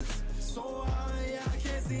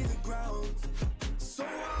see the ground. So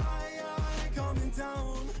I coming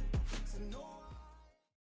down. So no,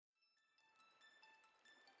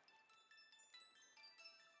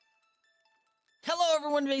 Hello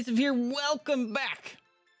everyone, Vaesive here. Welcome back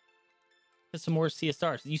to some more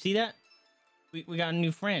CSRs. You see that? We got a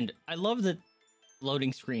new friend. I love that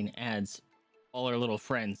loading screen adds all our little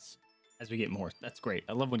friends as we get more. That's great.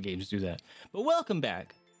 I love when games do that. But welcome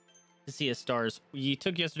back to CS Stars. We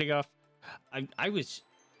took yesterday off. I was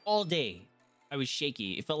all day. I was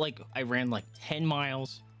shaky. It felt like I ran like 10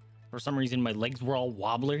 miles. For some reason, my legs were all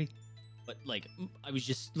wobbly. But like I was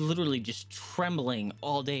just literally just trembling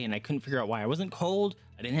all day, and I couldn't figure out why. I wasn't cold.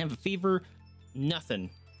 I didn't have a fever. Nothing.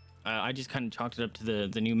 I just kind of chalked it up to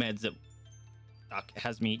the new meds that Doc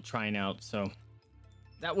has me trying out. So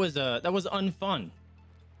that was unfun.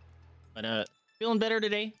 But feeling better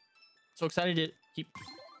today. So excited to keep.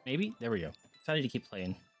 Maybe there we go. Excited to keep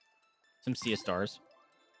playing some CS Stars.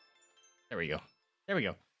 There we go. There we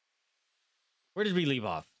go. Where did we leave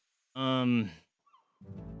off? Why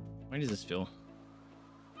does this feel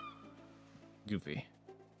goofy?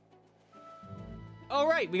 All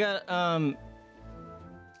right, we got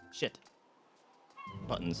shit.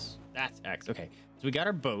 Buttons. That's X. Okay, so we got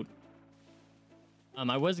our boat.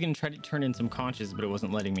 I was gonna try to turn in some conches, but it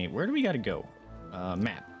wasn't letting me. Where do we gotta go?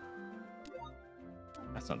 Map.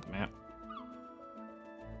 That's not the map.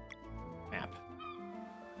 Map.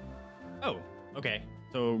 Oh, okay.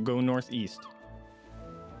 So go northeast.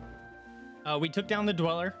 We took down the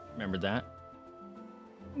dweller. Remember that.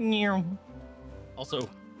 Also,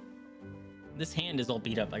 this hand is all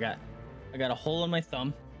beat up. I got a hole in my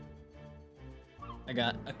thumb. I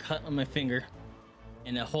got a cut on my finger,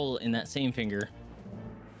 and a hole in that same finger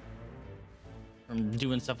from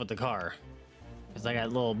doing stuff with the car. Cause I got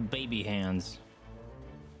little baby hands.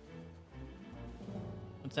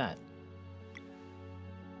 What's that?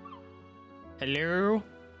 Hello?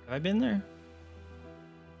 Have I been there?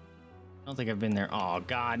 I don't think I've been there. Oh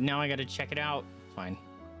god, now I gotta check it out. Fine.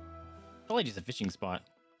 Probably just a fishing spot.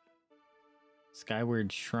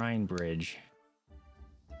 Skyward Shrine Bridge.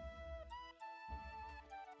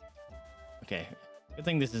 Okay. Good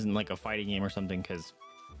thing this isn't like a fighting game or something, because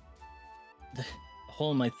the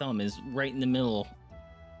hole in my thumb is right in the middle.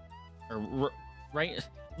 Or right,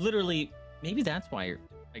 literally, maybe that's why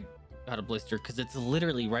I got a blister, because it's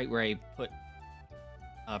literally right where I put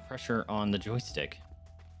pressure on the joystick.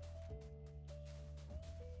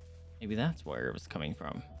 Maybe that's where it was coming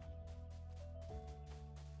from.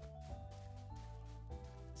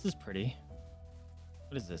 This is pretty.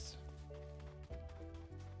 What is this?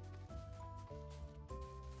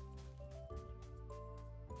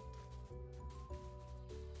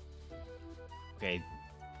 Okay.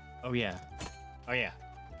 Oh yeah. Oh yeah.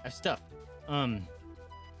 I have stuff.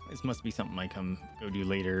 This must be something I go do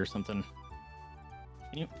later or something.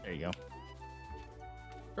 Can you? There you go.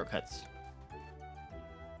 Shortcuts.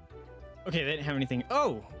 Okay, they didn't have anything.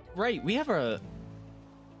 Oh, right. We have the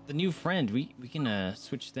new friend. We can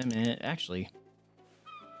switch them in. Actually.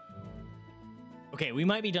 Okay, we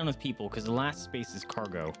might be done with people because the last space is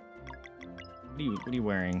cargo. What are you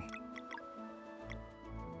wearing?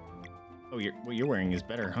 Oh, what you're wearing is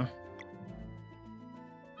better, huh?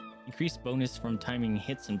 Increased bonus from timing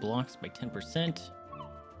hits and blocks by 10%.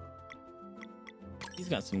 He's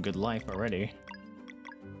got some good life already.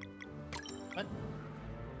 What?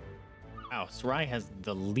 Wow, Sarai has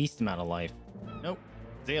the least amount of life. Nope,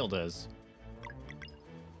 Zale does.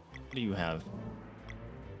 What do you have?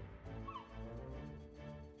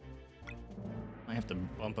 I have to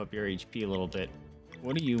bump up your HP a little bit.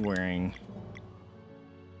 What are you wearing?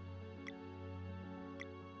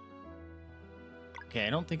 Okay, I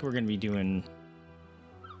don't think we're gonna be doing...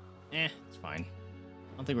 it's fine.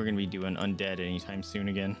 I don't think we're gonna be doing undead anytime soon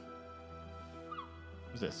again.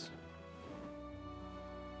 What's this?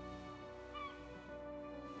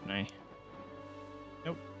 Can I?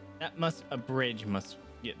 Nope. A bridge must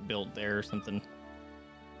get built there or something.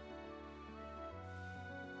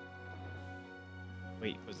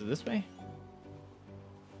 Wait, was it this way?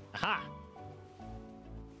 Aha!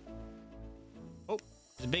 Oh,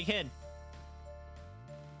 there's a big head.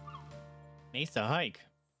 Mesa hike.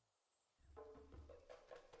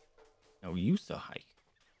 No, Yusa hike.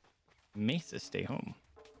 Mesa stay home.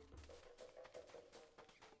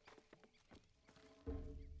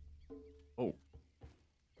 Oh.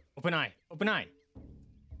 Open eye. Open eye.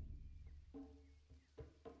 You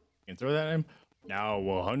can throw that at him. Now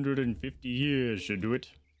 150 years should do it.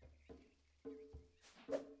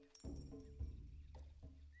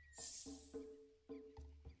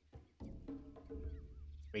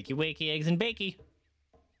 Wakey wakey, eggs and bakey.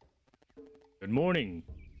 Good morning.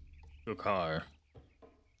 Kukar.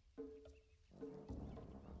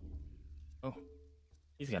 Oh,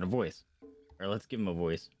 he's got a voice. All right, let's give him a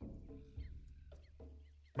voice.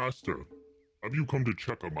 Master, have you come to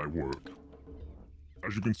check on my work?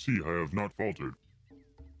 As you can see, I have not faltered.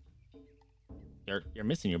 You're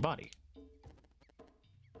missing your body.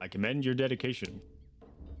 I commend your dedication.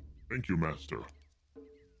 Thank you, Master.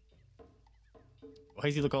 Why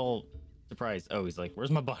does he look all surprised? Oh, he's like,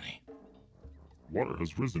 where's my body? Water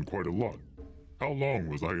has risen quite a lot. How long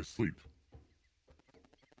was I asleep?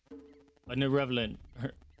 An irrelevant...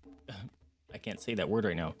 I can't say that word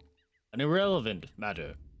right now. An irrelevant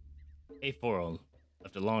matter. Aeforol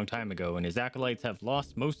left a long time ago, and his acolytes have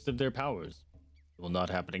lost most of their powers. It will not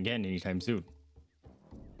happen again anytime soon.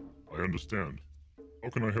 I understand. How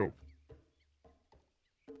can I help?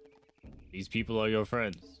 These people are your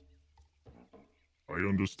friends. I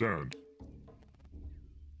understand.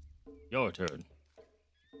 Your turn.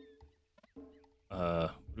 What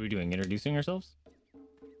are we doing? Introducing ourselves?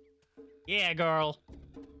 Yeah, girl.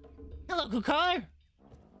 Hello, Kukar.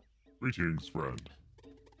 Greetings, friend.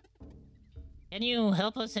 Can you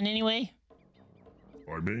help us in any way?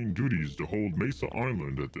 My main duty is to hold Mesa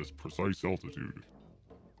Island at this precise altitude.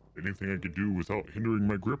 Anything I can do without hindering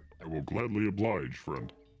my grip, I will gladly oblige,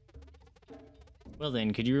 friend. Well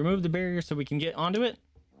then, could you remove the barrier so we can get onto it?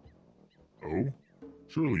 Oh?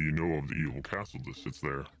 Surely you know of the evil castle that sits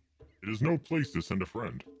there. It is no place to send a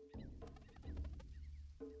friend.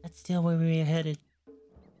 That's still where we are headed.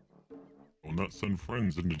 I will not send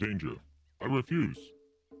friends into danger. I refuse.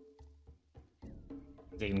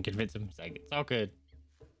 They can convince him. It's like, it's all good.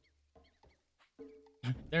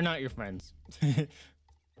 They're not your friends. Wait,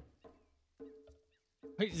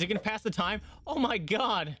 is he gonna pass the time? Oh my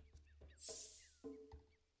god!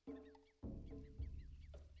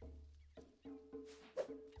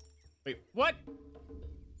 Wait, what?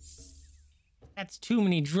 That's too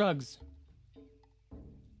many drugs.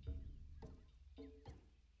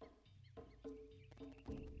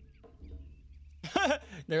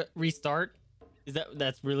 There, restart? Is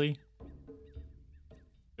that's really?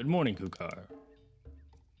 Good morning, Kukar.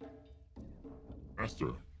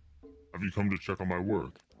 Master, have you come to check on my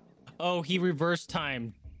work? Oh, he reversed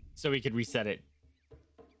time so he could reset it.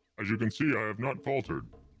 As you can see, I have not faltered.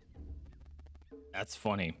 That's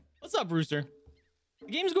funny. What's up, Rooster?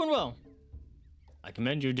 The game's going well. I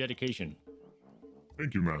commend your dedication.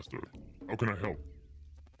 Thank you, Master. How can I help?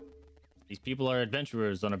 These people are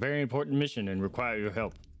adventurers on a very important mission and require your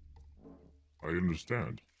help. I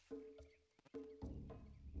understand.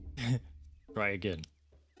 Try again.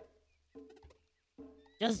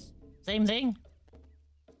 Just same thing?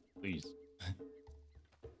 Please.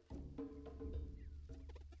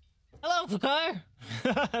 Hello, Kukar.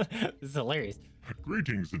 This is hilarious.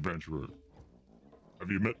 Greetings, adventurer. Have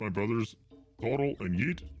you met my brothers, Thorol and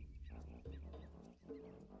Yeet?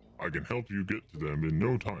 I can help you get to them in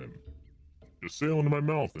no time. Just sail into my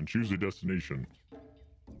mouth and choose a destination.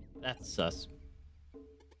 That's sus.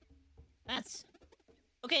 That's...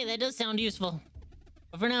 Okay, that does sound useful.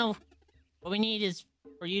 But for now, what we need is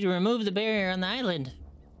for you to remove the barrier on the island.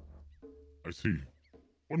 I see.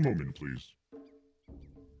 One moment, please.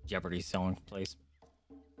 Jeopardy song plays.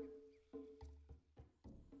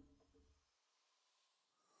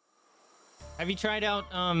 Have you tried out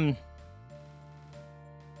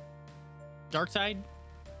Dark Side?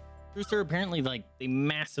 Rooster, apparently like they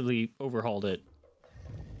massively overhauled it.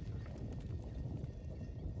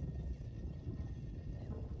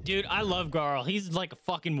 Dude, I love Garl. He's like a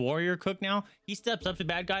fucking warrior cook now. He steps up to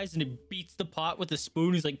bad guys and he beats the pot with a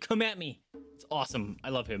spoon. He's like, come at me. It's awesome. I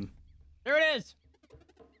love him. There it is.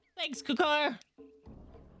 Thanks, Kukar.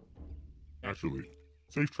 Naturally.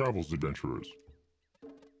 Safe travels, adventurers.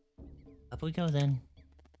 Up we go then.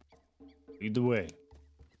 Lead the way.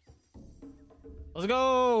 Let's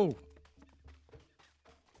go.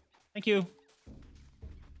 Thank you.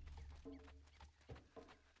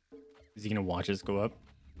 Is he gonna watch us go up?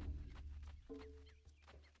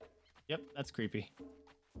 Yep, that's creepy.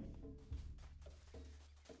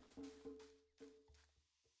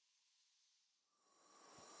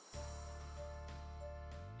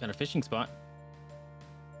 Got a fishing spot.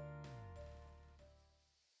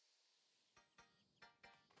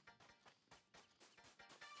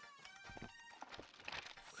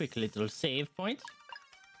 Quick little save point.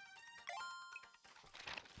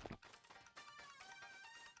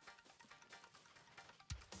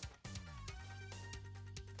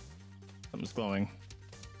 Something's glowing.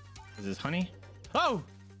 Is this honey? Oh!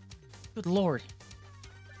 Good lord.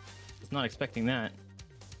 Was not expecting that.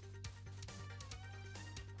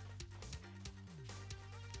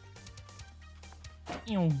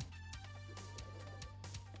 Ew.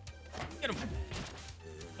 Get him.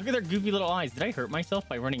 Look at their goofy little eyes. Did I hurt myself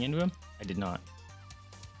by running into him? I did not.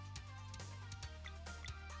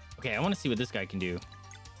 Okay, I want to see what this guy can do.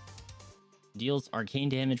 Deals arcane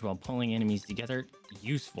damage while pulling enemies together.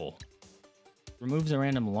 Useful. Removes a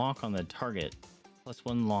random lock on the target.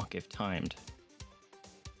 +1 lock if timed.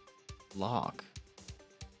 Lock.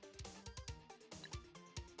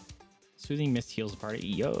 Soothing mist heals the party.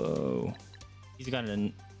 Yo. He's got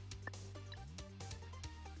an...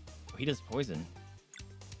 Oh, he does poison.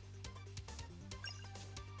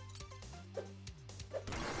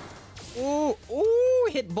 Oh, oh,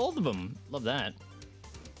 hit both of them. Love that.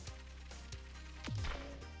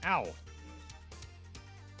 Ow.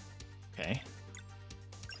 Okay.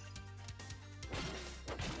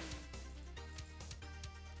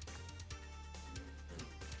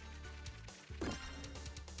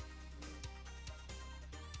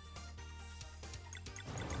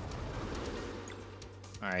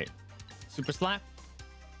 All right. Super slap.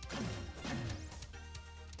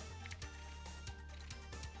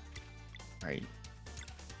 All right.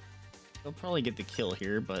 They'll probably get the kill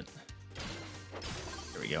here, but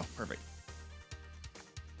there we go. Perfect.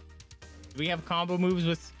 Do we have combo moves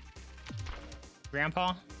with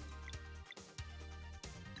Grandpa?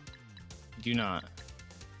 Do not.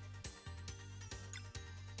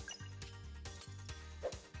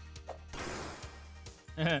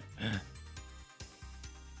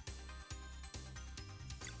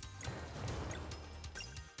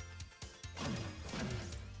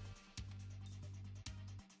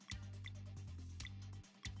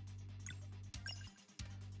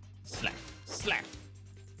 Slap, slap.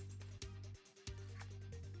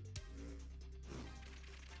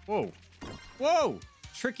 Whoa, whoa,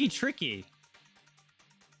 tricky, tricky.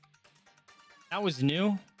 That was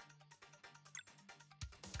new.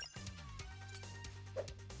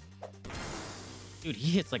 Dude,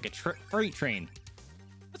 he hits like a freight train.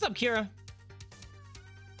 What's up, Kira?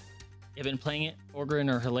 I've been playing it.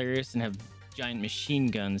 Orgrin are hilarious and have giant machine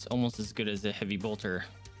guns, almost as good as a heavy bolter.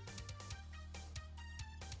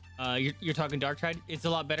 You're talking Darktide? It's a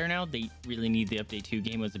lot better now. They really need the update 2.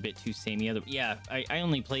 Game was a bit too samey. Yeah, I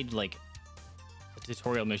only played like the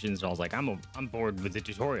tutorial missions and I was like, I'm bored with the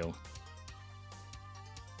tutorial.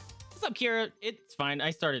 What's up, Kira? It's fine.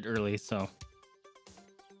 I started early, so.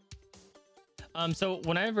 So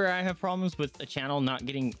whenever I have problems with a channel not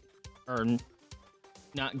getting or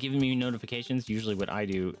not giving me notifications, usually what I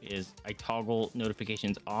do is I toggle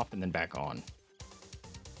notifications off and then back on.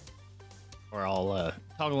 Or I'll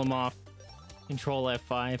toggle them off, Control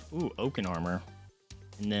F5, ooh, Oaken armor,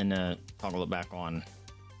 and then toggle it back on.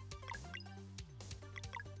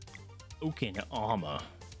 Oaken armor.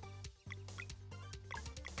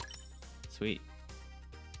 Sweet.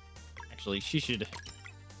 Actually, he should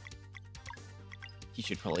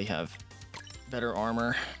probably have better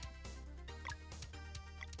armor.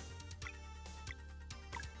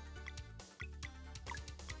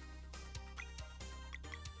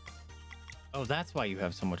 Oh, that's why you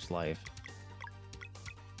have so much life.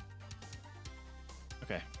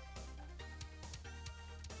 Okay.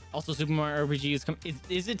 Also, Super Mario RPG is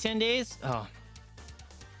is it 10 days? Oh.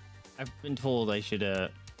 I've been told I should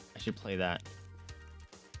play that.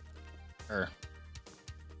 Or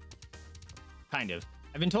kind of.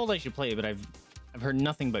 I've been told I should play it, but I've heard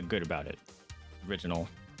nothing but good about it. Original.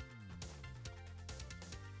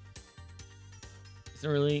 Is it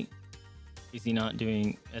really? Is he not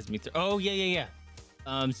doing as me? Oh yeah.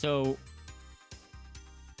 So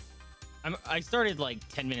I started like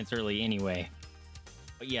 10 minutes early anyway.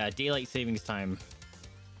 But yeah, daylight savings time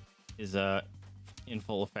is in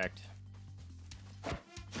full effect.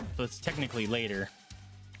 So it's technically later.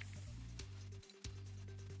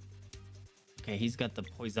 Okay, he's got the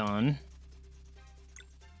poison.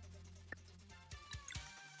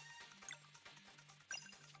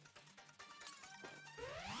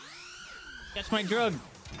 Catch my drug.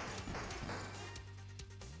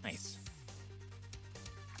 Nice.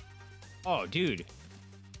 Oh, dude.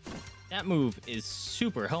 That move is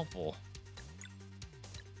super helpful.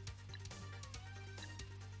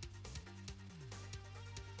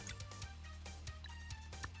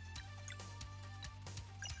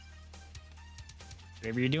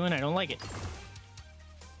 Whatever you're doing, I don't like it.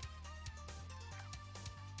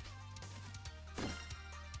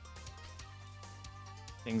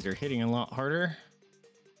 Things are hitting a lot harder.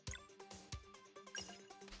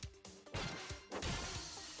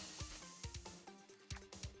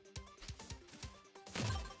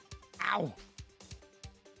 Ow!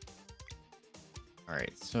 All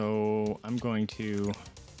right, so I'm going to...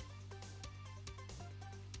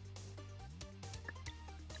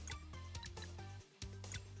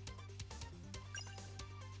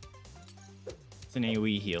 It's an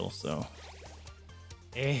AoE heal, so.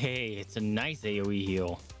 Hey, it's a nice AoE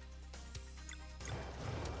heal.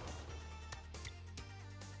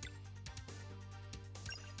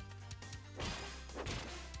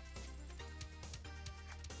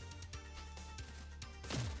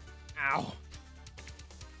 Ow.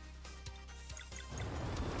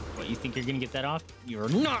 What, you think you're gonna get that off? You're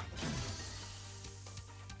not.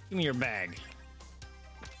 Give me your bag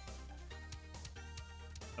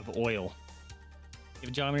of oil. You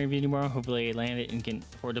have a job interview tomorrow. Hopefully I land it and can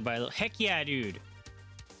afford to buy a little. Heck yeah, dude.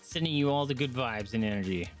 Sending you all the good vibes and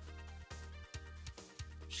energy.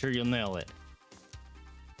 Sure you'll nail it.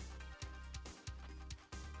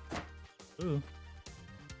 Ooh.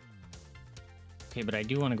 Okay, but I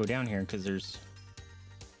do want to go down here because there's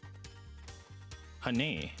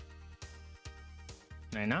honey.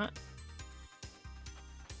 Can I not?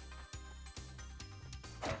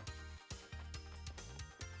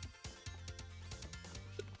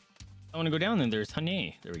 I want to go down there. There's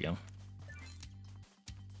honey. There we go.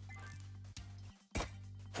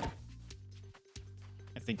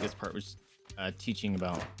 I think this part was teaching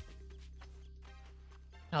about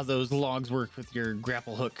how those logs work with your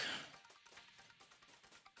grapple hook.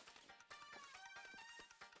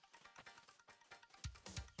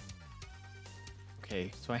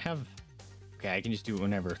 Okay, so I have... Okay, I can just do it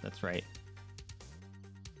whenever. That's right.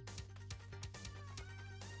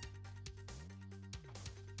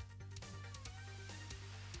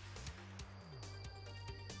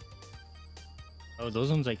 Oh,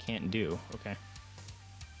 those ones I can't do. Okay.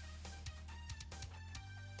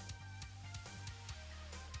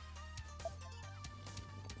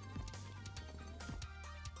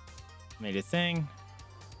 Made a thing.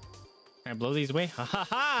 Can I blow these away? Ha ha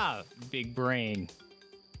ha! Big brain.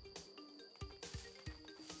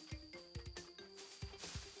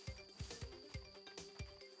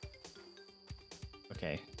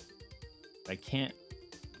 Okay. I can't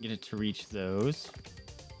get it to reach those.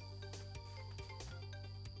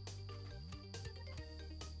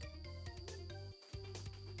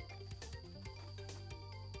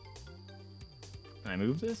 Can I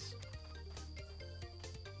move this?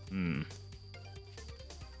 Hmm.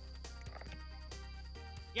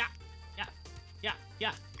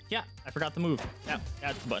 Yeah. I forgot the move. Yeah,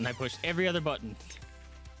 that's the button I pushed. Every other button.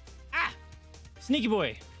 Ah! Sneaky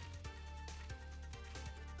boy.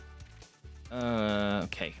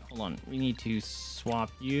 Okay, hold on. We need to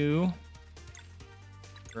swap you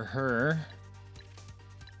for her.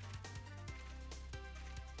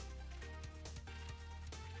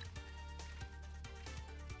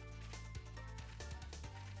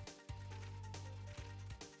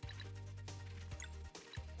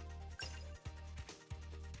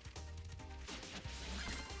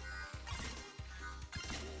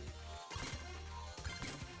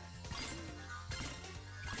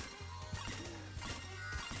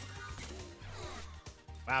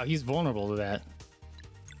 Wow, he's vulnerable to that.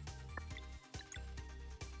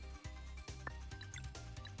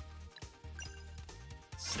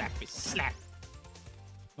 Slap me, slap.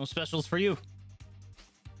 No specials for you.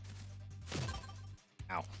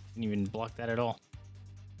 Ow, didn't even block that at all.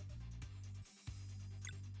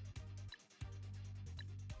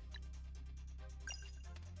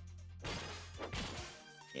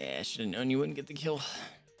 Yeah, I should have known you wouldn't get the kill.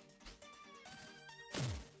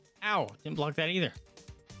 Ow, didn't block that either.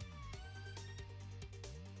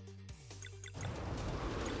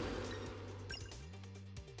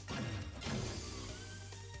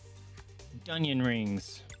 Onion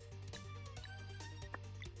rings.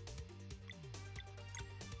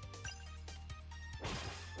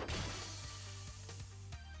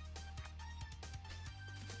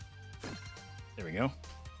 There we go.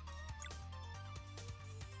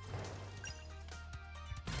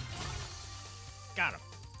 Got him.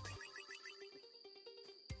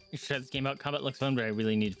 You should have this game out. Combat looks fun, but I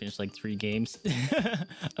really need to finish like 3 games.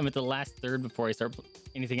 I'm at the last third before I start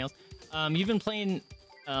anything else. You've been playing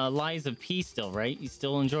Lies of P still, right? You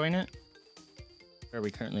still enjoying it? Where are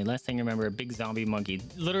we currently? Last thing I remember, a big zombie monkey.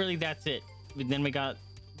 Literally, that's it. Then we got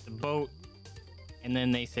the boat, and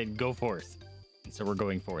then they said, go forth. And so we're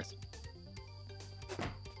going forth.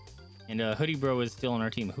 And Hoodie Bro is still on our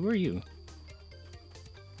team. Who are you?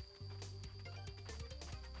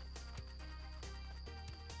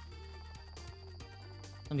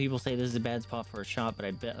 Some people say this is a bad spot for a shot, but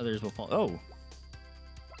I bet others will fall. Oh!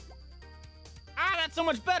 Ah, that's so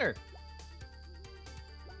much better!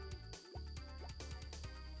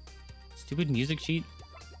 Stupid music sheet.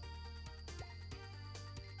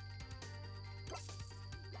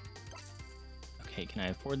 Okay, can I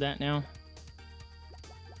afford that now?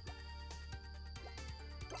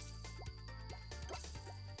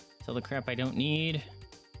 Sell the crap I don't need.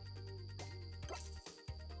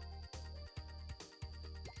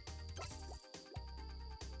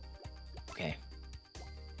 Okay.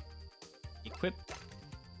 Equip.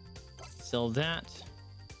 Sell that.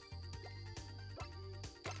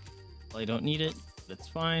 Well, I don't need it. That's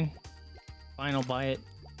fine. Fine, I'll buy it.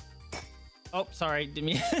 Oh, sorry. Didn't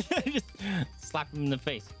mean just slap him in the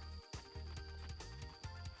face.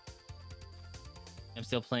 I'm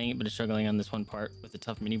still playing it, but struggling on this one part with the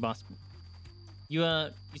tough mini boss. You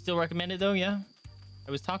still recommend it though? Yeah.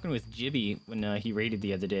 I was talking with Jibby when he raided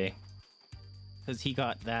the other day, because he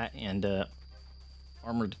got that and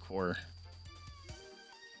Armored Core.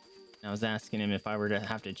 And I was asking him if I were to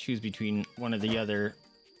have to choose between one or the other.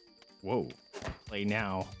 Whoa. Play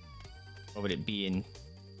now. What would it be? And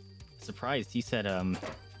surprised, he said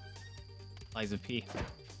Lies of P.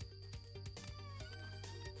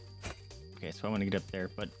 Okay, so I want to get up there,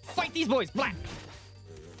 but fight these boys, black.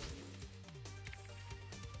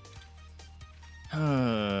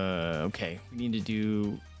 Okay, we need to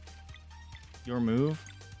do your move.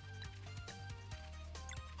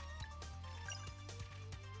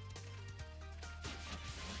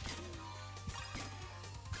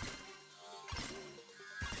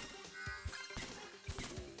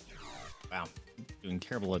 Wow, doing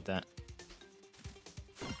terrible at that.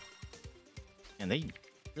 And they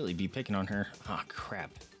really be picking on her. Ah, crap.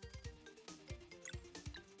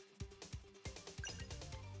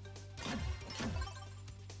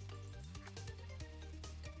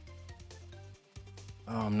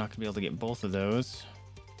 Oh, I'm not gonna be able to get both of those.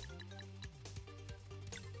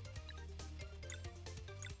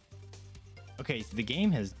 Okay, so the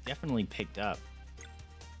game has definitely picked up.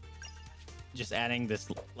 Just adding this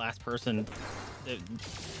last person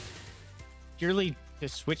purely to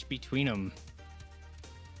switch between them.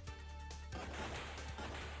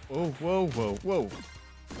 Whoa, whoa, whoa, whoa.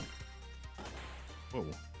 Whoa. All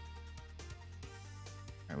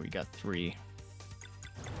right, we got 3.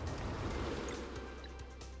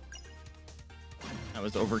 That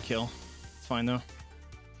was overkill. It's fine though.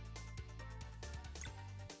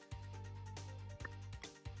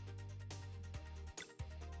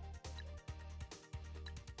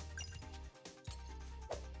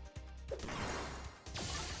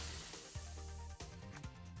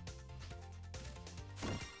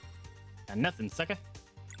 Got nothing, sucker.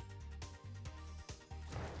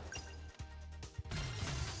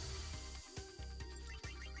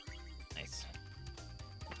 Nice.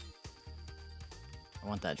 I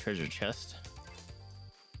want that treasure chest.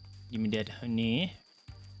 Give me that honey.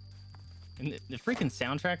 And the freaking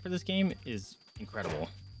soundtrack for this game is incredible.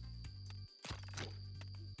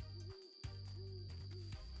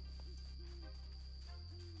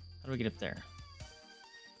 How do we get up there?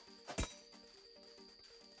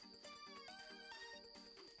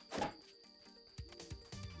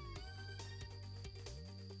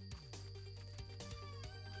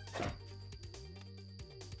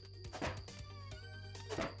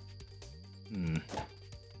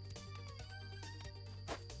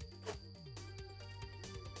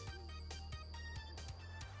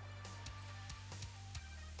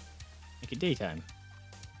 Make it daytime.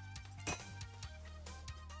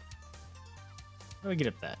 How do I get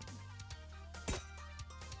up that?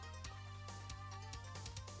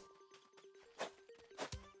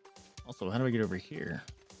 Also, how do I get over here?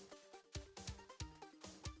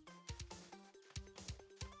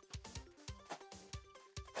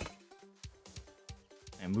 Can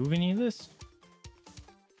I move any of this?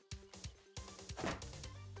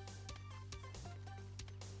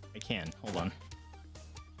 I can. Hold on.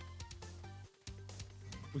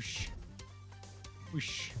 Whoosh.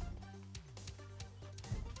 Whoosh.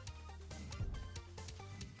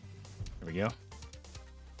 There we go.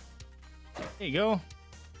 There you go.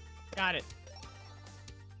 Got it.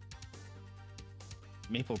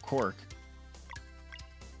 Maple cork.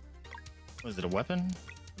 Was it a weapon?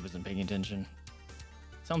 I wasn't paying attention.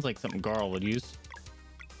 Sounds like something Garl would use.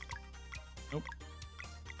 Nope.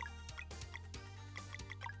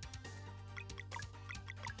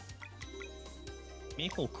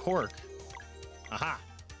 Maple cork. Aha.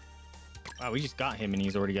 Wow, we just got him and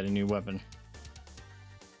he's already got a new weapon.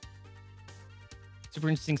 Super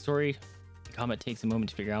interesting story. The combat takes a moment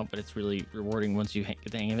to figure out, but it's really rewarding once you get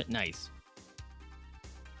the hang of it. Nice.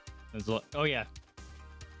 Oh yeah.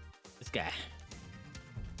 This guy.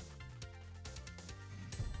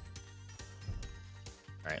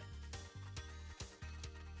 Alright.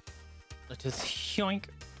 Let us yoink.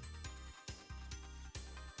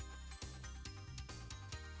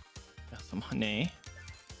 Got some honey.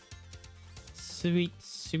 Sweet,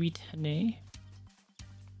 sweet honey.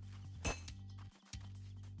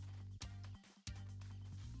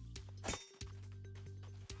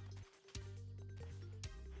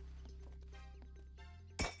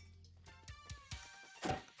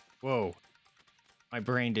 Whoa. My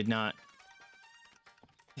brain did not.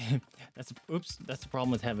 Oops. That's the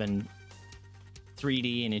problem with having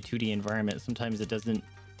 3D in a 2D environment. Sometimes it doesn't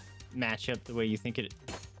match up the way you think it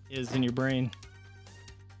is in your brain.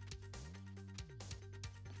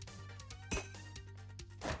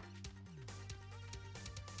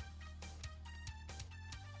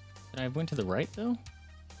 Can I went to the right though?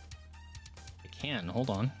 I can. Hold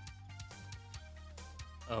on.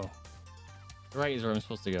 Oh. The right is where I'm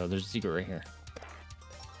supposed to go. There's a secret right here.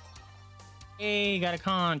 Hey, got a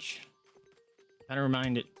conch. Gotta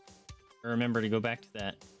remember to go back to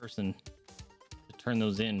that person to turn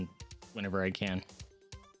those in whenever I can.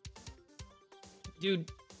 Dude,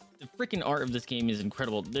 the freaking art of this game is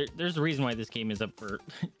incredible. There's a reason why this game is up for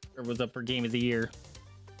or was up for Game of the Year.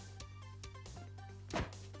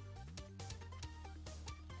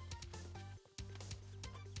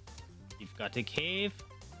 You've got a cave.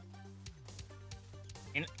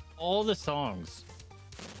 And all the songs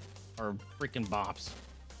are freaking bops.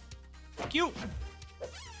 Cute.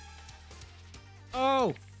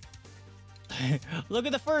 Oh. Look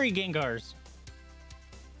at the furry Gengars.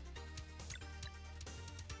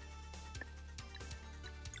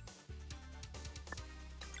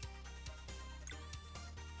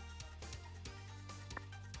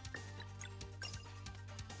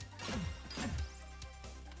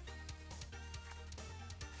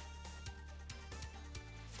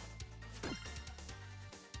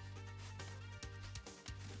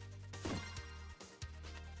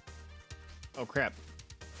 Oh crap.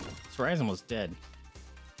 This Horizon was dead.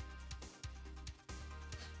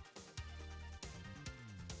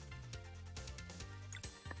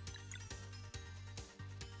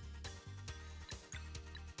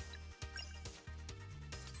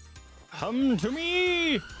 Come to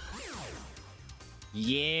me!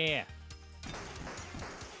 Yeah!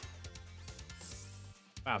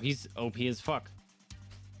 Wow, he's OP as fuck.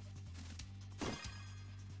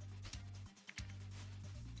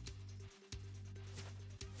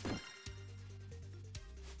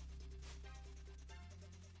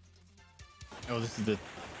 Oh, this is the...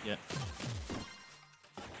 yeah.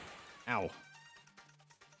 Ow.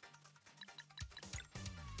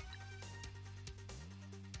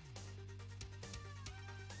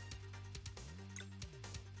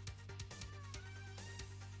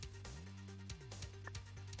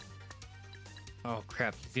 Oh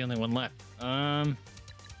crap, he's the only one left.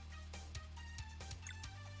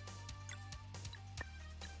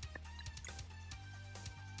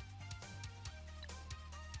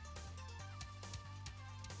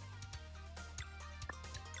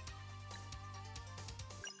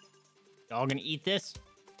 Y'all gonna eat this?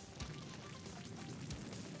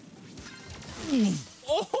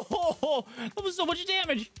 Oh, that was so much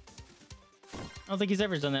damage. I don't think he's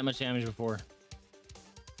ever done that much damage before.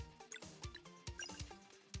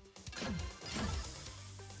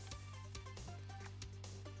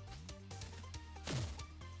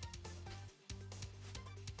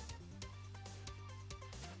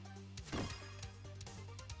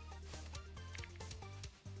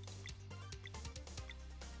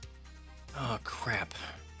 Oh, crap.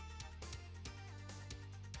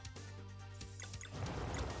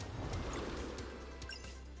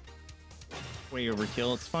 Way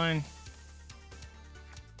overkill, it's fine.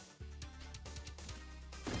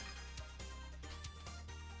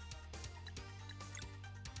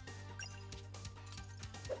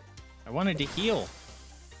 I wanted to heal.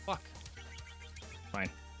 Fuck. Fine.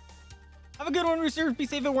 Have a good one, Rooster. Be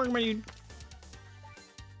safe at work, my dude.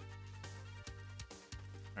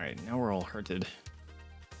 Alright, now we're all hurted.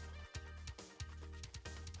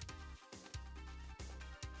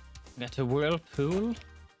 Got a whirlpool.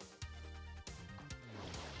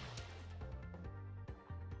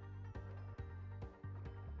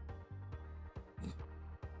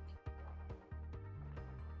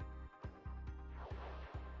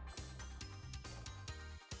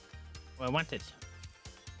 Oh, I want it.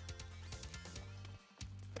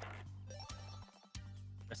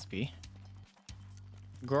 Recipe.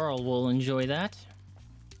 Girl will enjoy that.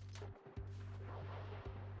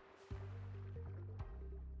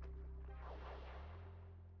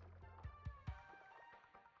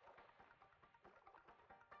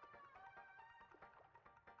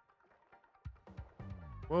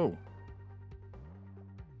 Whoa.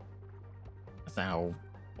 That's not how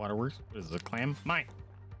water works. What is it, a clam? Mine.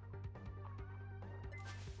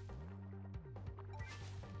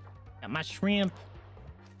 Got my shrimp.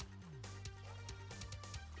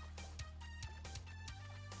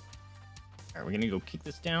 Alright, we're gonna go kick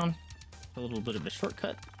this down. A little bit of a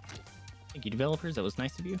shortcut. Thank you, developers. That was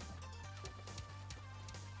nice of you.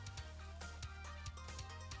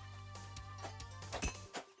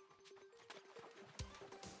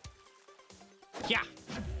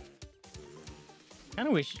 Kind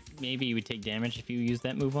of wish maybe you would take damage if you use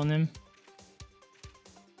that move on them.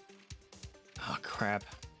 Oh, crap.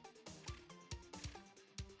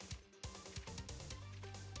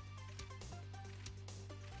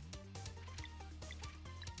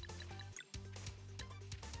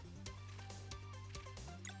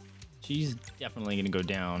 She's definitely gonna go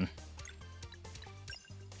down.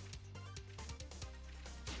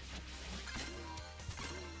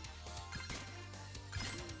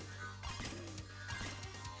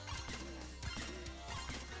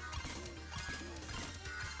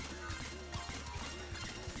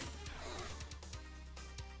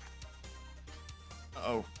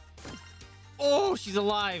 Uh-oh. Oh, she's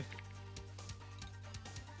alive.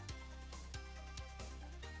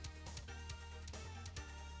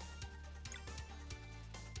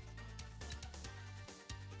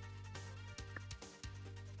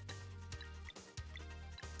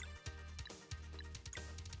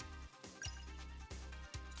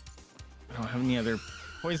 I don't have any other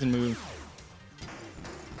poison move.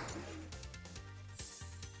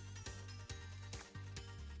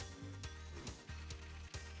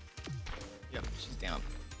 Yep, she's down.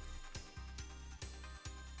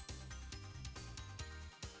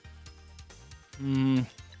 Hmm.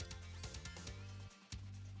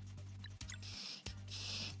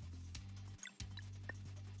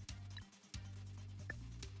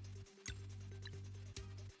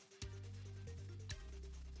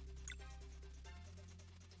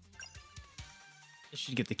 This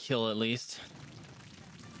should get the kill at least.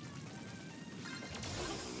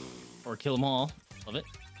 Or kill them all. Love it.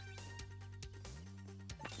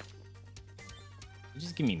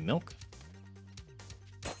 Just give me milk.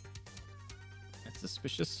 That's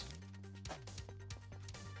suspicious.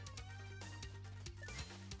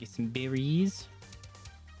 Get some berries.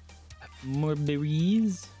 More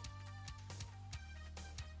berries.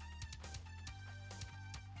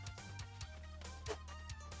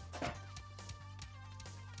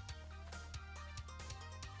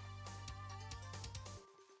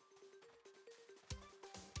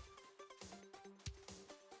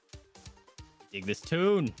 Dig this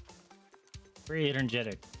tune. Very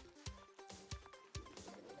energetic.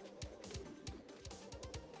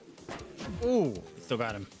 Ooh, still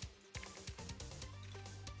got him.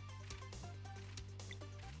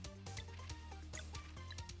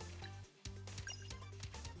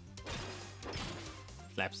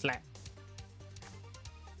 Slap, slap.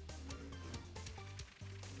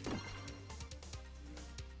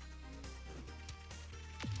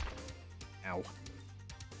 Ow.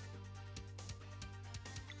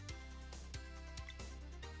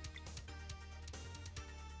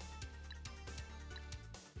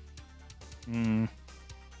 Hmm.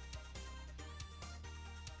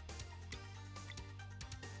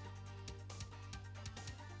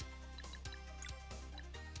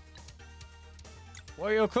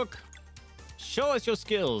 Warrior Cook, show us your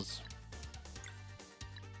skills.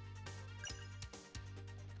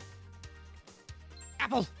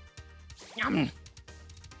 Apple. Yum.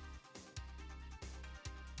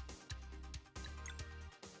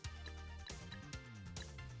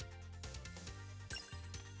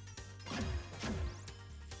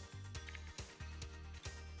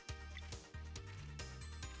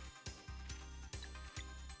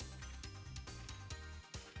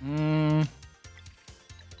 Hmm.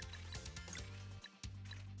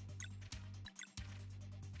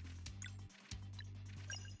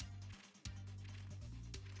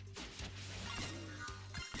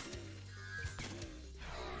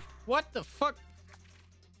 What the fuck?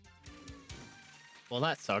 Well,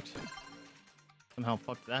 that sucked. Somehow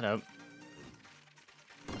fucked that up.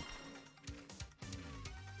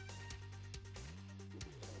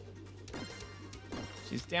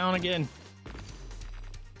 She's down again.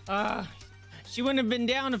 She wouldn't have been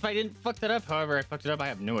down if I didn't fuck that up. However, I fucked it up. I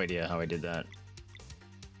have no idea how I did that.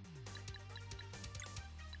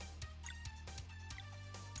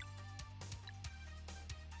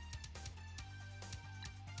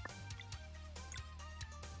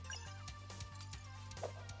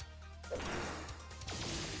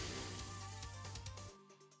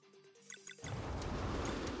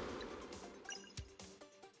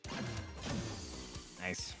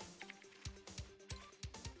 Nice.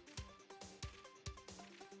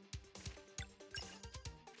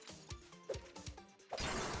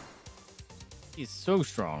 He's so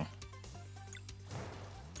strong.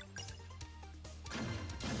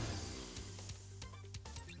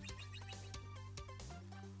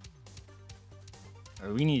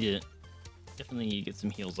 We need to definitely get some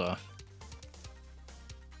heals off.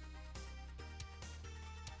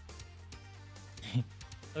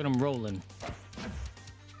 Let him rolling.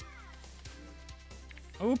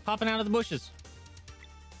 Oh, popping out of the bushes.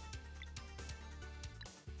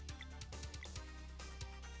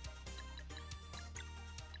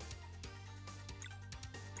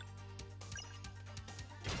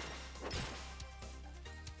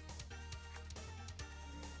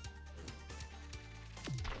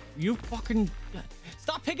 You fucking...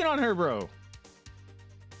 Stop picking on her, bro.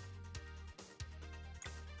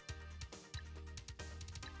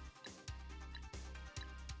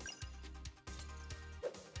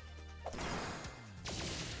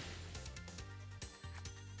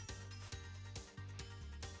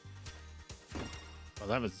 Well,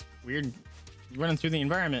 that was weird. Running through the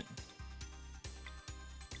environment.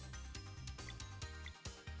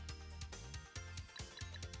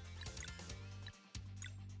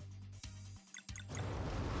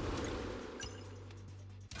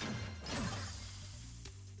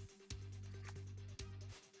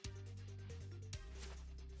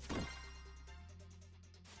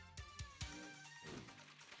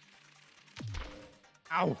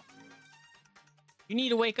 Ow. You need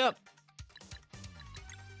to wake up.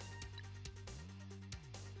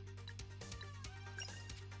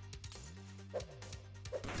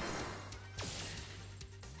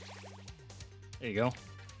 There you go. All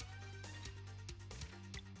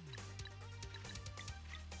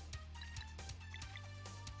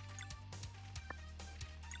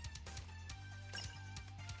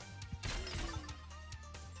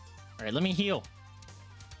right, let me heal.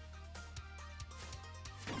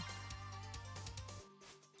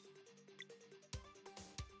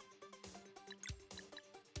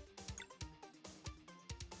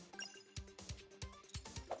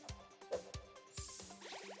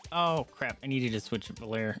 Oh, crap. I needed to switch the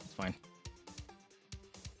layer. It's fine.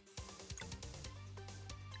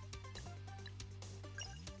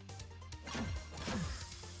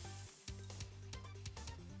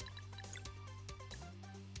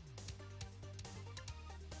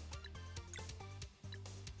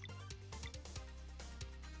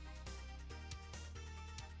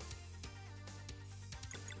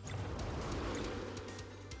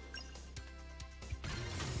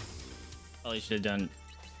 Probably should have done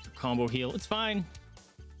combo heal. It's fine.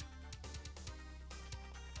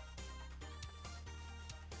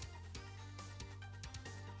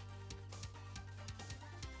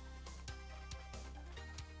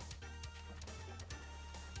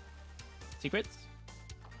 Secrets?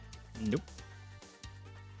 Nope.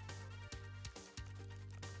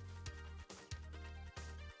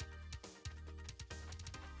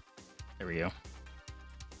 There we go.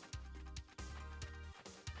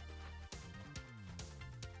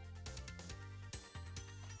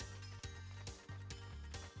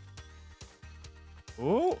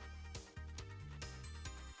 Oh!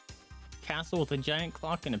 Castle with a giant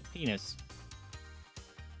clock and a penis.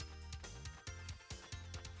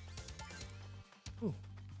 Ooh.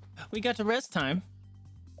 We got to rest time.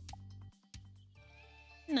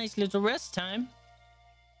 Nice little rest time.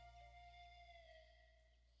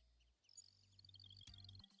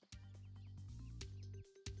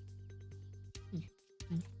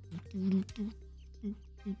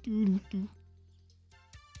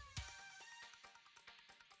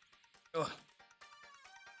 Ugh.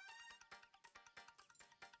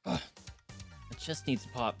 Ugh. My chest needs to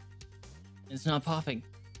pop. It's not popping.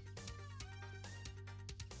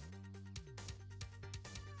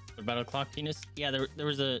 What about a clock penis? Yeah,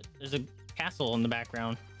 there's a castle in the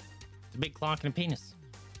background. It's a big clock and a penis.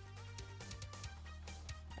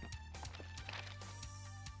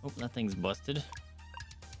 Oh, that thing's busted.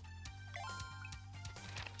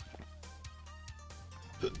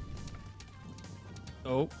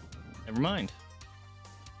 Oh, never mind.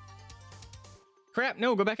 Crap,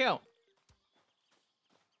 no, go back out.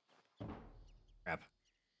 Crap.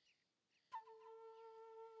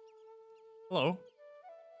 Hello.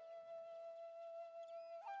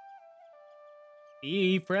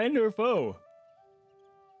 Be friend or foe?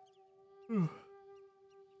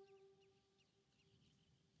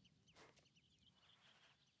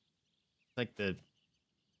 Like the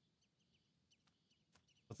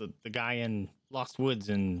guy in Lost Woods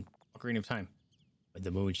and Ocarina of Time. Where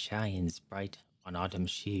the moon shines bright on autumn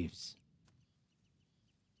sheaves,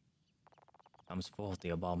 comes forth the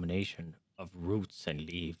abomination of roots and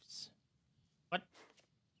leaves. What?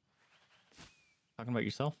 Talking about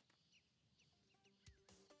yourself?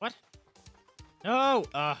 What? No!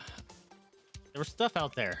 There was stuff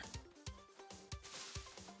out there.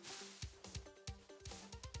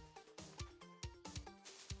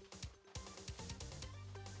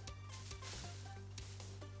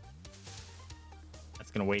 That's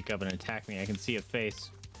gonna wake up and attack me. I can see a face.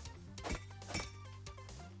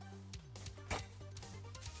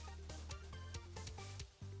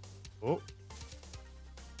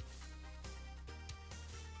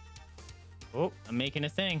 Oh, I'm making a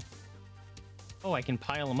thing. Oh, I can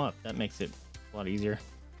pile them up. That makes it a lot easier.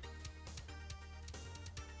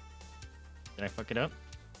 Did I fuck it up?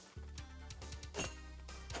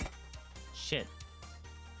 Shit.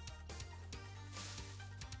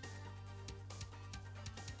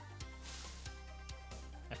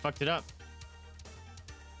 I fucked it up.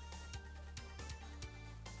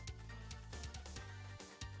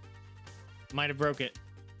 Might have broke it.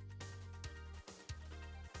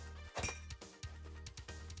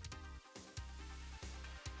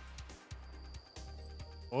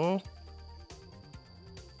 Oh.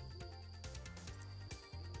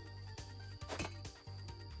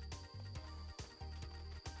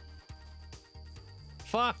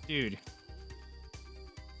 Fuck, dude.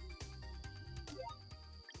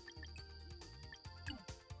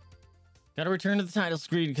 Gotta return to the title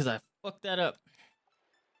screen because I fucked that up.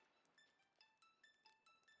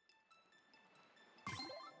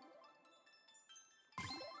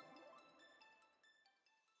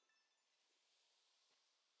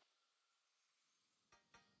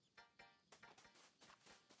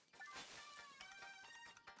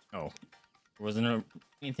 Oh, there wasn't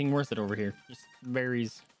anything worth it over here. Just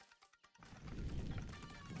berries.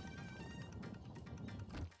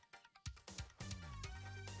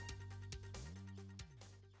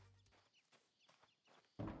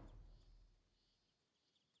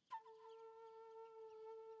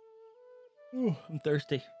 Ooh, I'm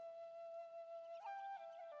thirsty.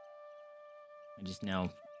 I just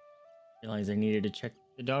now realized I needed to check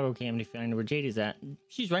the doggo cam to find where Jade is at.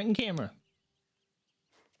 She's right in camera.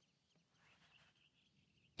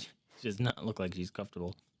 She does not look like she's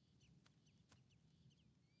comfortable.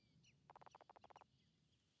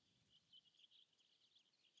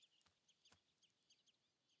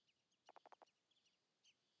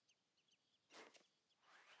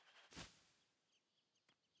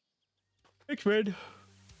 X-Men.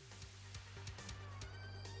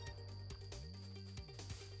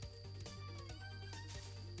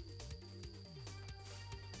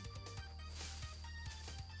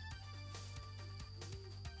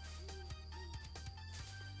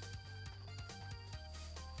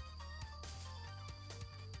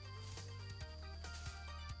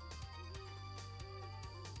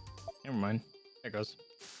 Never mind. There it goes.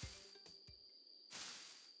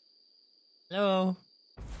 Hello.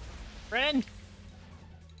 Friend.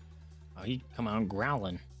 Oh, he come out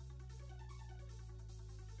growling.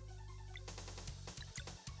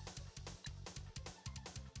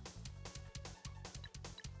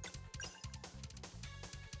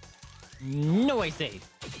 No, I say.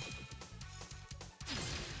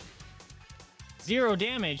 0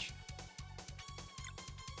 damage.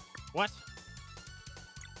 What?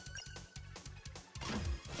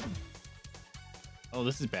 Oh,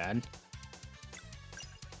 this is bad.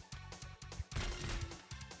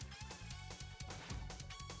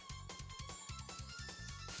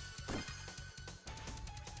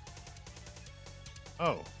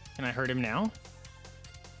 Oh, can I hurt him now?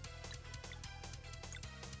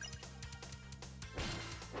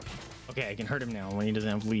 Okay, I can hurt him now when he doesn't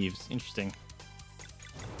have leaves. Interesting.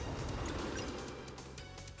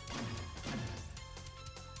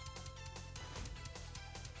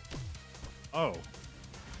 Oh,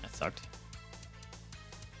 that sucked.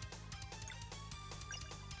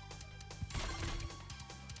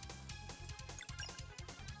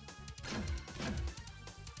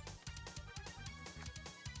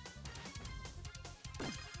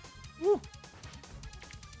 Woo.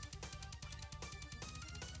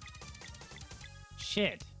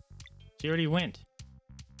 Shit. She already went.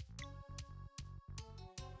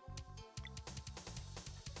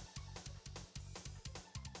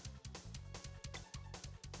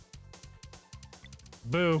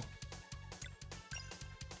 Boo.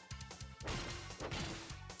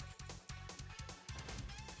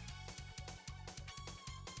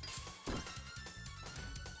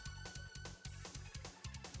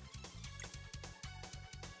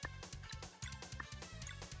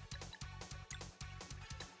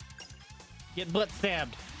 Get butt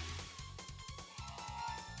stabbed.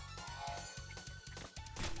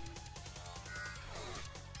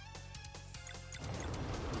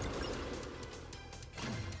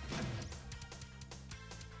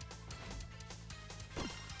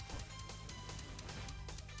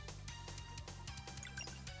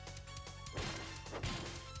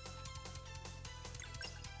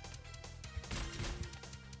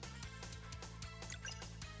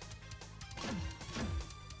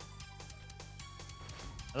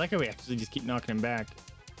 I like how we actually just keep knocking him back.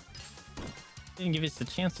 Didn't give us the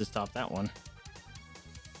chance to stop that one.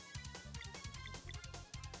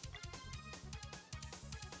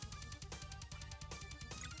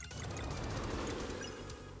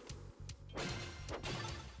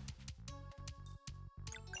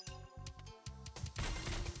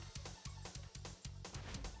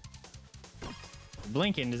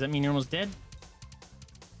 blinking. Does that mean you're almost dead?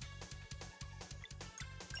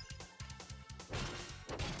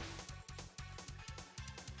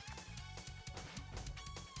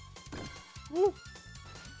 Woo.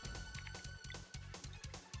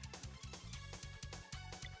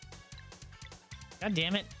 God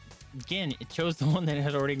damn it. Again, it chose the one that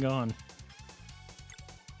had already gone.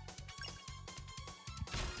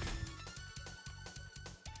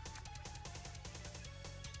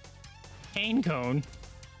 Pain cone.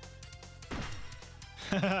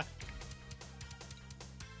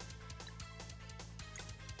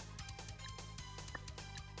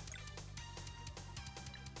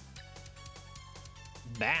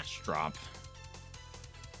 Bash drop.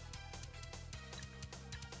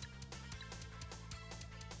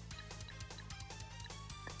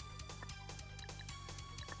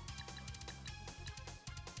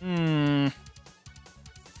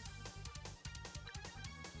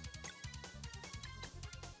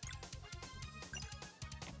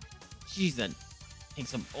 Jeez, that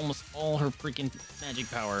takes up almost all her freaking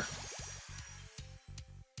magic power.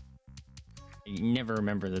 I never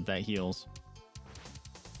remember that heals.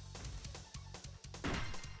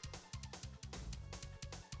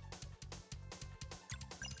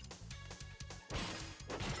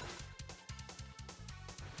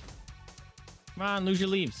 Come on, lose your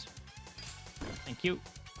leaves. Thank you.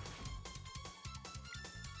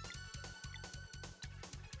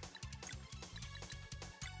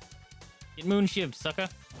 Get moon shivved, sucker.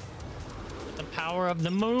 With the power of the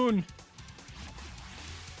moon.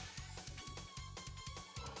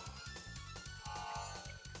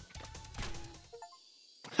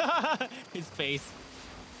 His face.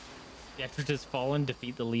 Detritus fallen,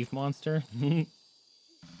 defeat the leaf monster.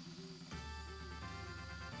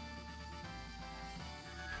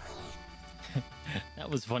 That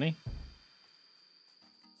was funny.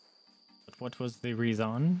 But what was the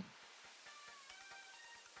reason?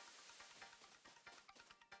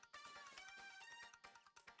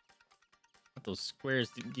 What those squares?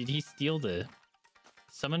 Did he steal the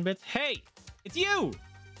summon bits? Hey! It's you!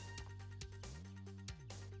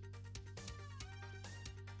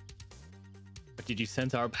 But did you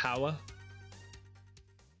sense our power?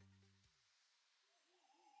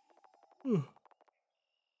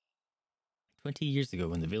 20 years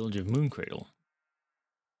ago in the village of Mooncradle.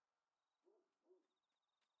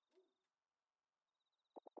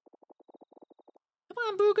 Come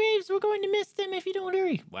on, Brugraves, we're going to miss them if you don't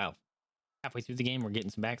hurry. Wow. Halfway through the game, we're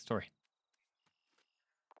getting some backstory.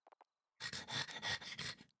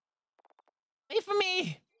 Wait for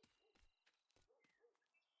me!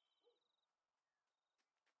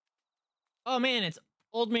 Oh man, it's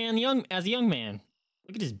old man young as a young man.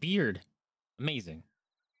 Look at his beard. Amazing.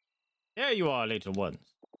 There you are, little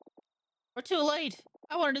ones. We're too late.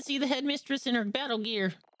 I wanted to see the headmistress in her battle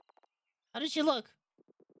gear. How does she look?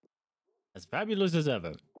 As fabulous as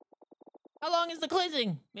ever. How long is the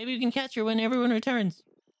cleansing? Maybe we can catch her when everyone returns.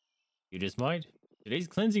 You just might. Today's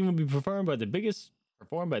cleansing will be performed by the biggest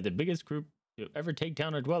group to ever take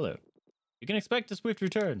down a dweller. You can expect a swift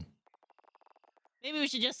return. Maybe we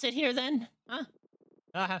should just sit here then, huh?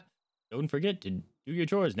 Haha. Don't forget to do your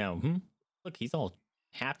chores now, Look, he's all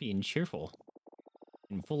happy and cheerful.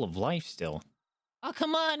 And full of life still. Oh,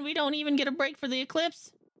 come on, we don't even get a break for the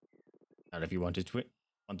eclipse. Not if you want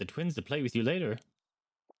the twins to play with you later.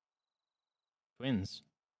 Twins.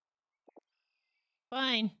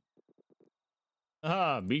 Fine.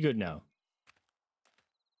 Ah, be good now.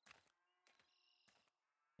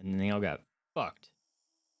 And then they all got fucked.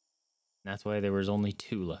 And that's why there was only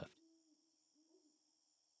 2 left.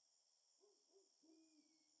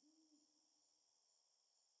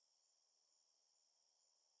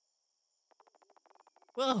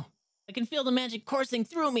 Whoa, I can feel the magic coursing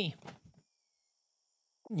through me.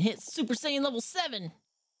 Hit Super Saiyan level 7.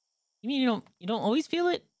 You mean you don't always feel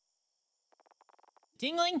it?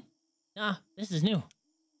 Tingling? Nah, this is new.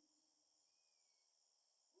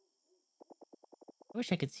 I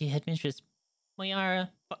wish I could see Headmistress Moyara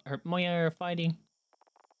fighting.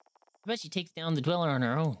 I bet she takes down the Dweller on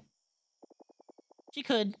her own. She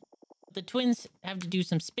could. But the twins have to do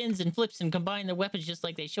some spins and flips and combine their weapons just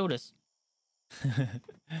like they showed us.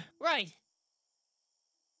 Right.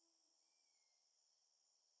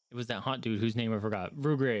 It was that hot dude whose name I forgot.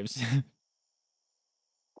 Brugraves.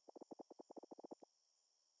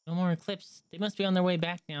 No more eclipse. They must be on their way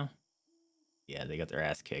back now. Yeah, they got their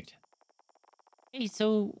ass kicked. Hey,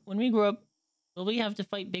 so when we grow up, will we have to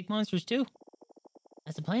fight big monsters too?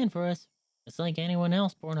 That's a plan for us. It's like anyone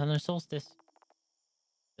else born on their solstice.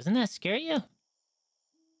 Doesn't that scare you?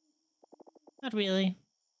 Not really.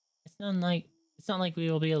 It's not like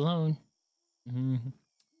we will be alone.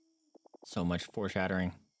 So much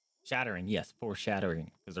foreshadowing. Shattering, yes,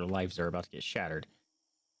 foreshadowing, because their lives are about to get shattered.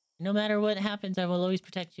 No matter what happens, I will always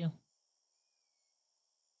protect you.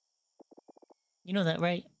 You know that,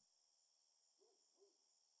 right?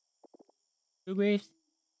 True Graves?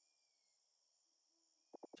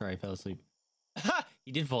 Sorry, I fell asleep. Ha!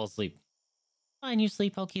 He did fall asleep. Fine, you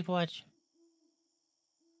sleep, I'll keep watch.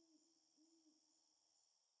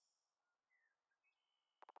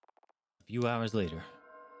 A few hours later.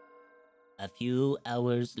 A few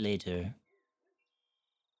hours later.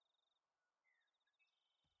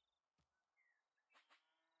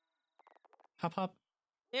 Hop, hop.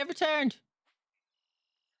 They have returned!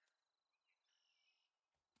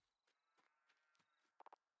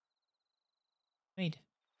 Wait.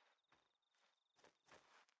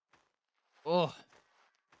 Oh.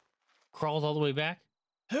 Crawled all the way back.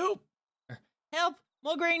 Help! Help!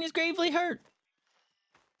 Mulgrain is gravely hurt!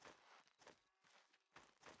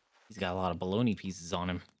 He's got a lot of baloney pieces on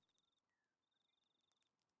him.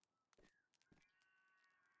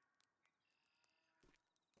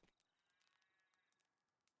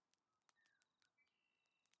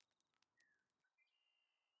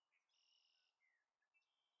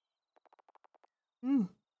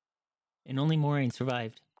 And only Moraine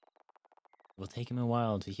survived. It will take him a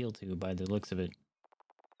while to heal to by the looks of it.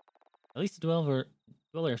 At least the dweller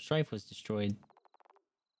of Strife was destroyed.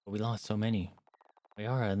 But we lost so many.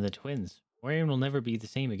 Mayara and the twins. Moraine will never be the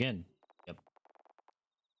same again. Yep.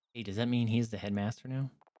 Hey, does that mean he's the headmaster now?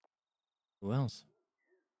 Who else?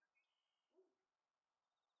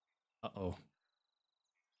 Uh-oh.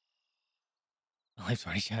 My life's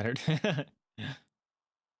already shattered. A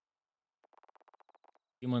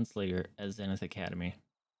few months later at Zenith Academy.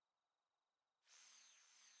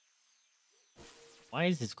 Why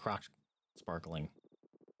is his crotch sparkling?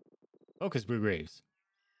 Focus, Blue Graves.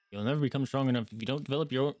 You'll never become strong enough if you don't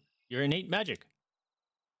develop your innate magic.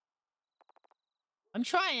 I'm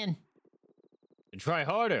trying! Then try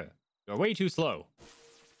harder. You're way too slow.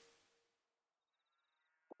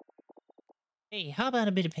 Hey, how about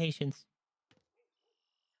a bit of patience?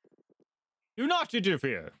 Do not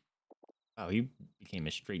interfere. Wow, he became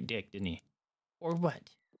a straight dick, didn't he? Or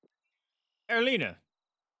what? Erlina.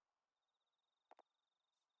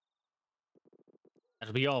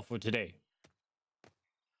 That'll be all for today.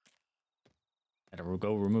 Gotta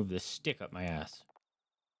go remove this stick up my ass.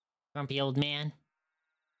 Grumpy old man.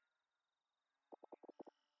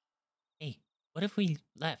 Hey, what if we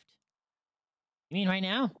left? You mean right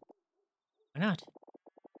now? Why not?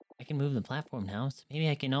 I can move the platform now, so maybe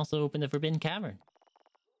I can also open the Forbidden Cavern.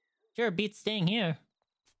 Sure, beats staying here.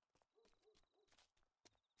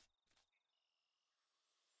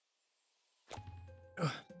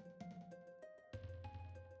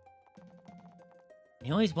 I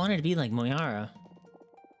always wanted to be like Moyara.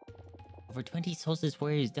 Over 20 Solstice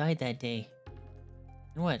warriors died that day.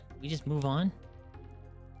 And what, we just move on?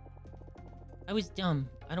 I was dumb.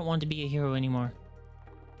 I don't want to be a hero anymore.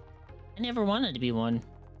 I never wanted to be one.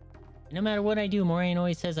 And no matter what I do, Moraine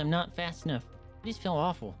always says I'm not fast enough. I just feel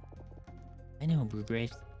awful. I know, Blue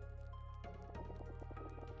Graves.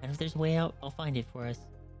 And if there's a way out, I'll find it for us.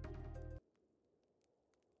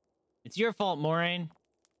 It's your fault, Moraine.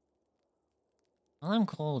 Well, I'm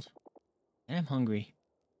cold. And I'm hungry.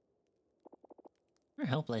 We're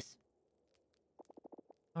helpless.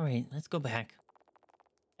 Alright, let's go back.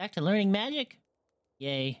 Back to learning magic?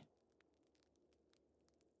 Yay.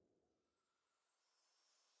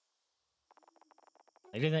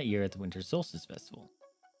 Later that year at the Winter Solstice Festival.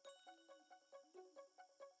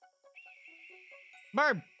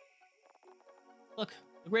 Barb! Look,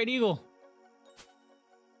 the Great Eagle.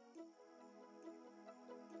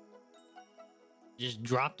 Just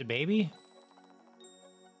dropped a baby?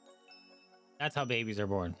 That's how babies are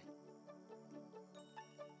born.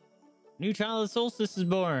 New child of the solstice is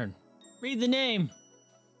born. Read the name.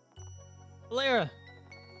 Valera.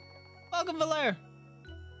 Welcome, Valera.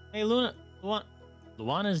 Hey, Luna.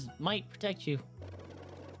 Luana's might protect you.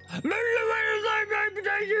 Luana's might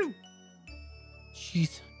protect you!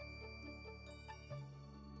 Jeez.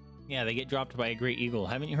 Yeah, they get dropped by a great eagle.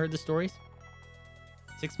 Haven't you heard the stories?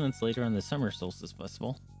 6 months later on the Summer Solstice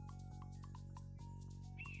Festival.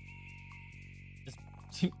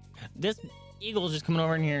 This eagle is just coming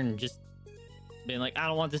over in here and just being like, I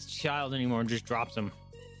don't want this child anymore, and just drops him.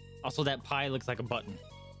 Also, that pie looks like a button.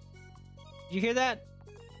 Did you hear that?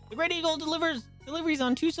 The Great Eagle deliveries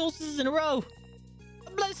on 2 solstices in a row.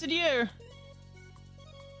 A blessed year.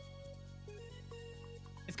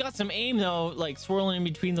 It's got some aim though, like swirling in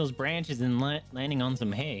between those branches and landing on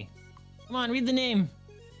some hay. Come on, read the name.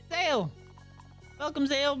 Sail! Welcome,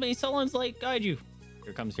 Zale. May Sullen's light guide you.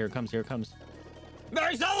 Here it comes, here it comes, here it comes.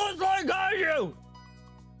 May Sullen's light guide you!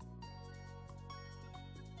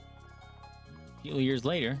 A few years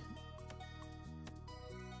later.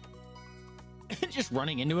 Just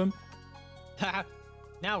running into him.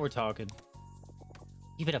 Now we're talking.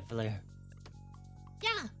 Keep it up, Valere.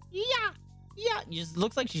 Yeah. It just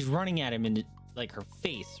looks like she's running at him into like her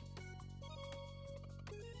face.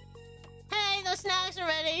 Hey, the snacks are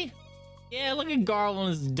ready. Yeah, look at Garl on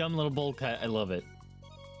his dumb little bowl cut. I love it.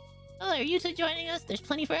 Oh, are you two joining us? There's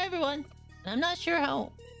plenty for everyone. And I'm not sure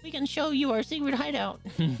how we can show you our secret hideout.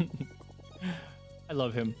 I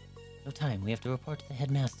love him. No time. We have to report to the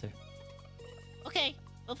headmaster. Okay,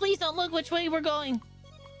 but please don't look which way we're going.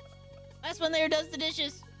 Last one there does the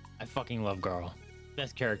dishes. I fucking love Garl.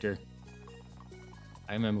 Best character.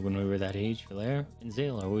 I remember when we were that age, Valere and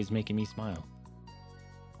Zale are always making me smile.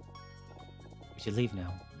 We should leave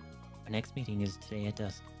now. Our next meeting is today at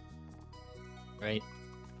dusk. Right?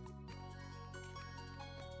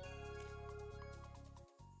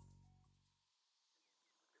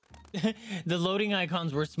 The loading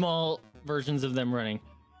icons were small versions of them running.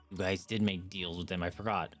 You guys did make deals with them, I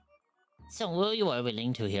forgot. So you are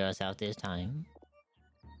willing to hear us out this time?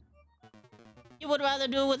 You would rather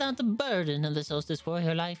do it without the burden of the solstice for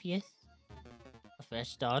your life, yes? A fresh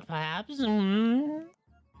start, perhaps? What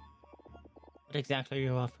exactly are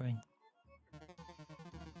you offering?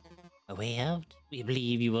 A way out? We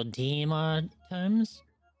believe you will deem our terms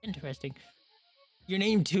interesting. You're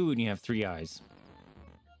named 2 and you have 3 eyes.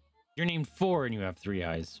 You're named 4 and you have 3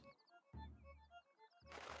 eyes.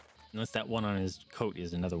 Unless that one on his coat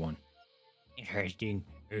is another one. Interesting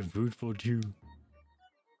and fruitful too.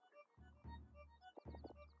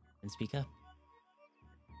 And speak up.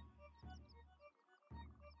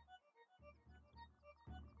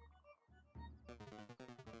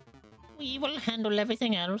 We will handle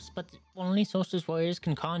everything else, but only solstice warriors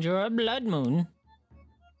can conjure a blood moon.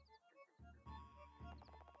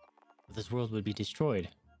 This world would be destroyed.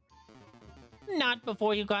 Not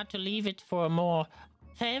before you got to leave it for a more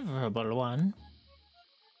favorable one.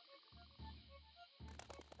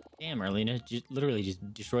 Damn, Arlena, literally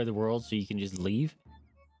just destroy the world so you can just leave?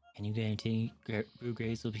 Can you guarantee Blue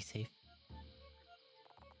Graves will be safe?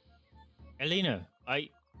 Arlena,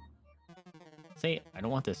 I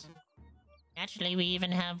don't want this. Naturally, we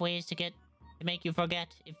even have ways to make you forget,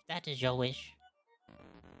 if that is your wish.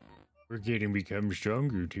 Forgetting becomes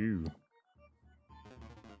stronger too.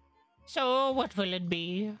 So, what will it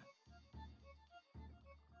be?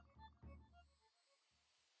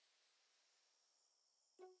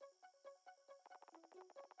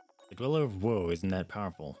 The Dweller of Woe isn't that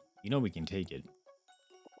powerful. You know we can take it.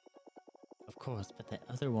 Of course, but that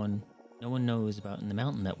other one no one knows about in the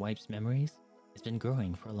mountain that wipes memories has been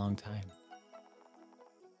growing for a long time.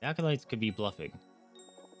 The Acolytes could be bluffing.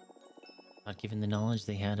 Not given the knowledge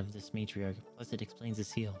they had of this matriarch, plus it explains the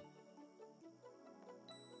seal.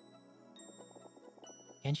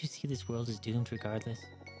 Can't you see this world is doomed regardless?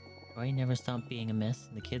 Roy never stopped being a mess,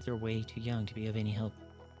 and the kids are way too young to be of any help.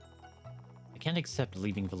 I can't accept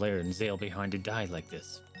leaving Valere and Zale behind to die like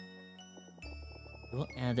this. We'll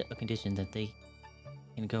add a condition that they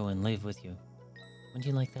can go and live with you. Wouldn't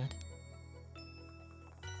you like that?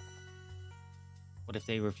 What if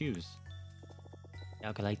they refuse? The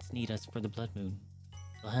Acolytes need us for the blood moon.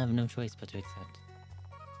 They'll have no choice but to accept.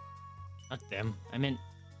 Not them. I meant...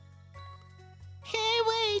 Hey,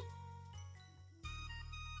 wait!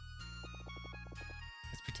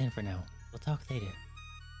 Let's pretend for now. We'll talk later.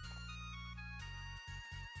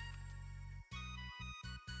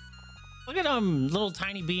 Look at them, little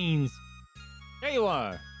tiny beans. There you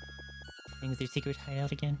are. Things their secret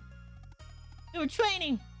hideout again. They were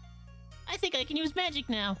training! I think I can use magic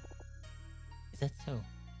now. Is that so?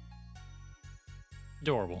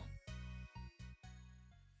 Adorable.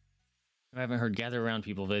 I haven't heard gather around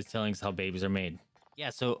people Viz telling us how babies are made.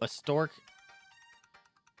 Yeah, so a stork...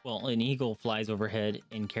 Well, an eagle flies overhead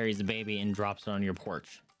and carries the baby and drops it on your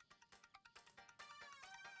porch.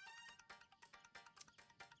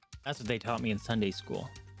 That's what they taught me in Sunday school.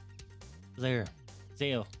 Blair,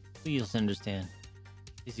 Zale, please understand.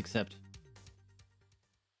 Please accept.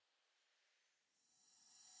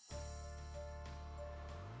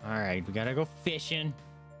 Alright, we gotta go fishing.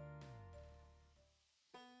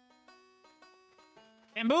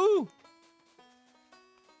 Bamboo!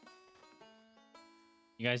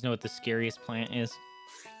 You guys know what the scariest plant is?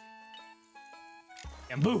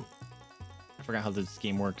 Bamboo! I forgot how this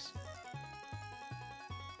game works.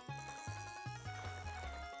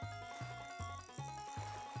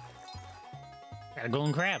 Got a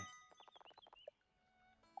golden crab.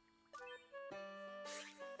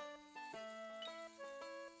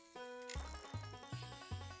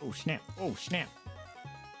 Oh, snap. Oh, snap.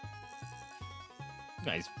 You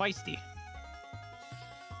guy's feisty.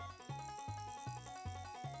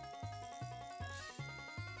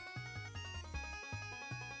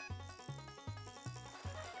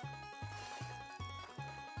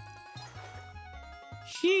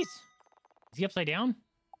 Jeez. Is he upside down?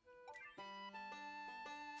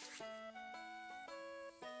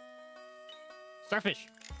 Starfish.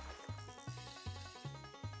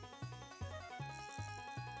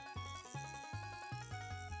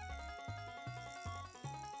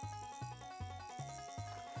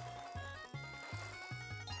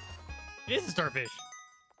 It is a starfish.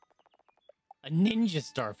 A ninja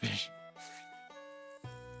starfish.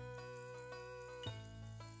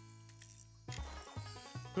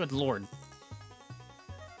 Good lord.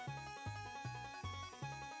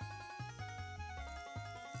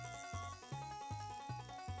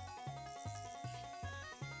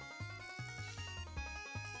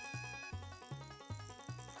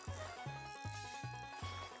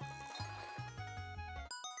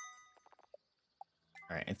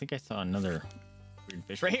 All right, I think I saw another weird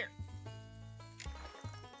fish right here.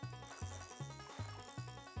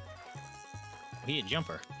 He a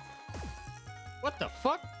jumper. What the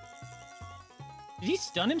fuck? Did he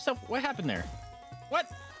stun himself? What happened there?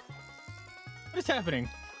 What? What is happening?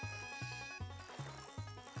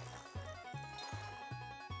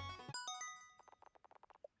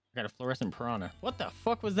 I got a fluorescent piranha. What the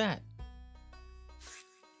fuck was that?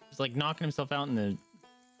 He's like knocking himself out in the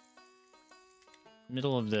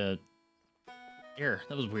middle of the air.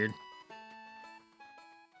 That was weird.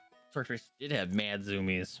 Swordfish did have mad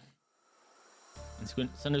zoomies. In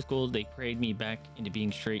Sunday school, they prayed me back into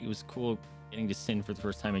being straight. It was cool getting to sin for the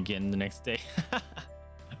first time again the next day.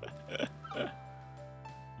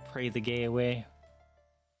 Pray the gay away.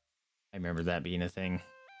 I remember that being a thing.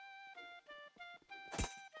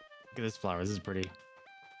 Look at this flower. This is pretty.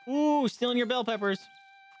 Ooh, stealing your bell peppers.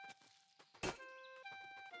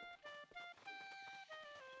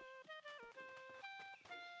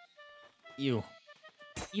 Ew.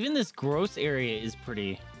 Even this gross area is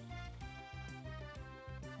pretty.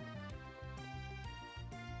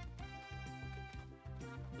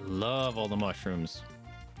 Love all the mushrooms.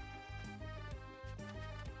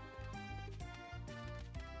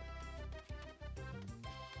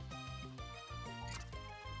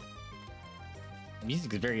 The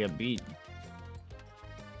music is very upbeat.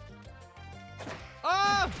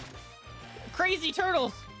 Oh! Crazy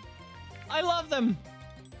turtles! I love them!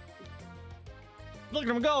 Look at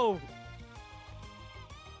him go!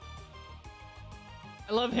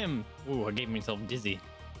 I love him! Ooh, I gave myself dizzy.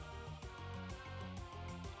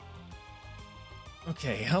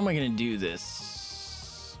 Okay, how am I gonna do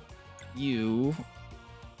this? You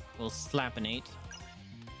will slapinate.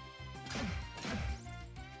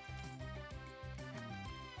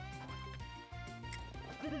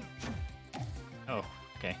 Oh,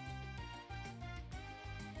 okay.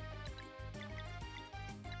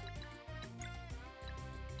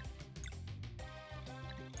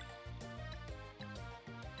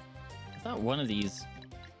 I thought one of these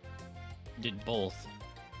did both.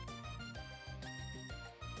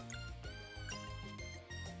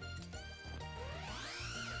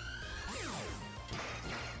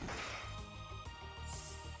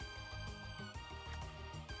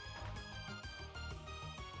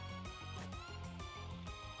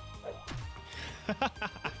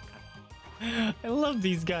 I love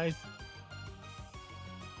these guys.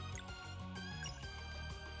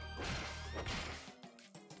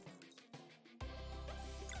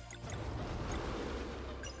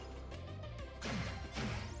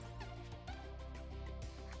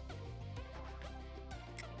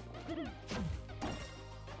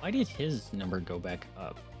 Why did his number go back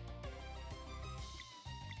up?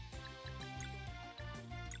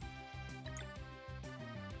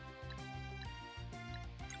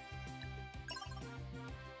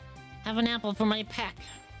 Have an apple for my pack.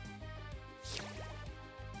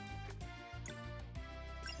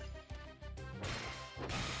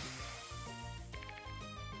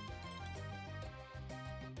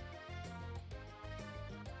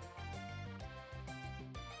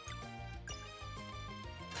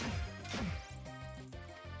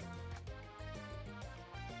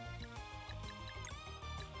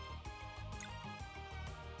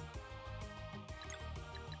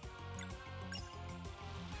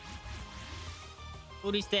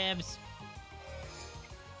 Booty stabs.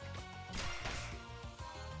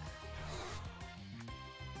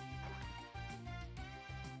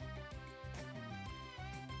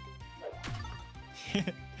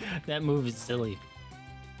 That move is silly.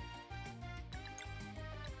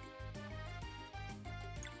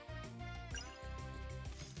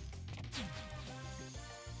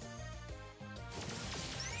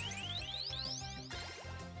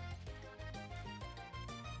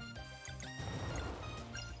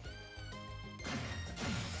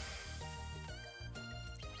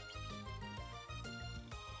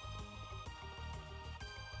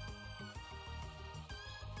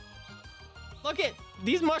 Look it!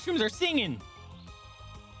 These mushrooms are singing!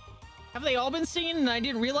 Have they all been singing and I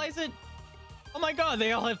didn't realize it? Oh my god,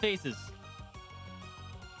 they all have faces.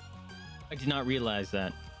 I did not realize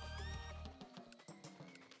that.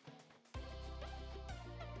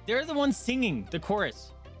 They're the ones singing the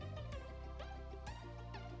chorus.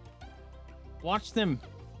 Watch them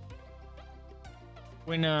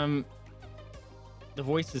when the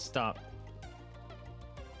voices stop.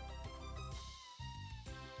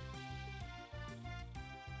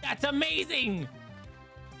 That's amazing!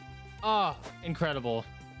 Oh, incredible.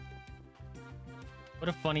 What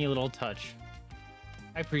a funny little touch.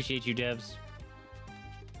 I appreciate you, devs.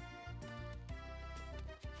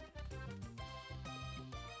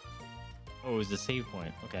 Oh, it was the save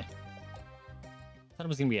point. Okay. I thought it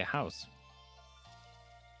was gonna be a house.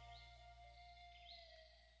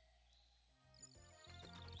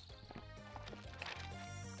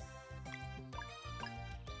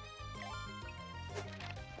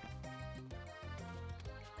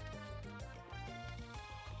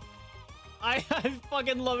 I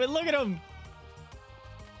fucking love it. Look at him.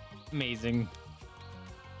 Amazing.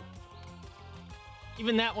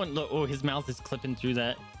 Even that one. Look, oh, his mouth is clipping through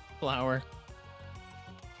that flower.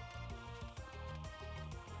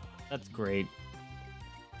 That's great.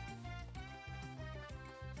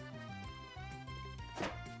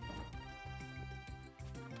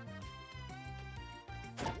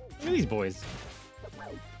 Look at these boys.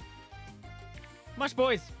 Mush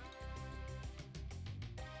boys.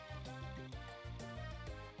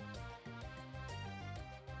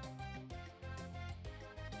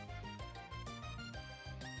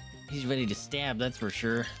 He's ready to stab, that's for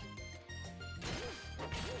sure.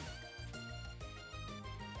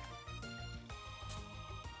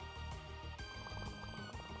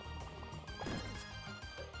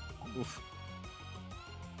 Oof.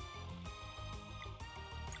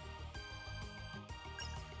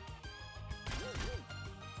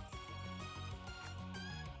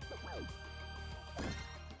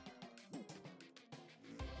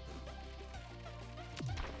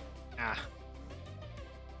 Ah.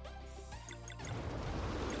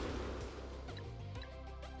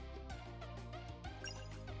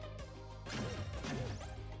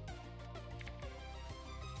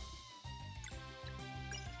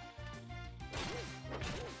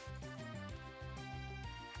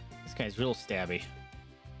 This guy's real stabby.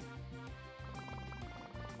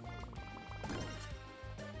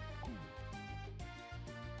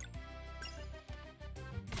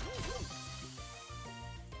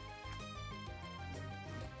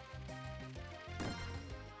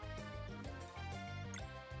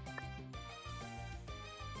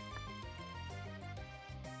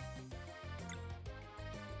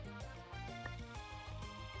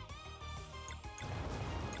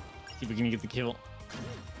 See if we can get the kill.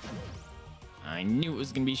 I knew it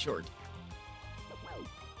was gonna be short.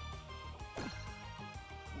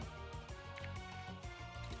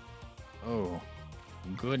 Oh,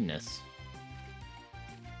 goodness.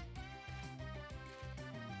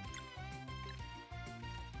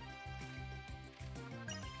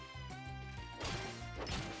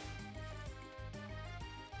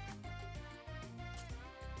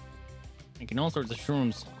 Making all sorts of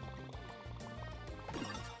shrooms.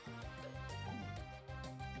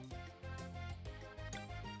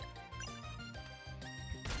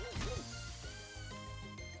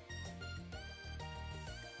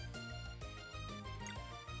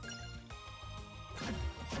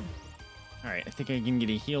 Alright, I think I can get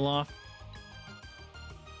a heal off.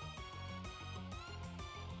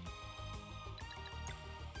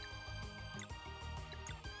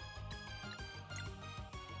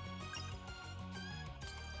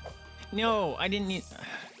 No, I didn't need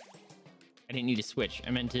to switch. I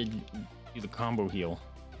meant to do the combo heal.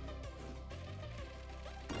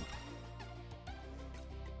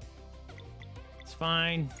 It's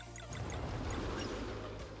fine.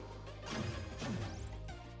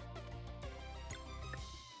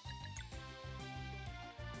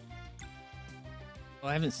 Oh,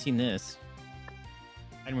 I haven't seen this.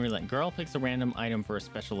 Item roulette. Girl picks a random item for a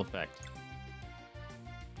special effect.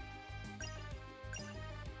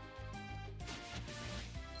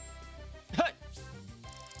 Hut!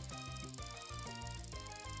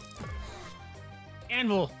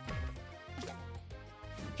 Anvil!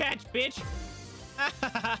 Catch, bitch!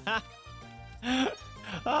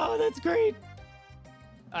 Oh, that's great!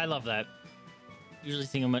 I love that. Usually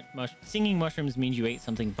singing mushrooms means you ate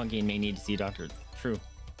something funky and may need to see a doctor. True.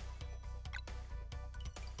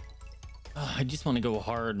 I just want to go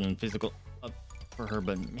hard and physical up for her,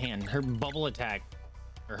 but man, her bubble attack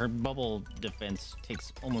or her bubble defense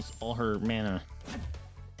takes almost all her mana.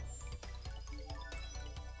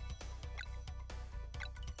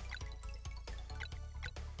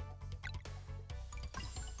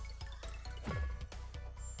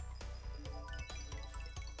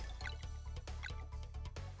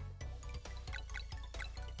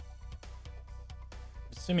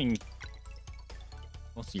 assuming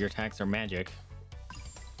most of your attacks are magic.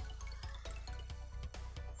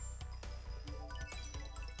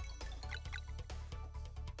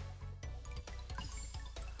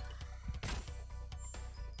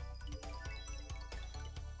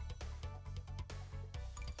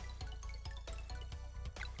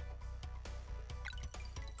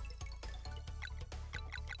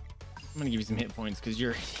 I'm gonna give you some hit points because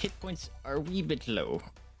your hit points are a wee bit low.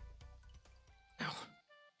 Ow.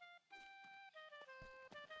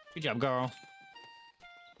 Good job, girl.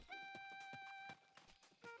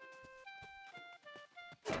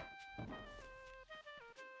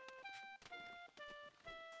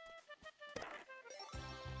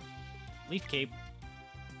 Leaf cape.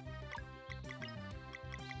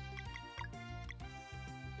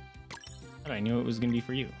 Thought I knew it was gonna be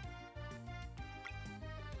for you.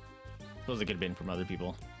 Suppose it could have been from other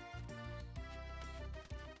people.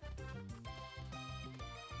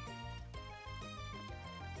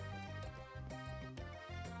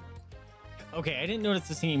 Okay, I didn't notice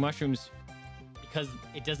the singing mushrooms because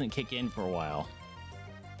it doesn't kick in for a while.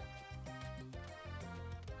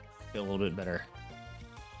 Feel a little bit better.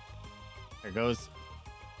 There it goes.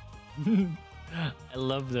 I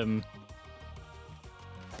love them.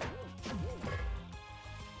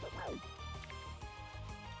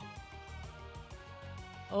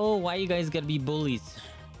 Oh, why you guys gotta be bullies?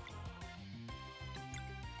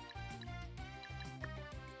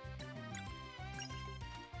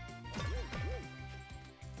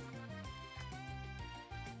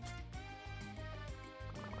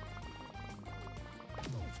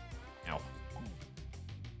 Ow.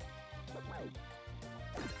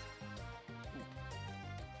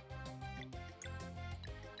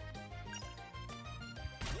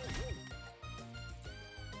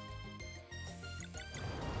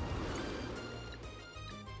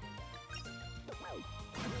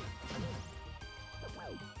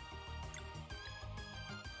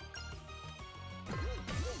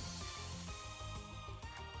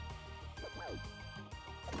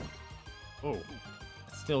 Oh,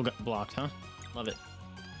 still got blocked, huh? Love it.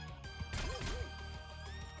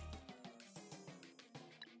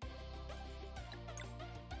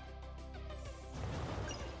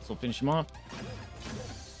 So we'll finish him off.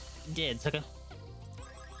 Dead, sucker.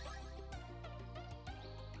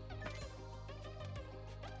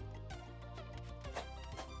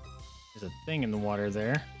 There's a thing in the water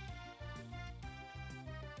there.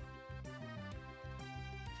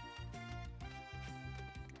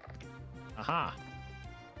 Aha!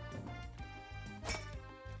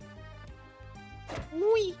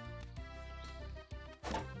 Whee!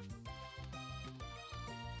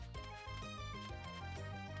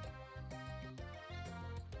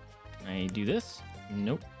 Can I do this?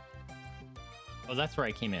 Nope. Oh, that's where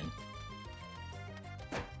I came in.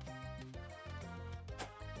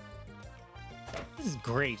 This is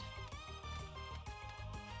great.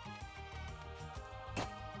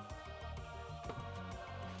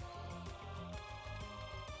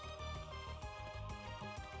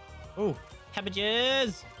 Oh,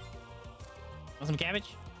 cabbages! Want some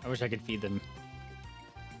cabbage? I wish I could feed them.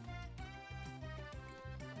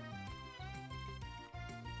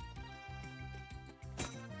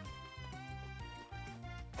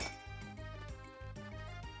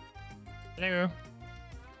 Hello.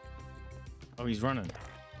 Oh, he's running.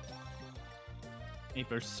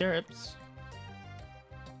 Maple syrups.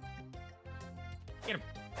 Get him!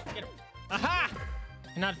 Get him! Aha!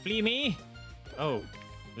 Cannot flee me! Oh.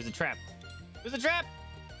 It was a trap. It was a trap!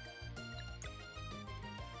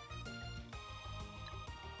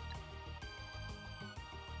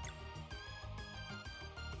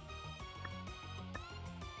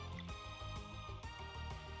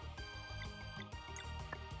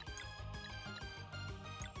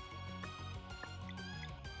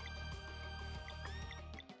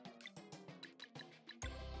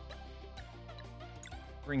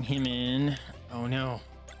 Bring him in. Oh no.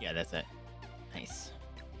 Yeah, that's it. Nice.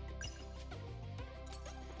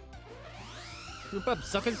 Group up,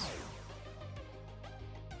 suckers.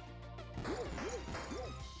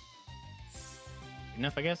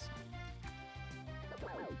 Enough, I guess.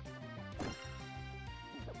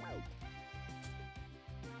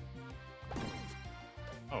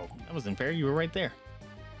 Oh, that wasn't fair. You were right there.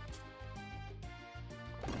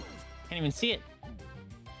 Can't even see it.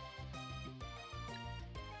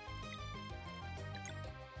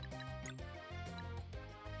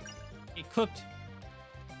 It cooked.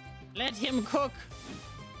 Let him cook.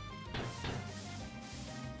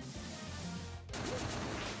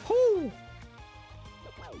 Whoo!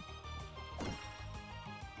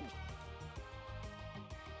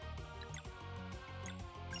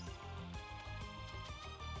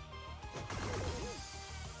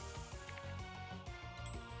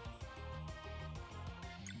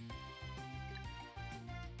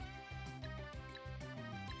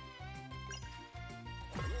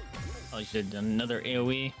 Probably should have done another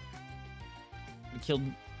AoE. We killed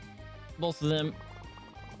both of them.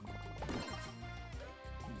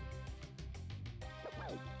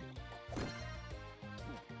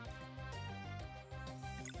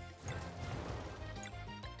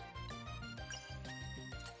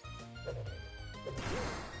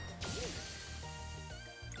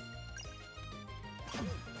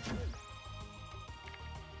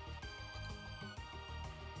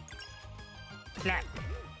 Flat.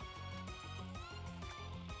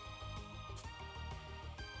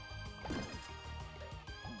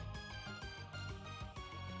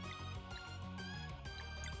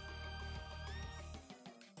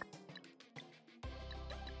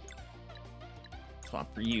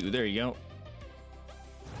 Swap for you. There you go.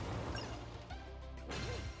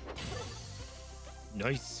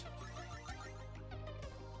 Nice.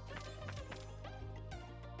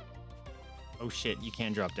 Oh shit, you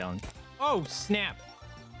can drop down. Oh, snap.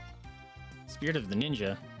 Spirit of the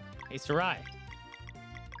Ninja. Hey, Sarai.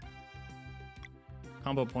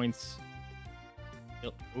 Combo points.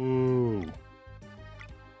 Ooh.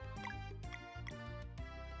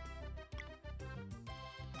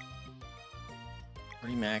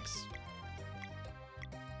 Party max.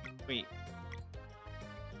 Wait.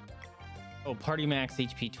 Oh, party max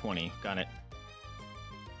HP 20. Got it.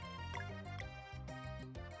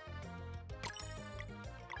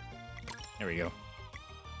 There we go.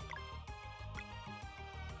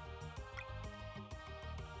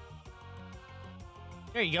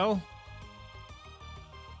 There you go.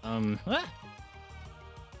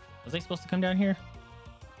 Was I supposed to come down here?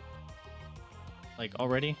 Like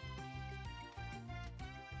already?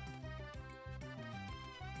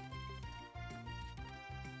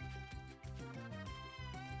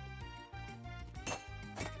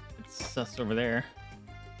 It's sus over there.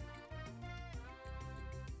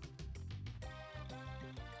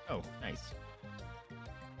 Oh, nice.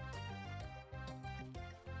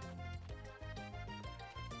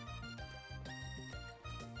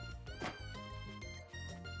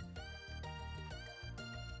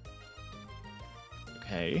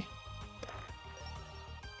 Okay.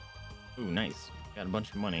 Ooh, nice. Got a bunch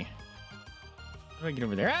of money. How do I get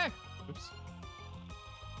over there? Ah! Oops.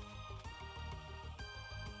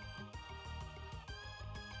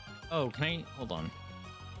 Oh, can I? Hold on.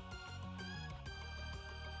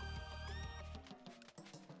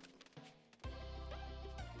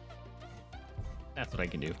 That's what I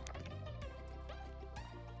can do.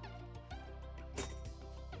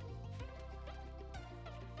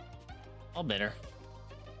 All better.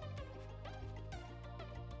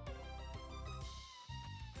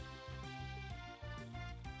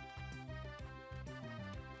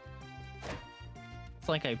 It's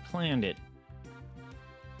like I planned it.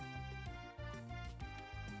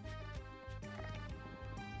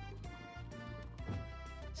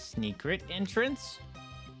 Secret entrance?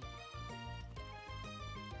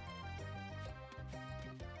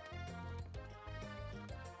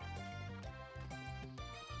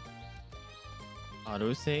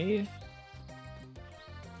 Autosave?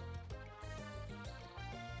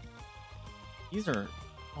 These are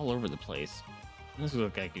all over the place. This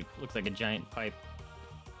looks like a giant pipe.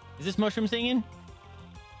 Is this mushroom singing?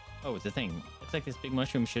 Oh, it's a thing. Looks like this big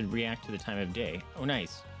mushroom should react to the time of day. Oh,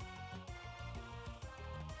 nice.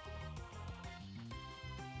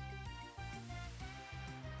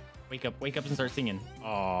 Wake up and start singing.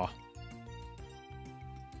 Aw.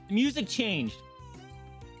 The music changed.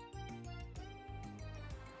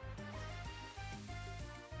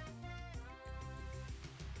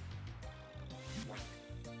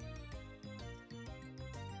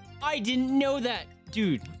 I didn't know that.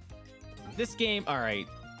 Dude, this game, all right.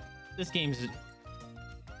 This game's,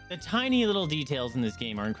 the tiny little details in this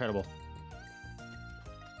game are incredible.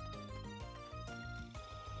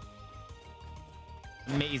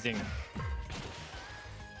 Amazing.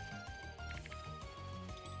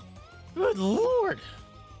 Good lord.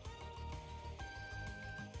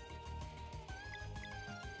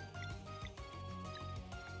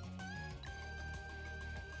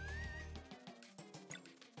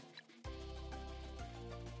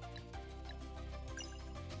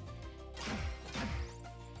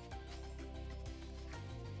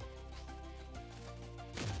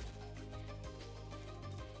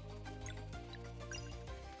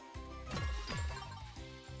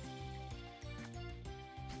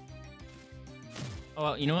 Oh,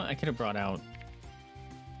 well, you know what? I could have brought out,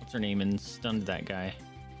 what's her name, and stunned that guy.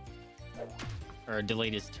 Or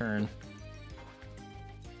delayed his turn.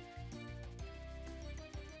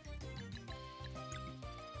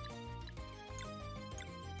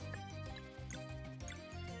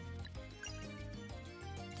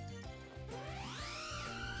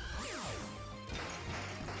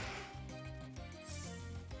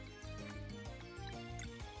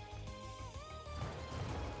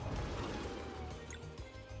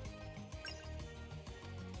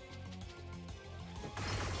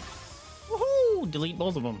 delete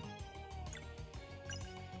both of them.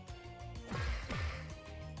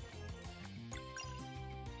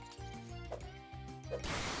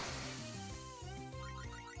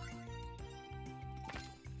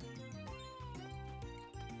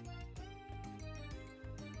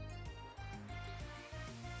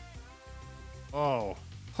 Oh,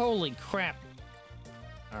 holy crap.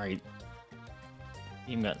 All right.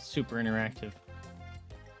 Game got super interactive.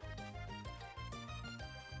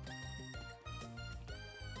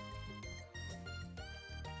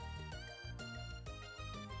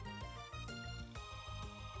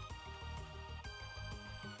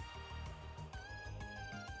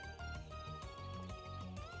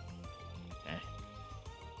 Okay.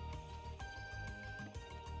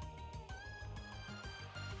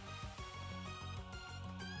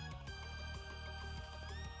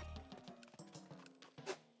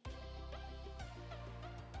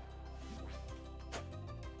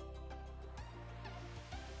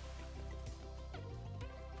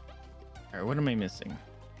 All right, what am I missing?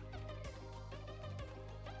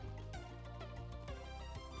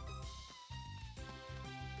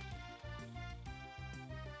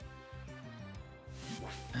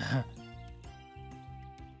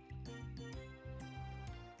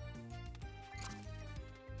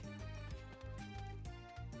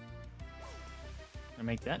 I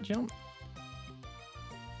make that jump?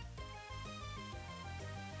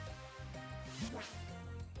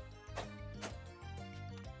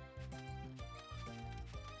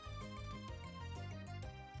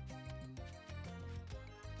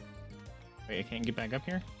 Wait, I can't get back up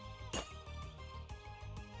here?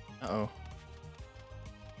 Uh-oh.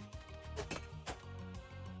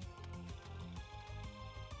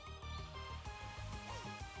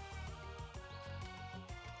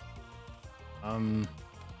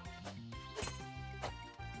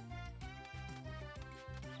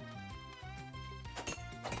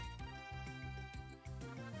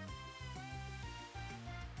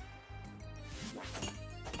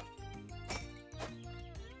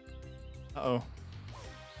 Uh-oh.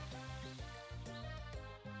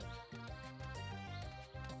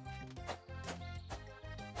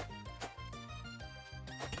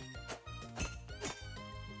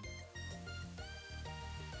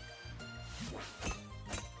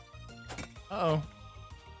 Uh-oh.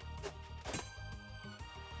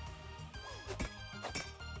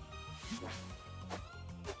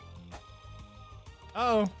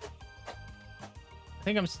 Uh-oh. I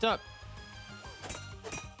think I'm stuck.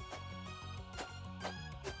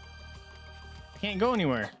 I can't go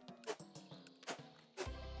anywhere.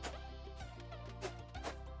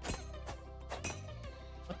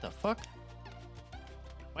 What the fuck?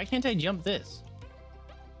 Why can't I jump this?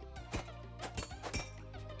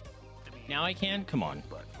 Now I can? Come on.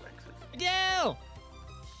 Adele!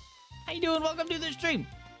 How you doing? Welcome to the stream.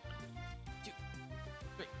 2,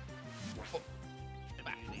 3, 4,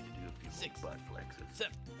 5, 6,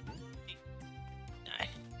 7, 8, 9,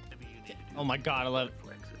 10. Oh my god, 11.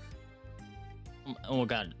 Oh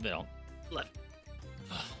god, Bill. 11,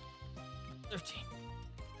 13,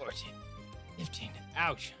 14, 15.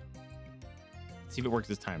 Ouch. Let's see if it works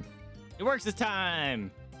this time. It works this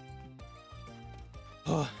time!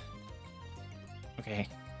 Oh. Okay.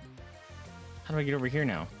 How do I get over here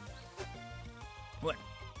now? 1,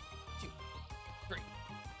 2, 3,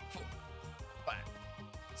 4, 5,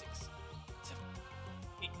 6, 7,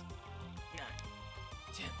 8, 9,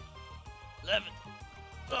 10, 11,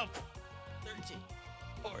 12, 13,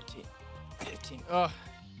 14, 15. Oh,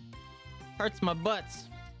 hurts my butts.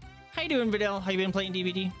 How you doing, Vidal? How you been playing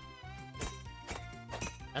DBD?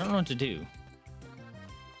 I don't know what to do.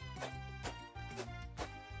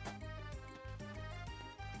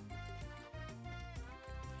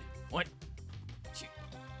 One, 2,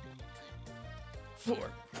 3, 4,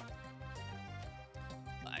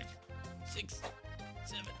 5, 6,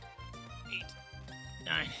 7, 8,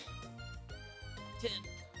 9, 10,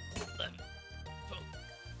 11, 12,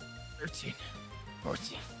 13,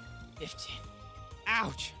 14, 15.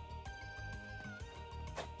 Ouch!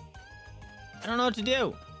 I don't know what to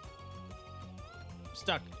do. I'm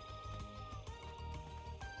stuck.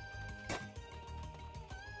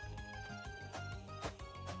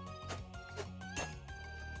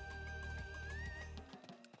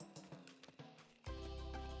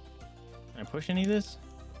 Can I push any of this?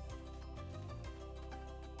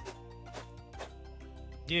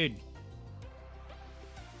 Dude.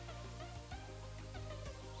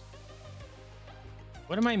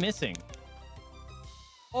 What am I missing?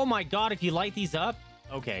 Oh my god, if you light these up?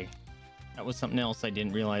 Okay. That was something else I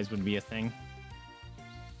didn't realize would be a thing.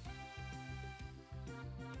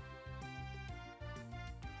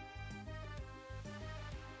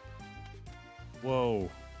 Whoa.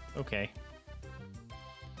 Okay.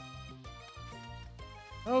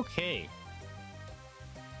 Okay.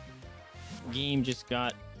 Game just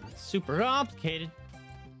got super complicated.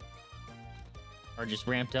 Or just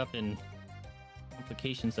ramped up in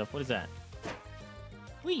complication stuff. What is that?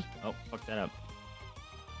 Whee! Oh, fuck that up.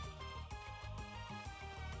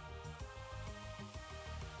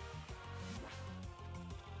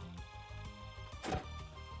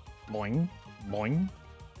 Boing. Boing.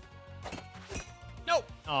 No!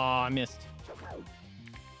 Oh, I missed.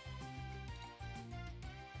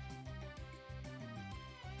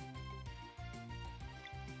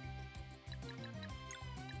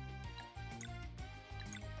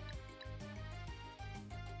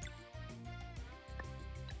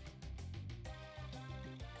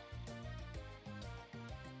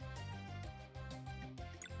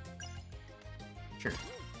 Sure.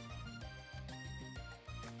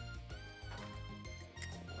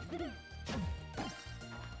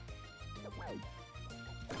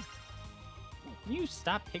 Can you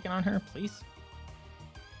stop picking on her, please?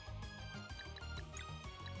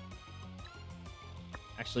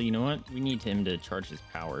 Actually, you know what? We need him to charge his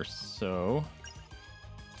powers, so...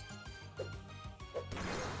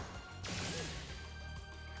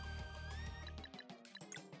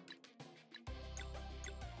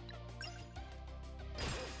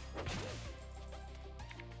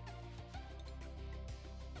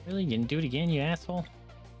 Really? You didn't do it again, you asshole?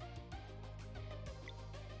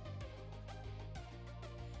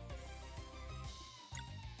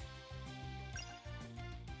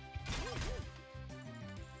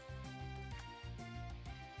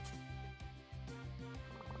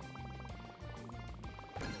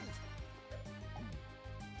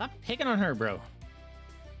 Stop picking on her, bro.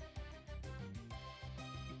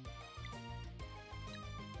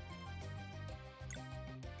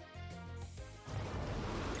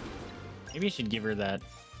 Maybe I should give her that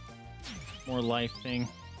more life thing.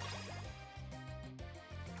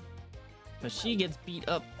 But she gets beat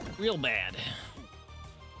up real bad.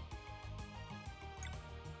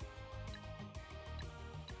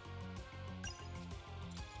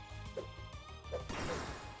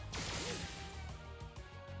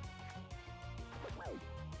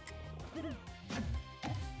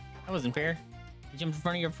 That wasn't fair. You jumped in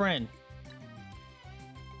front of your friend.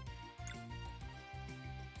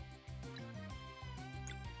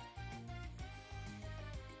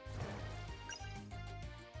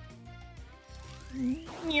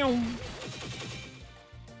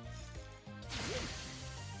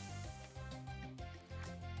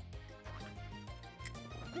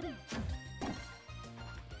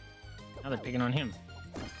 Now they're picking on him.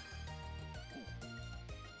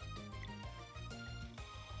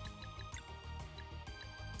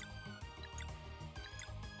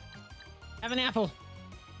 Have an apple.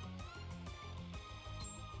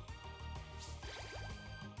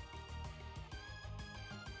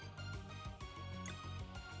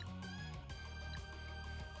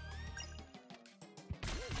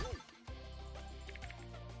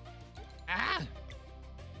 Ah!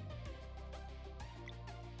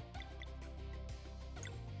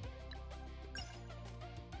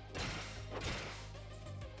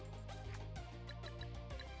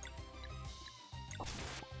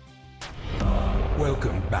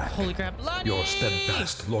 Welcome back. Holy crap, Lonnie! Your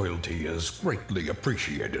steadfast loyalty is greatly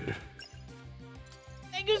appreciated.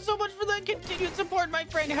 Thank you so much for the continued support, my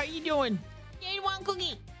friend. How you doing? Yeah, you want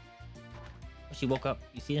cookie? Oh, she woke up.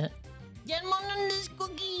 You see that? Get one on this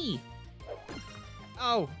cookie.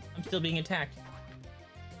 Oh, I'm still being attacked.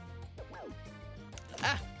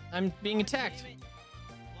 Ah, I'm being attacked.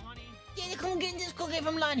 Yeah, come get this cookie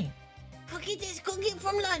from Lonnie. Cookie this cookie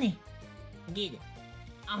from Lonnie. Get it.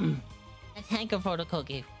 Let's hanker for the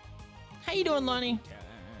cookie. How you doing, Lonnie?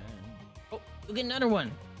 Oh, you get another one.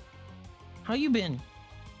 How you been?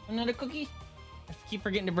 Another cookie? I keep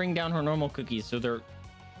forgetting to bring down her normal cookies, so they're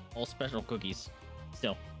all special cookies.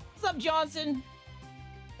 Still. What's up, Johnson?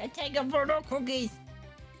 Let's hanker for the cookies.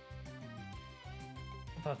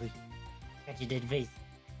 Puppy. Got your dead face.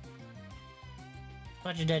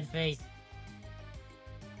 Got your dead face.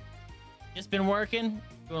 Just been working,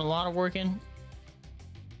 doing a lot of working.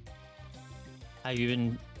 Have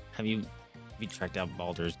you tracked out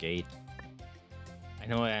Baldur's Gate? I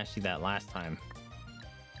know I asked you that last time,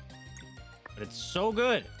 but it's so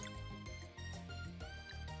good.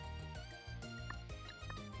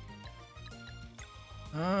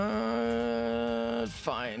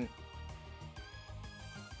 Fine.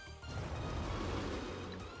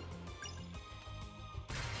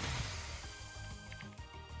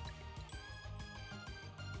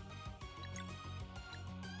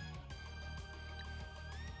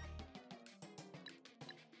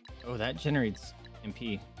 Oh, that generates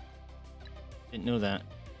MP. Didn't know that.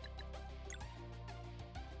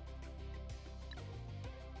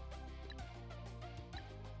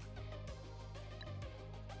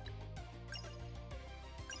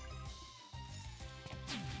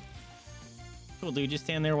 Cool, dude. Just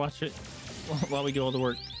stand there, watch it while we do all the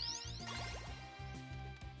work.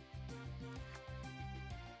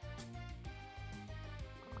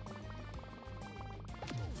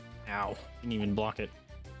 Ow. Didn't even block it.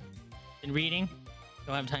 Been reading?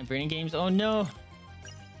 Don't have time for any games? Oh no!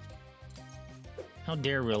 How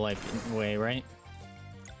dare real life in a way, right?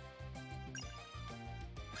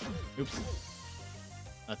 Oops.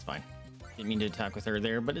 That's fine. Didn't mean to attack with her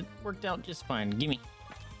there, but it worked out just fine. Gimme.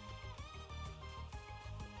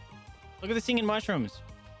 Look at the singing mushrooms.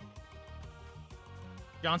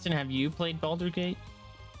 Johnson, have you played Baldur's Gate?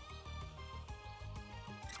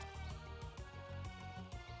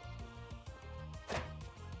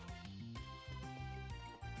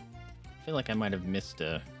 I feel like I might have missed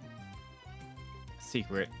a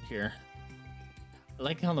secret here. I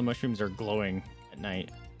like how the mushrooms are glowing at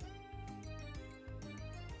night.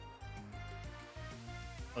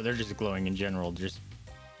 Oh, they're just glowing in general, just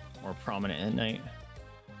more prominent at night.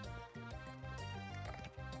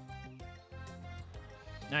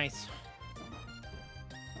 Nice.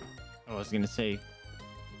 Oh, I was gonna say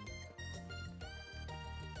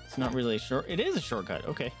it's not really a short. It is a shortcut.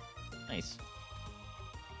 Okay, nice.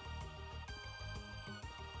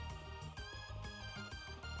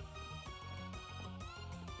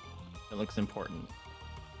 That looks important.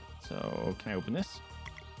 So, can I open this?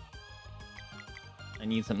 I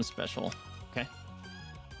need something special. Okay.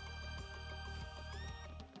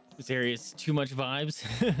 This area is too much vibes.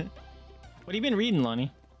 What have you been reading,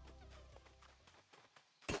 Lonnie?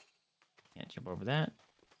 Can't jump over that.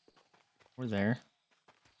 We're there.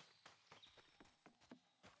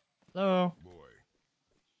 Hello? Boy.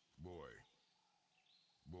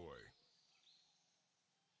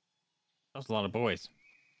 That was a lot of boys.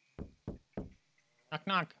 Knock,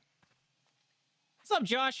 knock. What's up,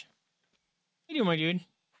 Josh? How you doing, my dude? I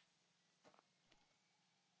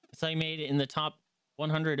saw you made it in the top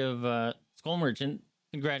 100 of Skull Merchant.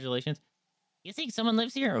 Congratulations. You think someone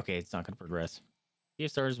lives here? Okay, it's not going to progress.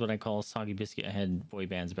 DFStar is what I call soggy biscuit head boy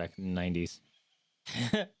bands back in the 90s.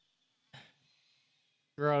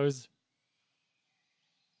 Gross.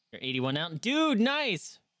 You're 81 out. Dude,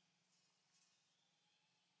 nice!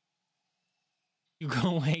 You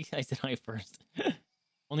go away. I said hi first.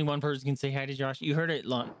 Only one person can say hi to Josh. You heard it,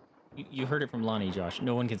 you heard it from Lonnie, Josh.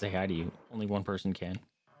 No one can say hi to you. Only one person can.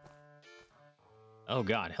 Oh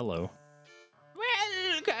God, hello.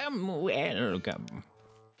 Welcome.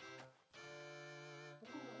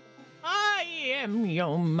 I am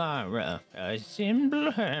Yomara, a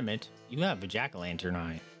simple hermit. You have a jack-o'-lantern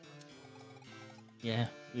eye. Yeah,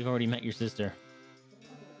 we've already met your sister.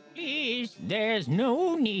 Please, there's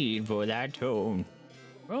no need for that tone.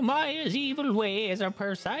 Romaya's evil ways are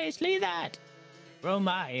precisely that.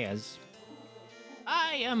 Romaya's.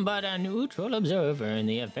 I am but a neutral observer in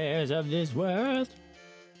the affairs of this world.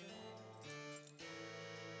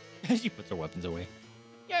 She puts her weapons away.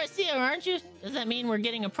 You're a seer, aren't you? Does that mean we're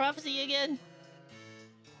getting a prophecy again?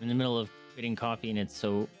 I'm in the middle of quitting coffee and it's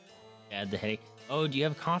so bad the headache. Oh, do you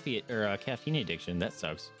have coffee or a caffeine addiction? That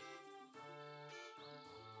sucks.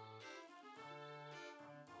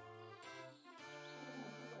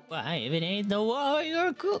 Why, if it ain't the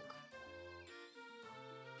warrior cook.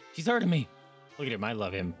 He's hurting me. Look at him, I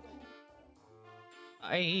love him.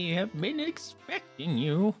 I have been expecting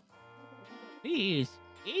you. Please,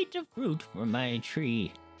 eat the fruit from my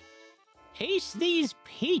tree. Taste these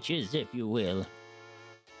peaches, if you will.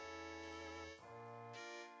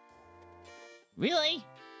 Really?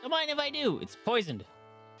 Don't mind if I do. It's poisoned.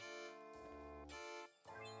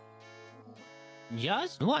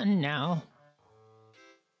 Just one now.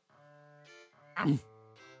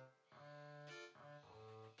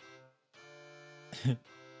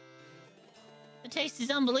 The taste is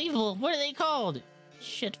unbelievable. What are they called?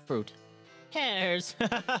 Shit fruit. Pears.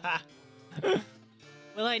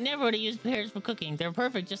 Well, I never would have used pears for cooking. They're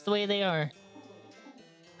perfect just the way they are.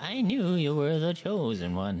 I knew you were the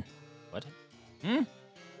chosen one. What?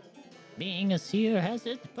 Being a seer has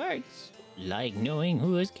its perks. Like knowing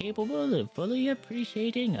who is capable of fully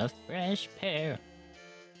appreciating a fresh pear.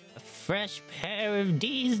 A fresh pair of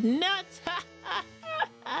these nuts!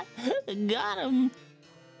 Got him!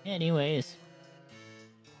 Anyways.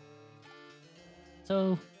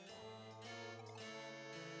 So...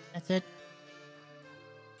 that's it.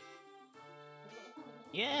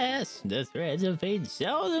 Yes, the threads of fate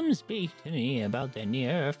seldom speak to me about the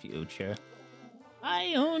near future.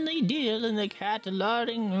 I only deal in the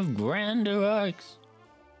cataloging of grander arcs.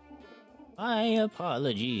 My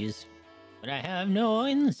apologies, but I have no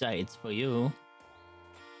insights for you.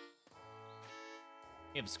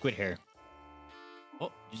 You have squid hair.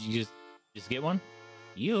 Oh, did you just get one?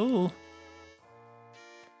 You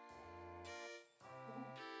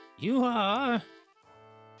are...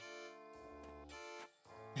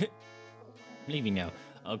 I'm leaving now.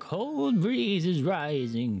 A cold breeze is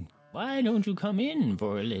rising. Why don't you come in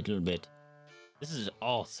for a little bit? This is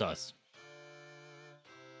all sus.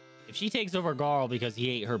 If she takes over Garl because he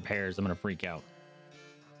ate her pears, I'm gonna freak out.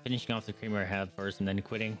 Finishing off the creamer I had first and then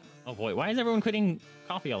quitting. Oh boy, why is everyone quitting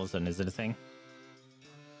coffee all of a sudden? Is it a thing?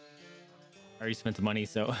 I already spent the money,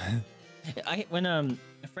 so... when a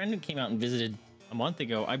friend came out and visited a month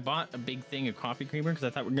ago, I bought a big thing of coffee creamer because I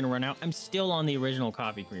thought we were gonna run out. I'm still on the original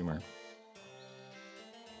coffee creamer.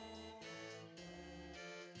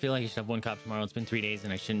 I feel like I should have one cup tomorrow. It's been 3 days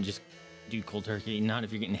and I shouldn't just do cold turkey. Not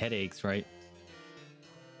if you're getting headaches, right?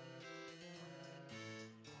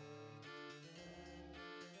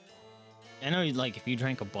 I know, like, if you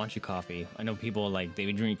drank a bunch of coffee, I know people, like, they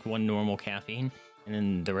would drink one normal caffeine and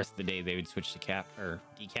then the rest of the day they would switch to decaf,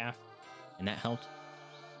 and that helped.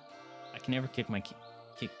 I can never kick my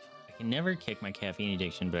caffeine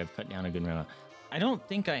addiction, but I've cut down a good amount. I don't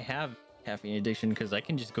think I have caffeine addiction because I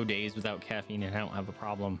can just go days without caffeine and I don't have a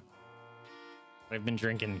problem. But I've been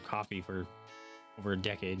drinking coffee for over a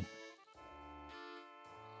decade.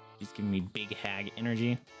 It's giving me big hag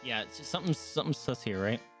energy. Yeah, it's just something sus here,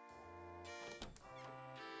 right?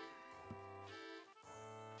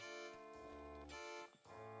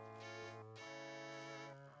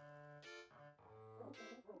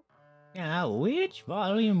 Now, which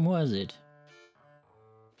volume was it?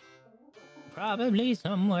 Probably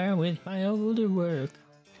somewhere with my older work.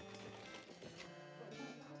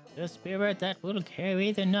 The spirit that will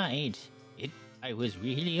carry the night. I was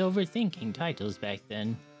really overthinking titles back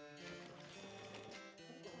then.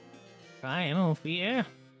 Primal Fear?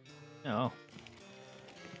 No.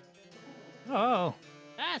 Oh,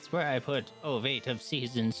 that's where I put Ovate of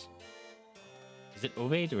Seasons. Is it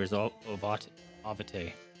Ovate or is it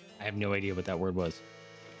Ovate? I have no idea what that word was.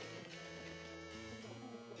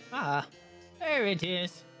 Ah, there it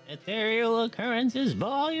is. Ethereal Occurrences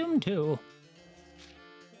Volume 2.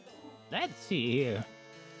 Let's see here.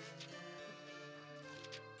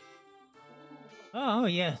 Oh,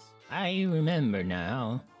 yes, I remember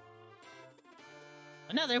now.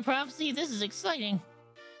 Another prophecy. This is exciting.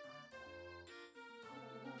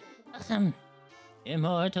 Awesome.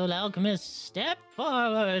 Immortal alchemist, step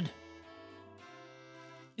forward.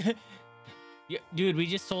 Yeah, dude, we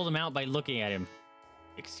just sold him out by looking at him.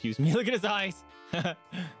 Excuse me, look at his eyes.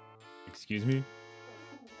 Excuse me.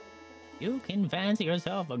 You can fancy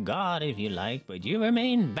yourself a god if you like, but you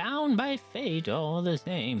remain bound by fate all the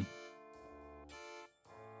same.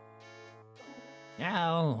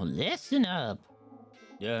 Now, listen up.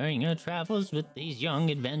 During your travels with these young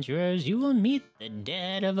adventurers, you will meet the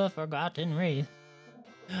dead of a forgotten race.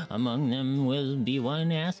 Among them will be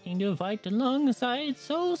one asking to fight alongside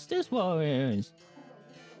solstice warriors.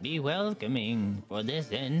 Be welcoming, for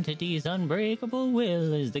this entity's unbreakable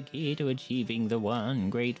will is the key to achieving the one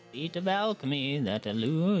great feat of alchemy that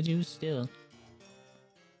eludes you still.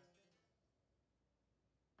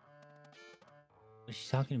 What's she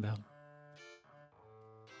talking about?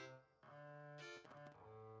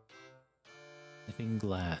 Living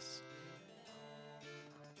glass.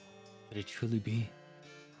 Could it truly be?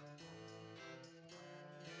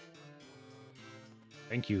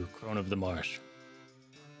 Thank you, Crone of the Marsh.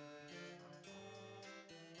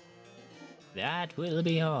 That will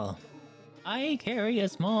be all. I carry a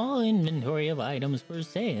small inventory of items for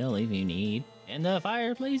sale if you need, and the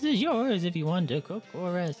fireplace is yours if you want to cook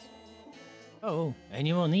or rest. Oh, and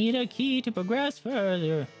you will need a key to progress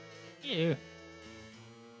further. Here.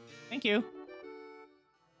 Thank you.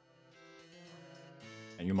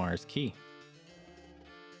 And Yamara's key.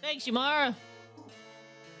 Thanks, Yamara.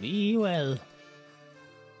 Be well.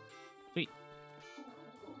 Sweet.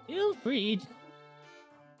 Feel free.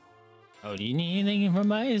 Oh, do you need anything from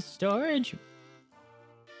my storage?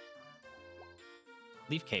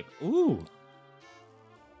 Leaf cape. Ooh.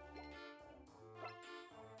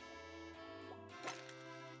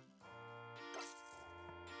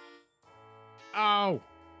 Oh.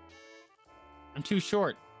 I'm too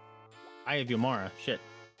short. I have Yamara. Shit.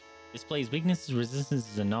 Displays weaknesses,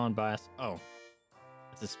 resistances, and non-bias. Oh.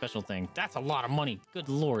 That's a special thing. That's a lot of money. Good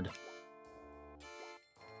lord.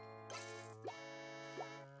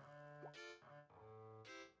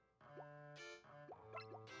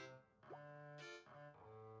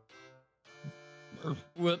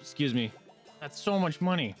 Whoops, excuse me. That's so much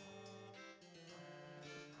money.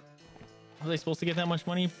 Was I supposed to get that much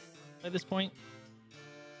money at this point?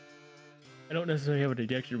 I don't necessarily have an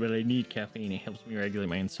addiction, but I need caffeine. It helps me regulate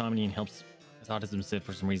my insomnia and helps with autism sit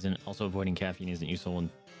for some reason. Also, avoiding caffeine isn't useful,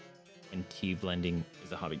 and tea blending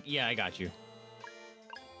is a hobby. Yeah, I got you.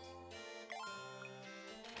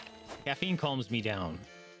 Caffeine calms me down.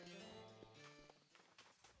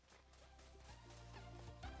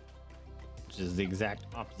 Which is the exact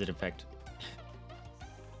opposite effect.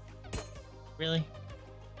 Really?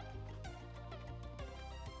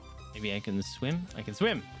 Maybe I can swim? I can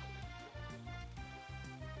swim!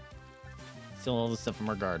 Steal all the stuff from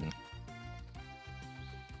our garden.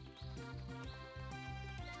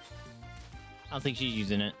 I don't think she's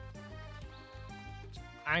using it.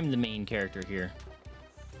 I'm the main character here.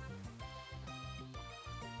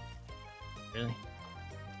 Really?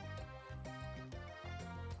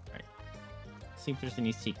 Alright. See if there's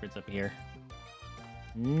any secrets up here.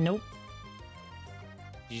 Nope.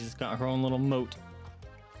 She's just got her own little moat.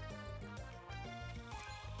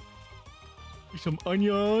 Some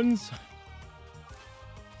onions.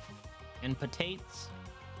 And potatoes.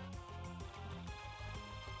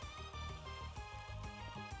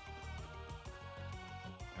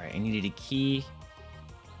 Alright, I needed a key.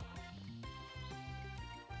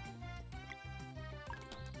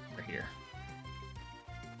 Over here.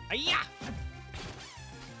 Hiya!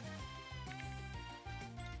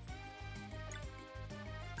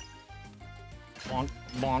 Bonk,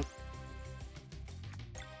 bonk.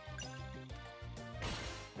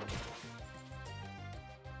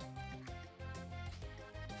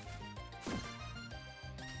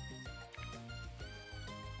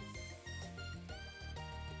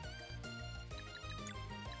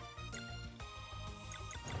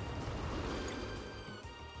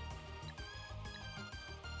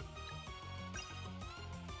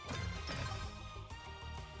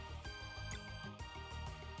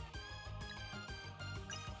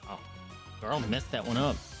 Oh, girl messed that one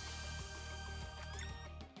up.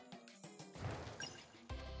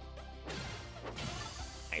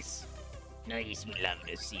 Nice. Nice, we love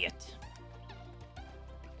to see it.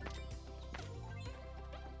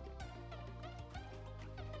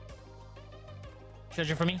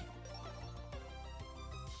 Treasure for me?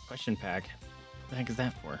 Question pack. What the heck is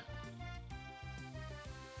that for?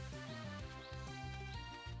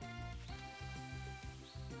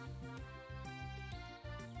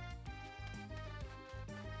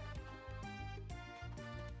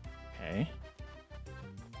 Okay.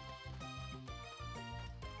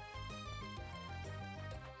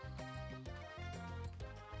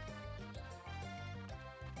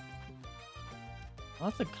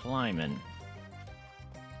 Lots of climbing.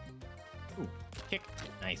 Ooh, kick.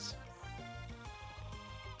 Nice.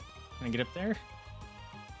 Can I get up there?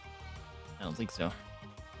 I don't think so.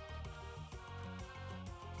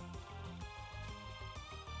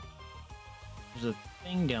 There's a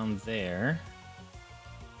thing down there.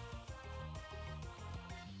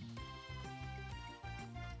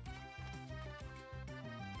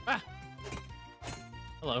 Ah!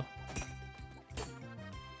 Hello.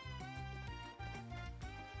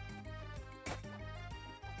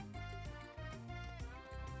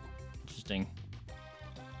 Interesting.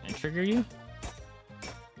 Can I trigger you?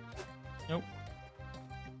 Nope.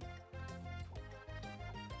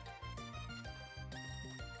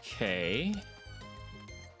 Okay.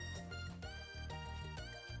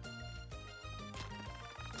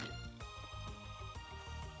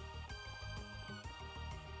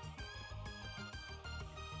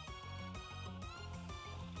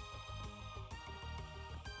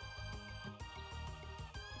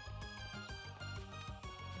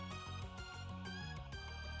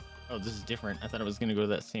 Oh, this is different. I thought I was gonna go to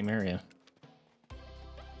that same area.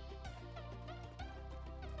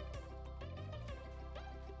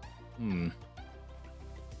 Hmm.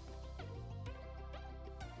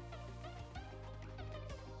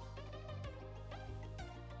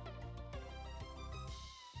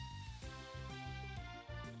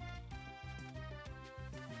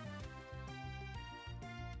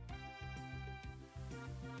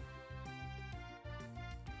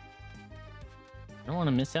 I don't want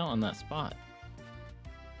to miss out on that spot.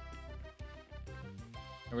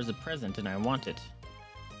 There was a present and I want it.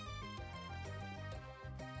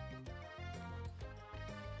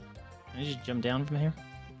 Can I just jump down from here?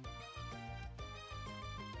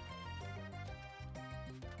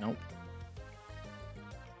 Nope.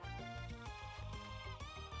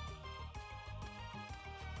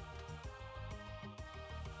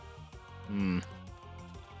 Hmm.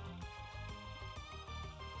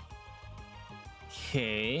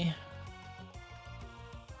 Okay.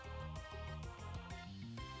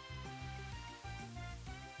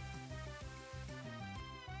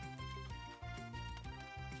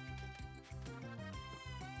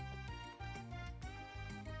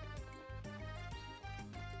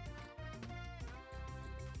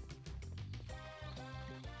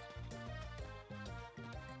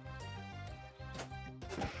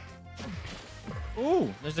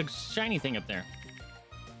 Ooh, there's a shiny thing up there.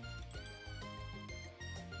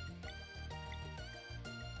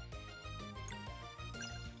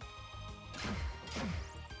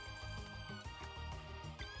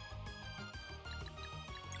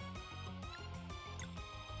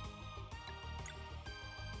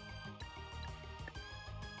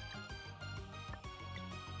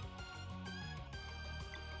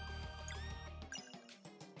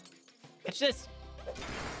 Catch this.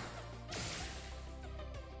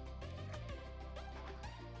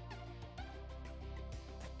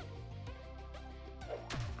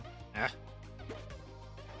 Ah.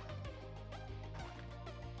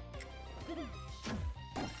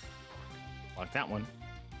 Block that one.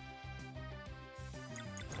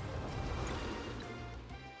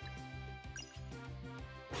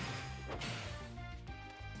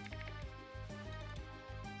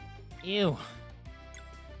 Ew.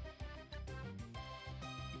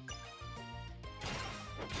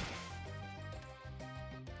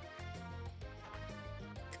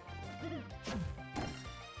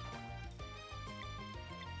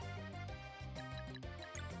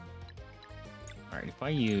 All right, if I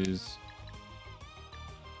use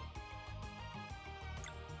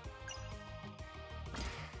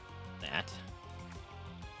that.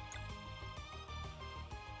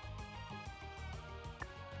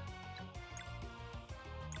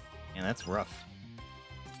 Man, that's rough.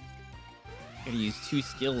 Gotta use 2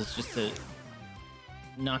 skills just to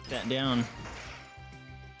knock that down.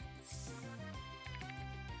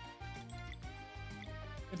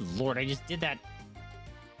 Good lord, I just did that.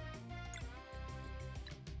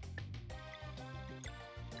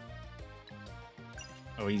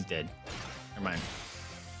 Oh, he's dead. Never mind.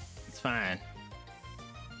 It's fine.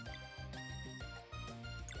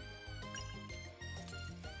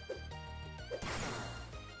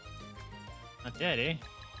 Not dead, eh?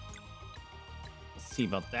 Let's see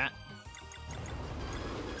about that.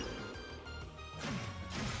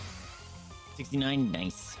 69,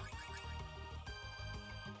 nice.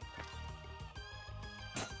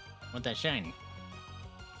 Want that shiny?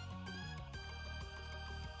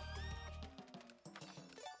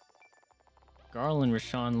 Garl and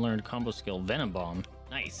Rashawn learned combo skill Venom Bomb.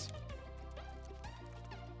 Nice.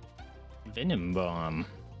 Venom Bomb.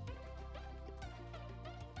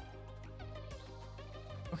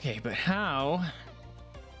 Okay, but how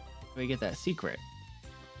do we get that secret?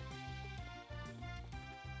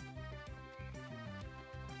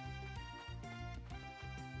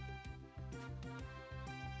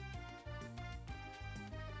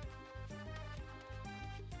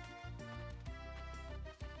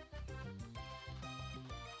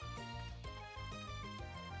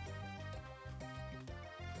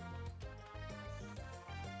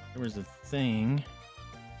 There was a thing.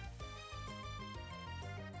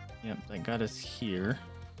 Yep, that got us here.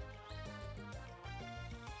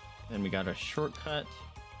 Then we got a shortcut.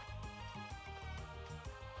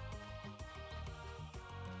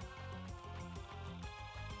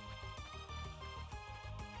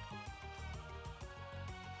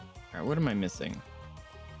 All right, what am I missing?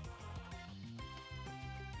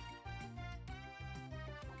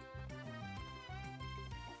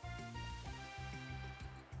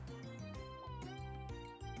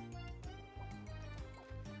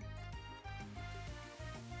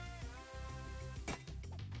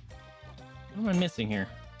 What am I missing here?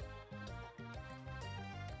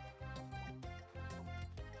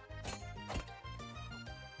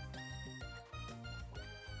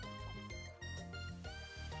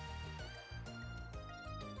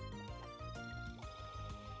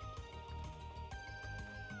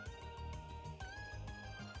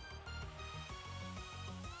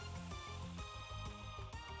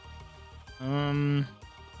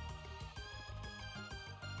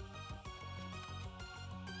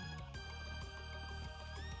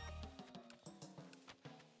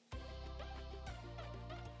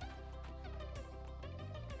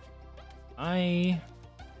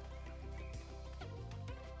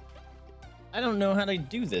 I don't know how to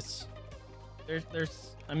do this.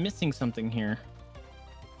 I'm missing something here.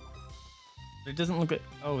 It doesn't look like,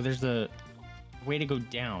 oh, there's a way to go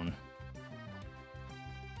down.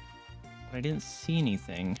 But I didn't see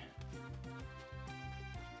anything.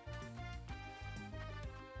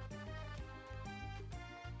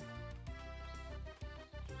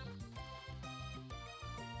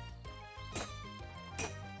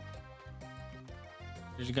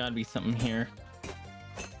 There's gotta be something here.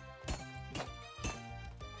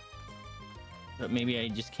 But maybe I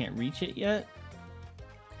just can't reach it yet.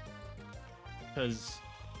 Because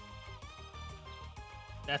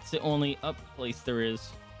that's the only up place there is.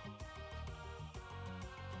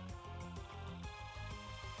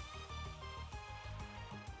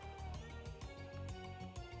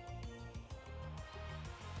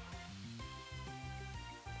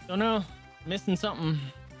 Don't know. Missing something.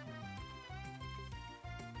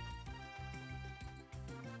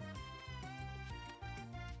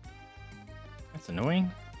 That's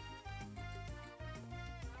annoying.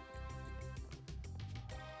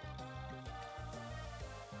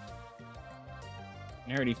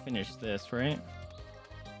 I already finished this, right?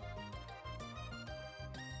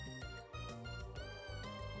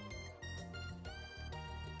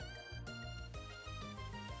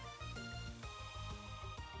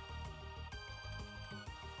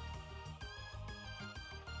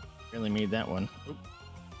 Really made that one. Oop.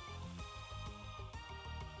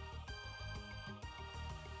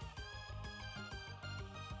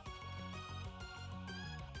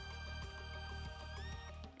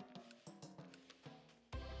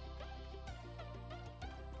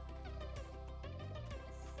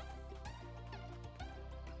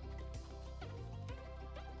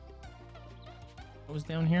 What was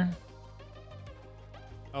down here?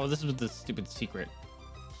 Oh, this was the stupid secret.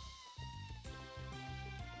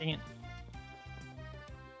 Dang it.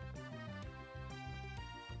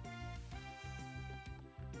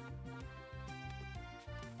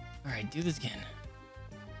 All right, do this again.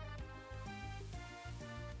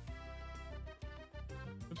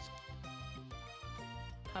 Oops.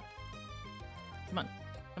 Hop. Come on.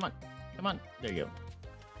 Come on. Come on. There you go.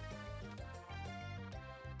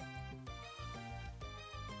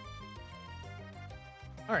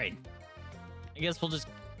 All right. I guess we'll just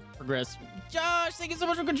progress. Josh, thank you so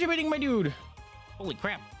much for contributing, my dude. Holy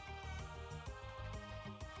crap.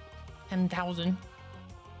 10,000.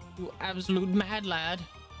 You absolute mad lad.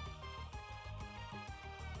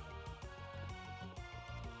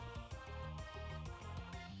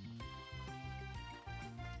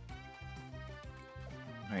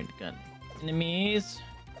 All right, got enemies.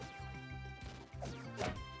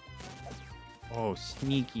 Oh,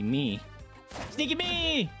 sneaky me. Sneaky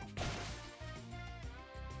me!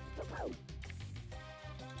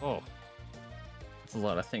 Oh. That's a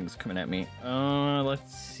lot of things coming at me.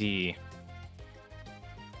 Let's see.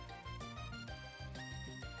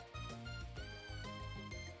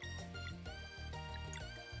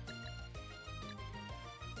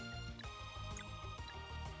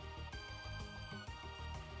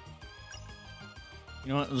 You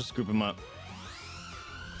know what? Let's just group them up.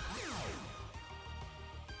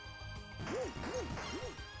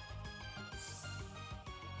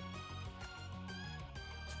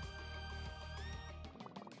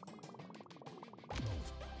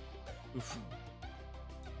 Oof.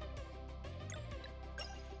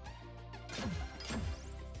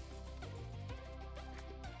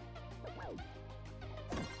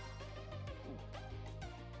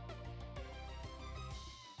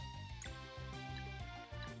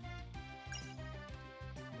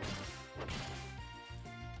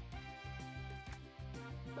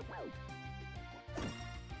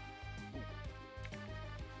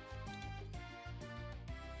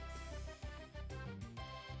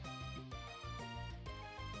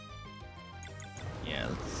 Yeah,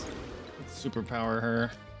 let's superpower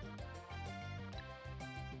her.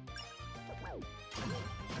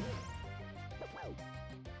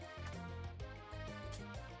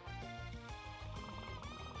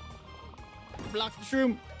 Block the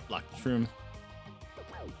shroom. Block the shroom.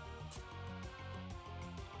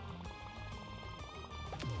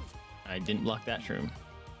 I didn't block that shroom.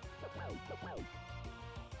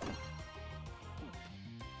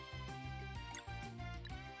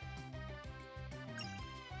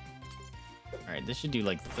 Alright, this should do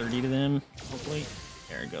like 30 to them, hopefully.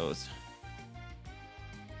 There it goes.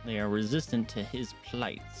 They are resistant to his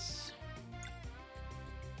plights.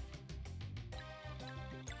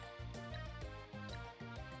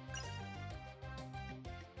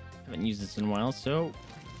 Haven't used this in a while, so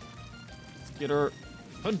let's get her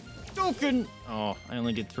Hadouken! Oh, I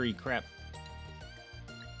only did 3. Crap.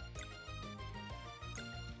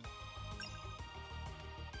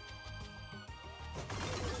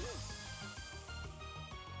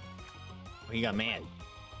 Oh, he got mad.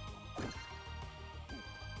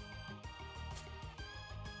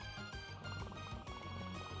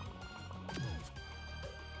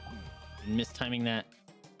 Been mistiming that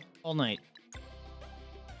all night.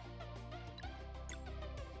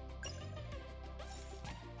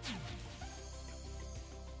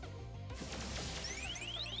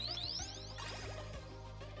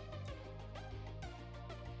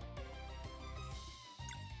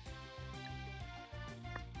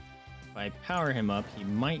 If I power him up, he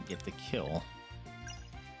might get the kill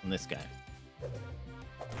on this guy.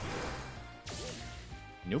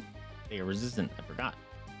 Nope, they are resistant. I forgot.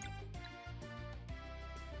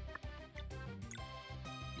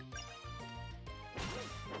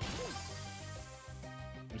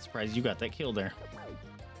 surprised you got that kill there.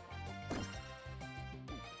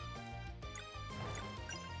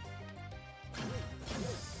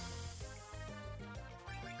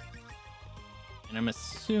 And I'm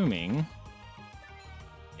assuming,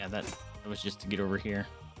 yeah, that was just to get over here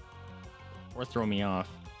or throw me off.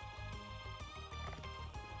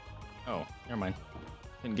 Oh, never mind.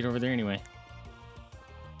 Couldn't get over there anyway.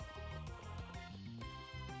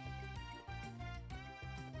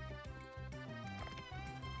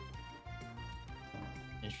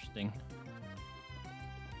 Interesting.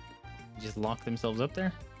 Just lock themselves up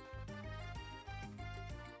there?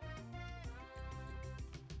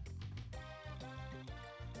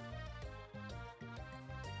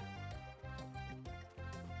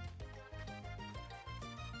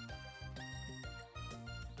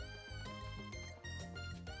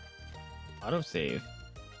 Autosave.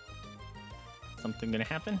 Something gonna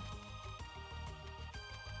happen?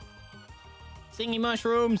 Singing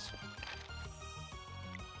mushrooms!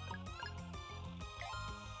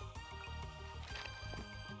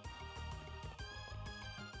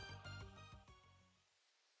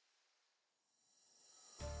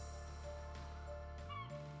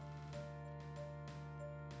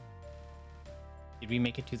 Did we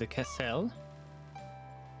make it to the castle?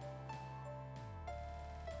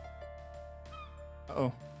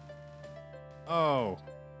 Uh-oh. Oh.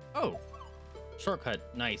 Oh.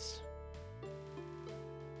 Shortcut. Nice.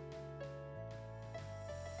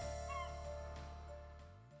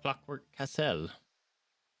 Clockwork Castle.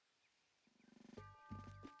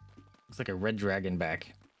 Looks like a red dragon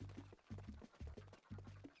back.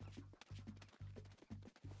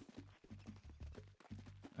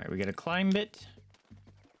 Alright, we gotta climb it.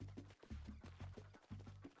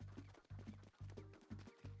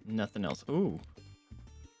 Nothing else. Ooh.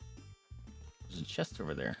 There's a chest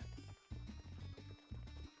over there.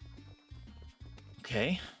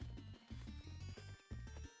 Okay.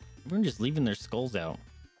 Everyone just leaving their skulls out.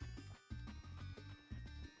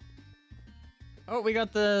 Oh, we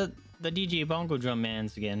got the DJ bongo drum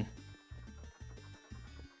mans again.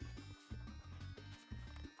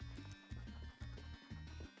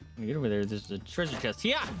 When we get over there, there's a treasure chest.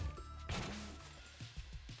 Yeah!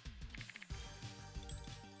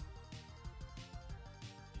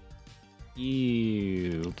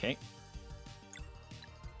 Ew, okay.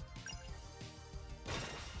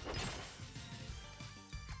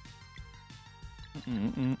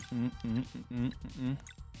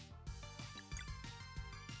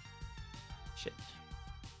 Shit.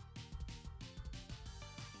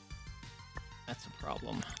 That's a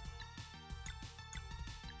problem.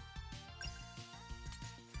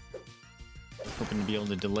 I was hoping to be able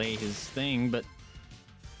to delay his thing, but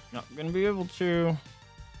not gonna be able to.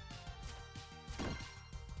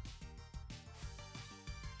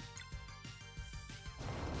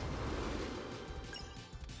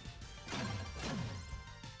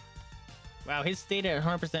 Wow, his stayed at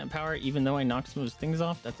 100% power even though I knocked some of his things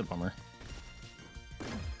off? That's a bummer.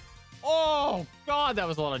 Oh, God, that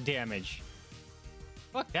was a lot of damage.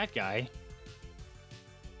 Fuck that guy.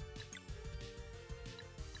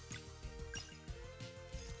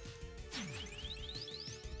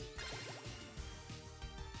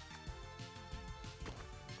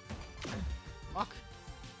 Fuck.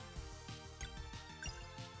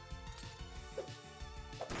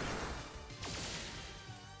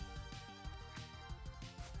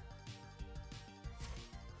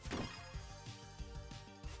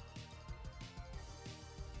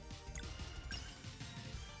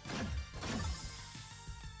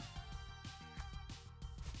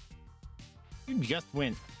 You just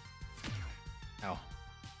went. Ow.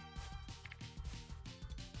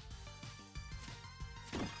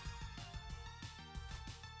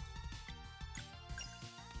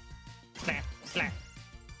 Slap, slap.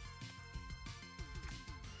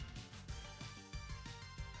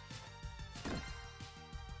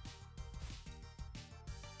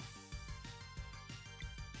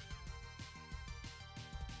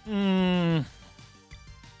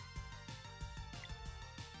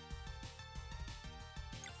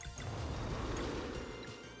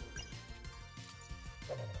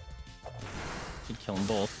 Should kill them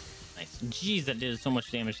both. Nice. Jeez, that did so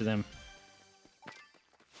much damage to them.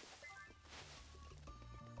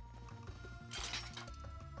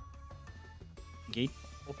 Gate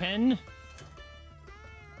open.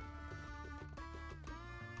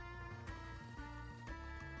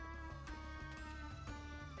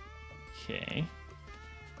 Okay.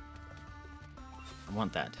 I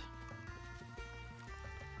want that.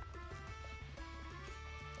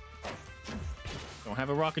 Don't have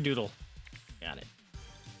a rockadoodle. Got it.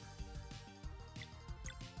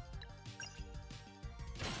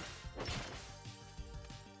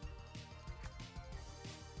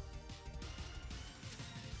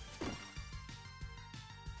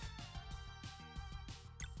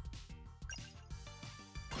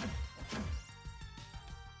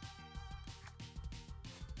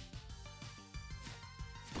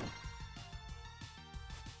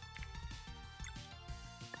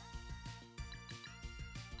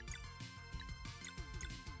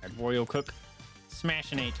 Alright, Royal Cook.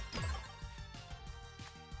 Smash and 8.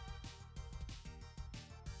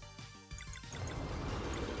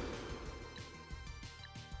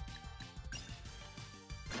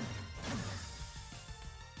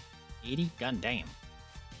 God damn.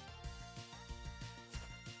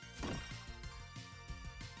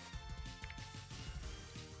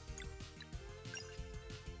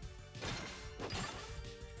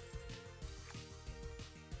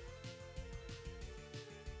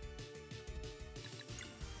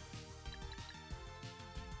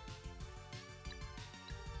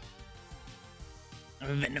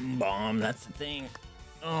 Venom bomb, that's the thing.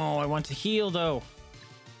 Oh, I want to heal though.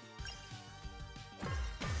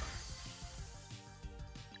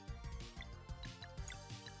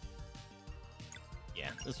 Yeah,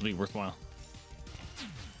 this will be worthwhile.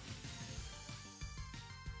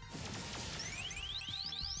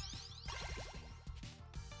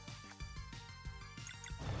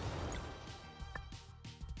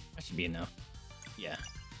 That should be enough. Yeah.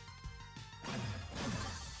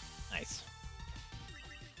 Nice.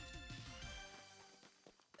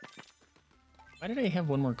 Why did I have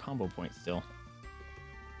one more combo point still?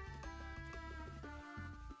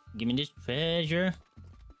 Give me this treasure.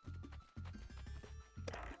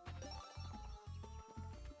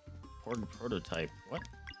 Porg prototype. What?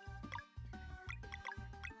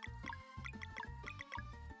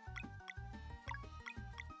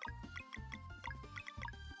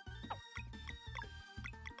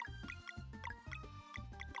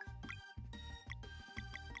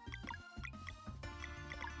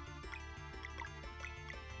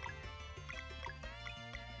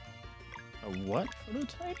 A what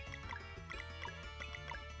prototype?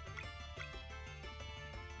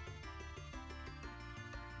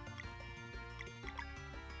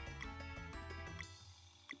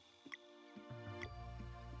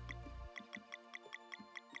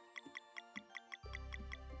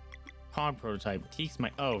 Pog prototype. Teaks my...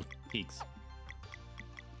 Oh, Teaks.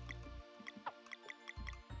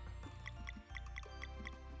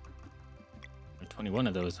 There are 21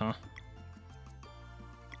 of those, huh?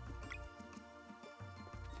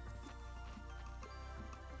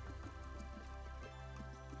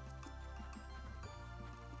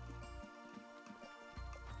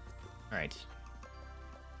 All right.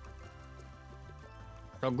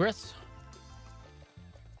 Progress.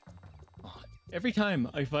 Oh, every time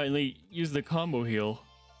I finally use the combo heal,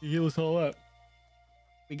 it heals all up.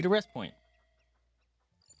 We get a rest point.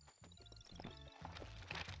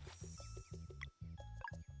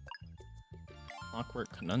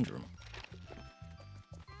 Clockwork Conundrum.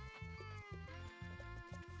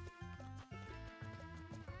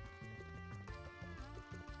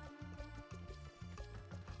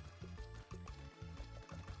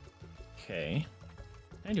 Okay.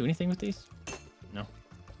 Can I do anything with these? No.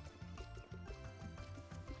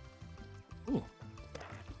 Ooh.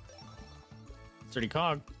 Sturdy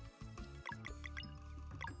cog.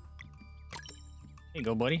 Here you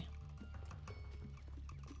go, buddy.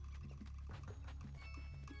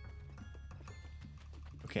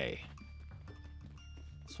 Okay.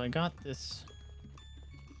 So I got this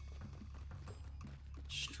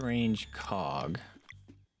strange cog.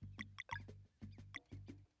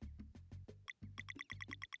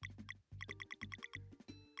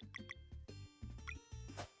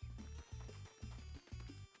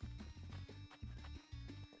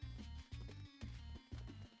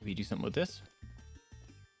 Maybe do something with this.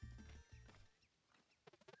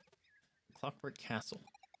 Clockwork Castle.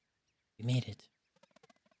 We made it.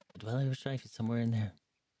 The Dweller of Strife is somewhere in there.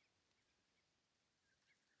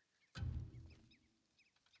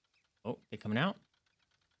 Oh, they coming out?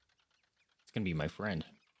 It's gonna be my friend.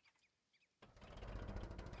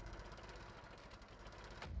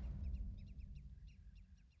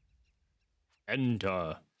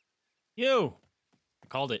 Enter. You! I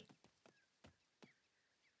called it.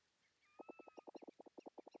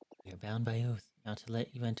 We are bound by oath not to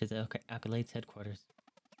let you enter the Acolyte's headquarters.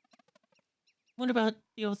 What about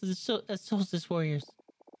the oath of the Solstice Warriors?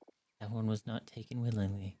 That one was not taken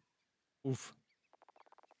willingly. Oof.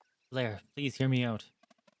 Blair, please hear me out.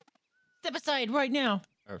 Step aside right now!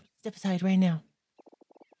 Or, step aside right now.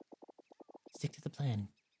 Stick to the plan,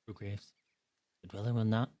 Brugraves. The Dweller will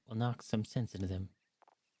knock some sense into them.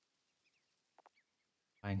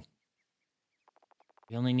 Fine.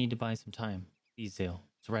 We only need to buy some time. Please, Zale.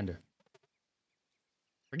 Surrender.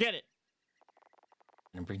 Forget it!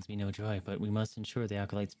 And it brings me no joy, but we must ensure the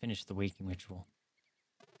Acolytes finish the waking ritual.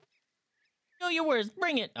 Know your words,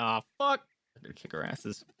 bring it! Aw, fuck! I'm gonna kick our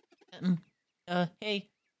asses. Hey,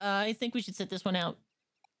 I think we should sit this one out.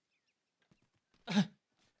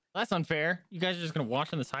 That's unfair. You guys are just gonna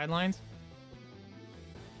watch on the sidelines?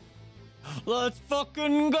 Let's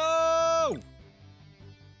fucking go!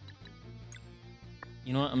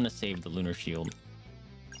 You know what? I'm gonna save the lunar shield.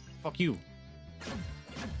 Fuck you.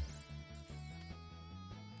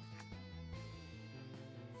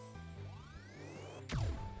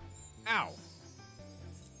 Ow.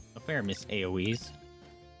 A fair miss AoEs.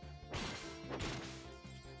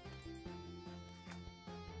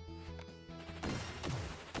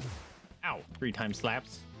 Ow. 3 times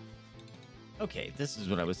slaps. Okay, this is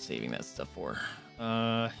what I was saving that stuff for.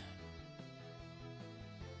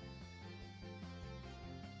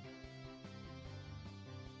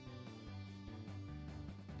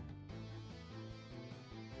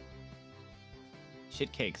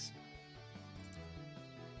 Shit cakes.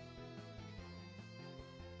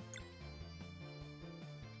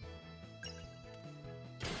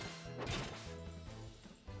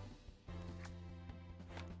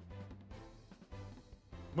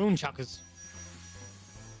 Moon chuckers.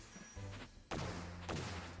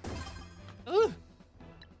 Ooh.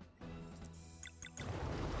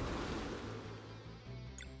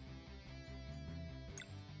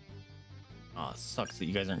 Oh, it sucks that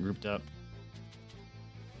you guys aren't grouped up.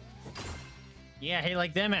 Yeah, hey,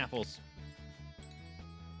 like them apples.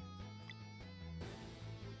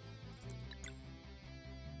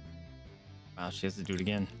 Wow, she has to do it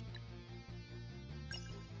again.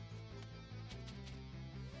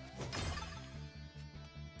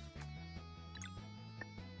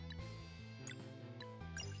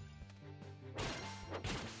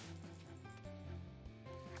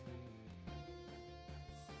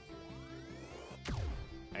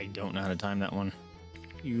 I don't know how to time that one.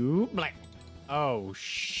 You black. Oh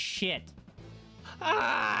shit.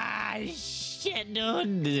 Ah shit,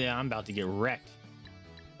 dude. I'm about to get wrecked.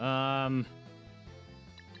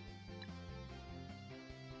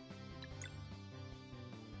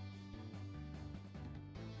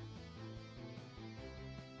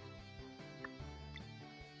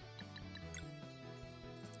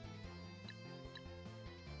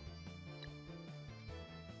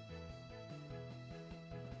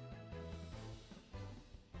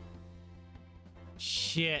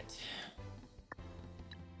 Shit.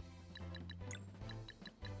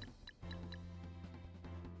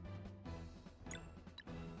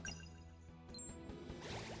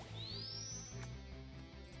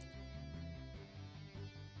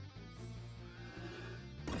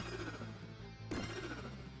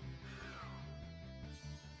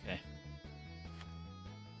 Okay.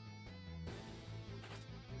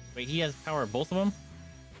 Wait, he has power of both of them?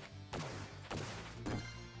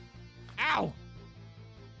 Ow!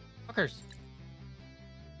 Fuckers.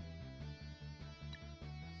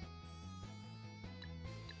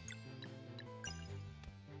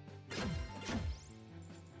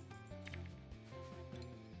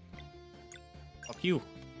 Fuck you.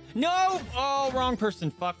 No! Oh, wrong person.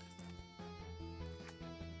 Fuck.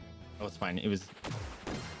 Oh, it's fine. It was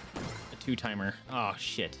a 2-timer. Oh,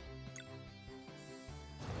 shit.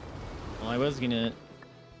 Well, I was gonna...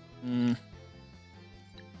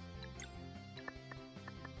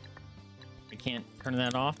 I can't turn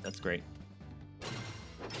that off? That's great.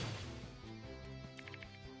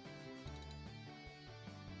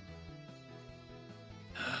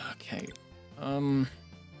 Okay.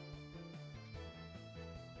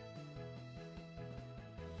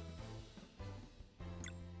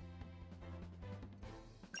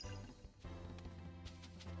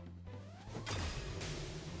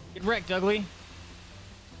 Get wrecked, ugly.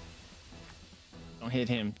 Don't hit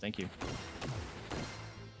him. Thank you.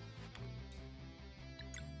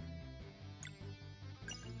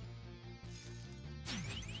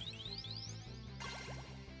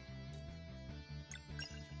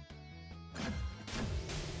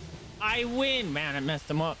 I win! Man, I messed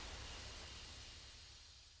him up.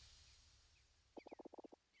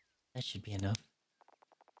 That should be enough.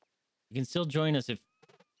 You can still join us if...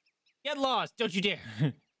 Get lost! Don't you dare!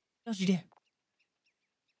 Don't you dare!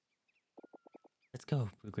 Let's go,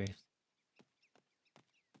 Blue Graves.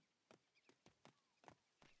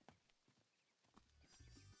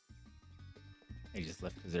 They just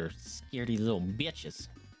left because they're scaredy little bitches.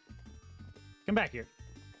 Come back here.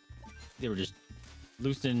 They were just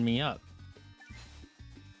loosening me up.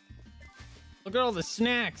 Look at all the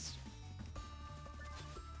snacks.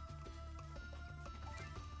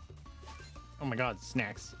 Oh my god,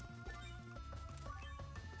 snacks.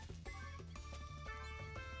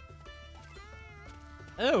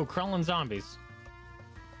 Oh, crawling zombies.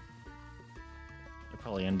 They're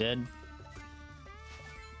probably undead.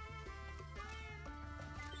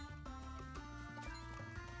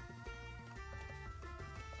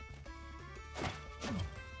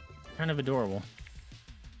 kind of adorable.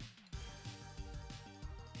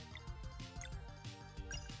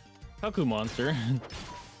 Cuckoo monster.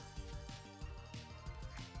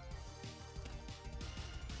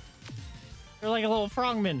 They're like a little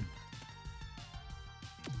frogman.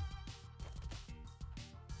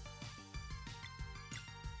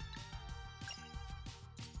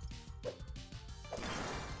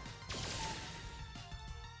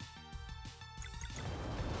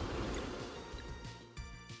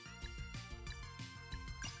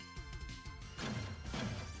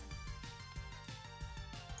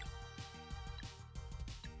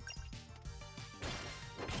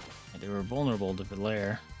 They were vulnerable to the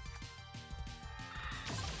lair.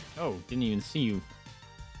 Oh, didn't even see you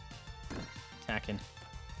attacking.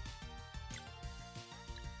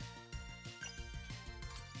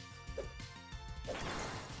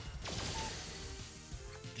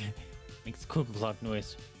 Makes cuckoo clock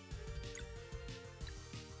noise.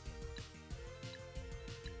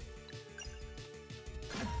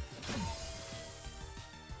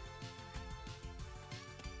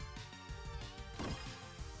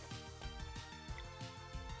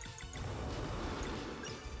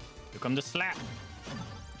 Here come the slap.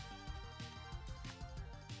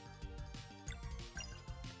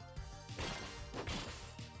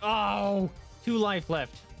 Oh, 2 life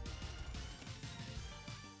left.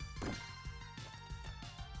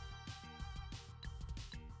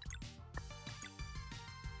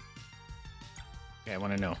 Okay, I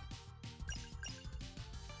want to know.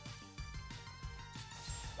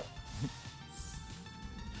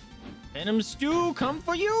 Venom Stew, come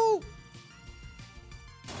for you!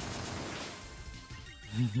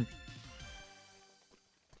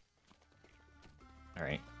 All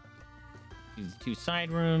right. Use the 2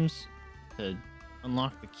 side rooms to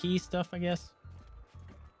unlock the key stuff, I guess.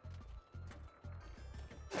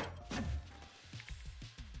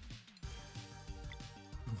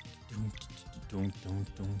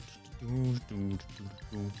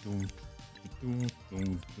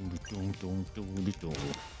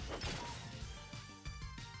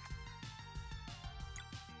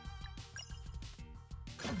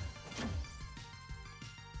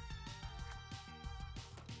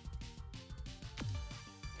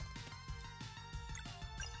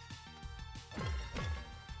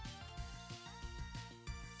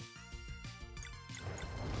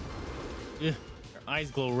 Ugh, their eyes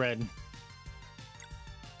glow red.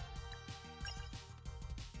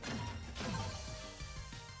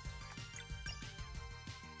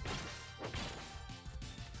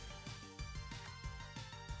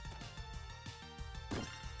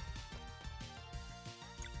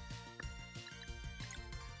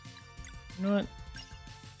 You know what?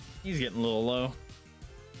 He's getting a little low.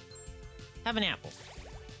 Have an apple.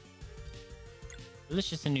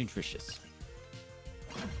 Delicious and nutritious.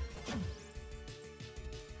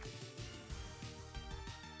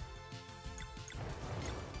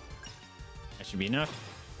 That should be enough.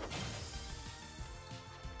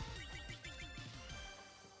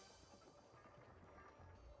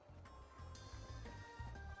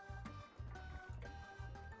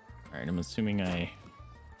 All right, I'm assuming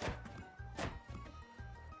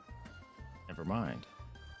never mind.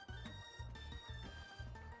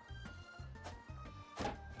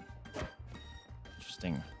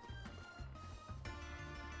 Interesting.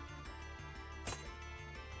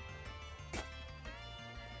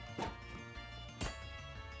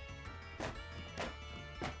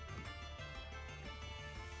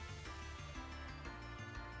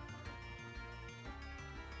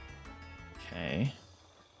 Okay.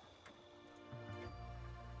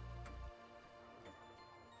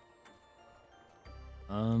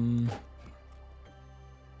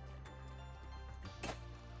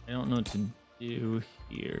 I don't know what to do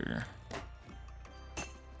here.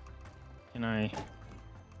 Can I?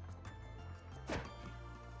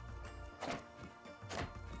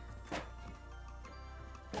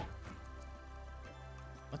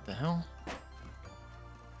 What the hell?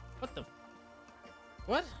 What the?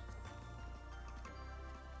 What?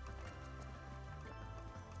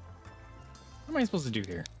 What am I supposed to do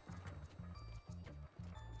here?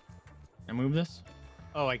 Can I move this?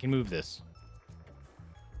 Oh, I can move this.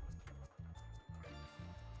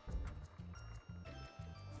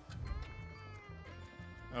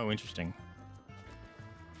 Oh, interesting.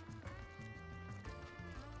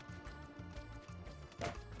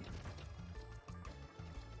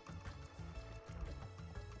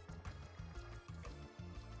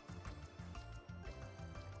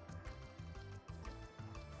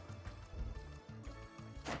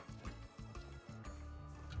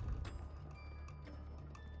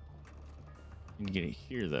 Need to get it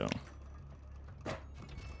here, though.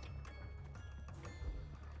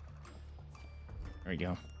 There we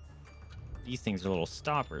go. These things are little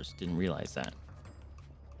stoppers. Didn't realize that.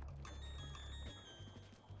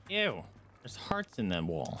 Ew. There's hearts in that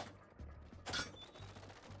wall.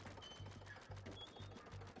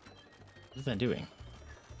 What's that doing?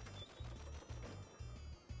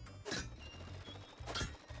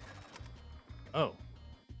 Oh.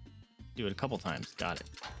 Do it a couple times. Got it.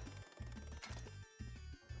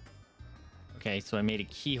 Okay, so I made a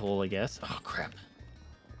keyhole, I guess. Oh, crap.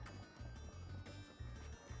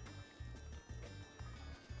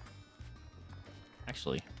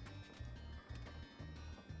 Actually.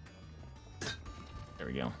 There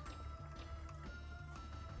we go.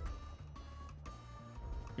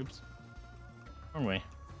 Oops. Wrong way.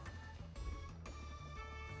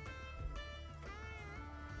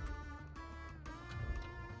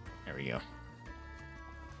 There we go.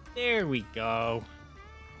 There we go.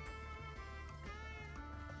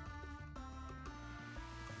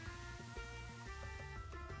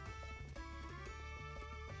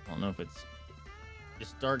 I don't know if it's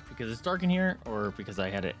just dark because it's dark in here or because I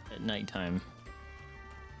had it at nighttime.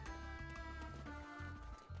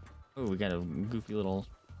 Oh, we got a goofy little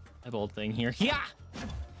eyeball thing here. Yeah!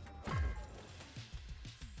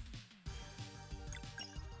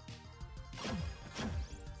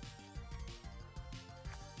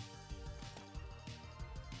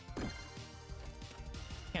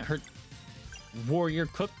 Can't hurt warrior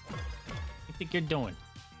cook. What do you think you're doing?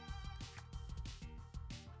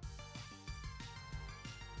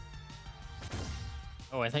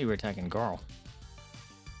 Oh, I thought you were attacking Garl.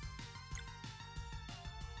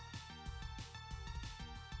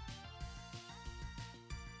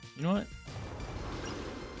 You know what?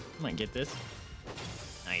 I might get this.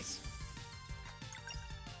 Nice.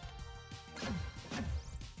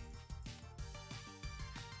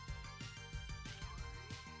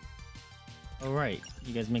 Oh, right.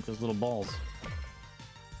 You guys make those little balls.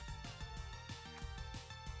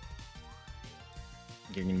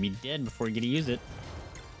 You're gonna be dead before you get to use it.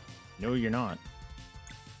 No, you're not.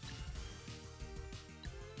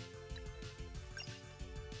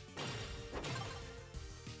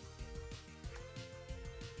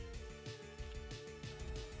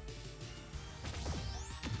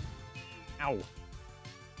 Ow.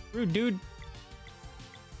 Rude, dude.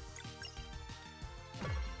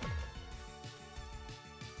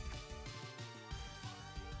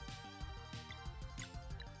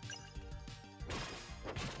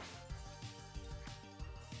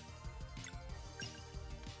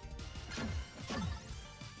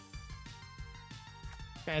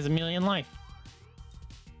 Guy has a million life.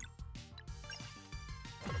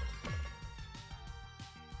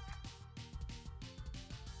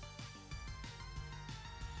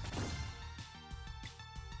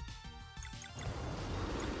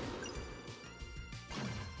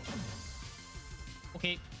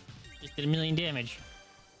 Okay, just did a million damage.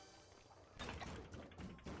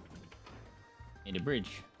 Made a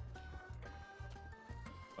bridge.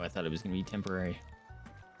 Oh, I thought it was gonna be temporary.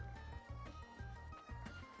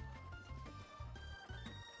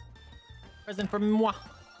 Present for moi.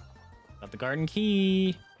 Got the garden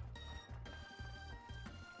key.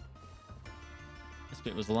 This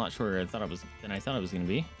bit was a lot shorter than I thought it was gonna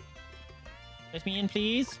be. Let me in,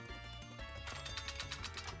 please.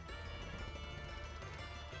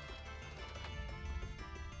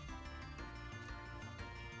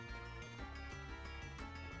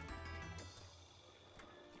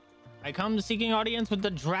 I come seeking audience with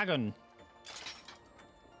the dragon.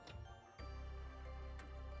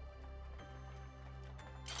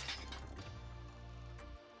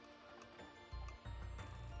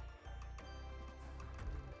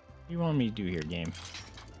 What do you want me to do here, game?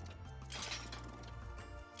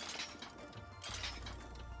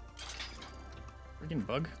 Freaking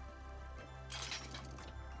bug.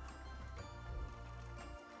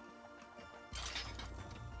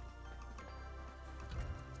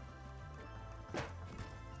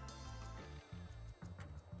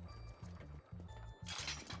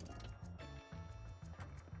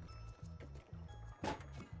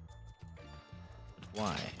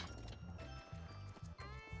 Why?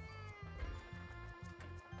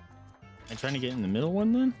 Am I trying to get in the middle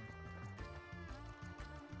one then?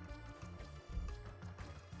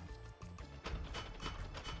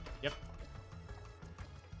 Yep.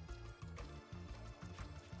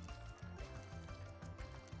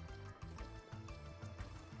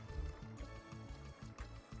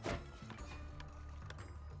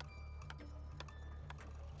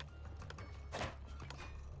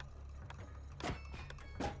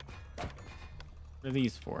 What are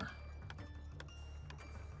these for?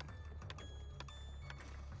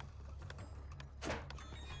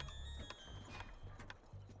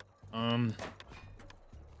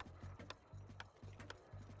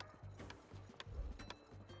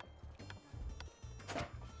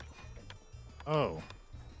 Oh.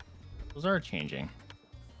 Those are changing.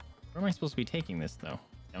 Where am I supposed to be taking this, though?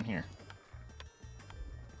 Down here.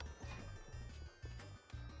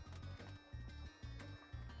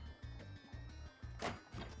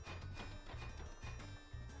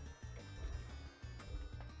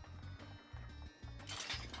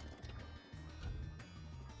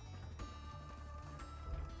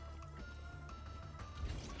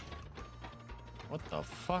 What the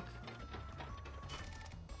fuck?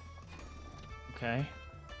 Okay.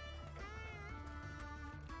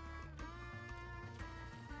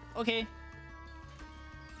 Okay.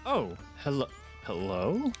 Oh, hello.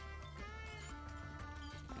 Hello?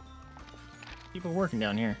 People working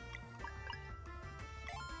down here.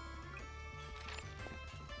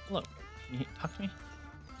 Hello. Can you talk to me?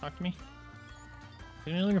 Talk to me?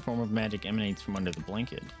 Familiar form of magic emanates from under the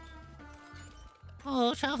blanket.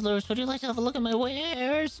 Oh, travelers, would you like to have a look at my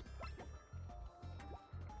wares?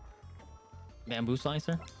 Bamboo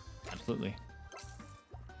slicer? Absolutely.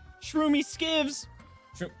 Shroomy skivs!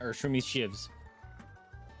 Shroomy shivs.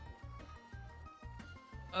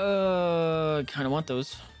 Kind of want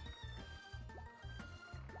those.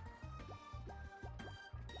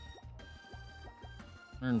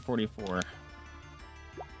 $144.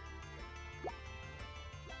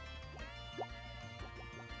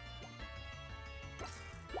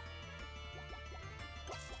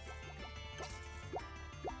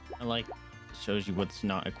 I like it shows you what's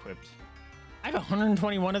not equipped. I have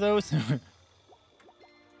 121 of those.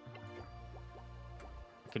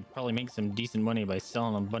 Could probably make some decent money by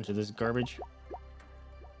selling a bunch of this garbage.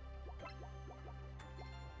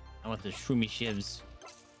 I want the shroomy shivs.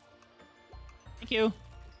 Thank you.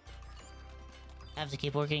 Have to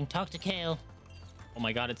keep working. Talk to Kale. Oh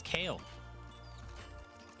my god, it's Kale.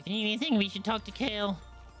 If you need anything, we should talk to Kale.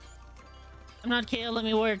 I'm not Kale, let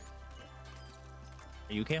me work.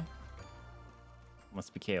 Are you Kale?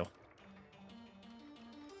 Must be Kale.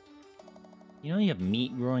 You know you have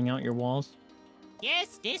meat growing out your walls?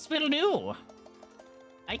 Yes, this will do.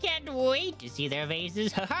 I can't wait to see their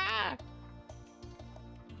faces. Haha.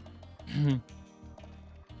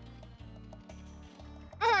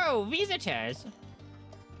 Oh, visitors.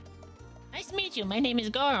 Nice to meet you. My name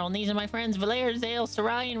is Garl, and these are my friends Valer, Zale,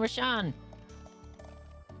 Sarai, and Rashan.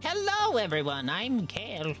 Hello, everyone. I'm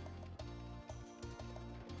Kale.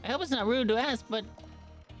 I hope it's not rude to ask, but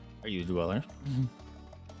Are you a dweller?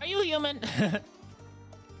 are you human?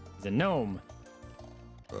 He's a gnome.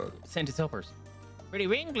 Sent his helpers. Pretty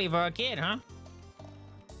wrinkly for a kid, huh?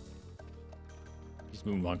 Just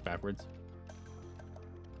moonwalk backwards.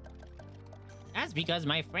 That's because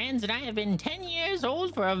my friends and I have been 10 years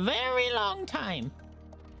old for a very long time.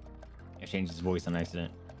 I changed his voice on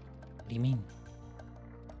accident. What do you mean?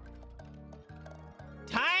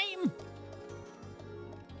 Time?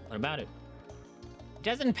 What about it? It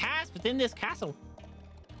doesn't pass within this castle.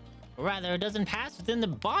 Or rather, it doesn't pass within the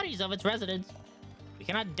bodies of its residents. We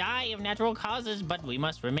cannot die of natural causes, but we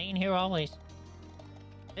must remain here always.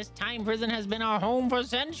 This time prison has been our home for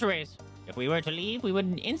centuries. If we were to leave, we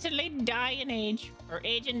would instantly die in age, or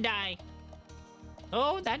age and die.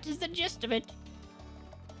 Oh, that is the gist of it.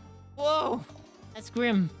 Whoa, that's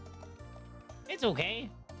grim. It's okay.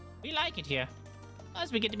 We like it here.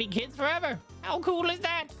 Plus, we get to be kids forever. How cool is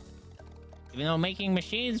that? Even though making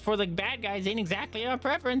machines for the bad guys ain't exactly our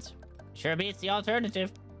preference, sure beats the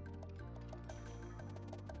alternative.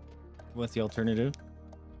 What's the alternative?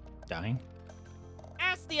 Dying?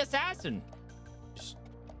 Ask the assassin.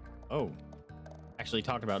 Oh. Actually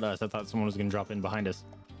talked about us. I thought someone was gonna drop in behind us.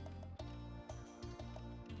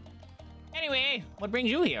 Anyway, what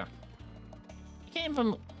brings you here? You came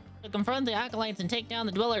from to confront the acolytes and take down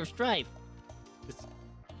the Dweller of Strife.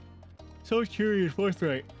 So curious,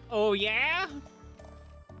 forthright. Oh, yeah?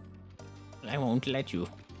 I won't let you.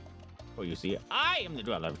 Oh, you see, I am the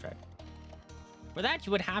Dweller of Strife. For that,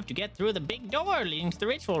 you would have to get through the big door leading to the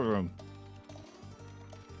ritual room.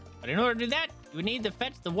 But in order to do that, you would need to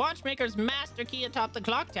fetch the watchmaker's master key atop the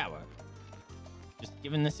clock tower. just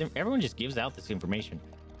giving this. Everyone just gives out this information.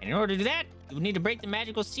 And in order to do that, you would need to break the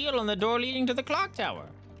magical seal on the door leading to the clock tower.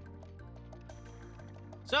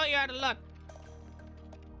 So you're out of luck.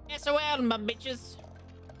 SOL, my bitches.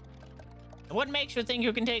 What makes you think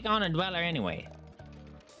you can take on a Dweller anyway?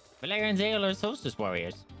 Valer and Zale are solstice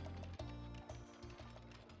warriors.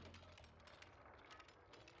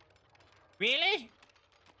 Really?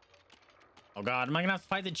 Oh god, am I gonna have to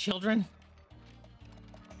fight the children?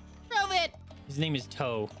 Prove it! His name is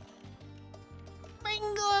Toe.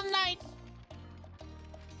 Bingo of night!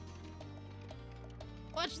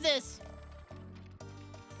 Watch this.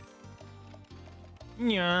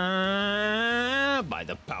 Yeah, by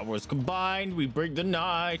the powers combined, we bring the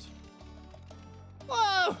night.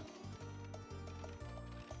 Whoa!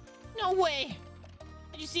 No way!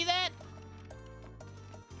 Did you see that?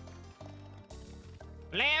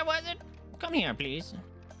 Blair, was it? Come here, please.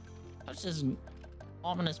 Touch this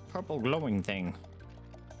ominous purple glowing thing.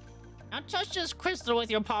 Now touch this crystal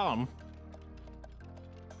with your palm.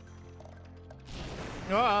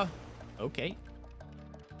 Okay.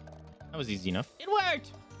 That was easy enough. It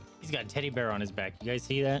worked! He's got a teddy bear on his back. You guys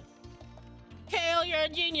see that? Kale, you're a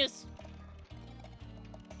genius!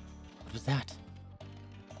 What was that?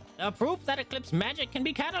 The proof that Eclipse magic can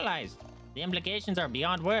be catalyzed. The implications are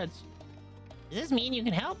beyond words. Does this mean you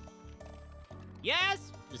can help?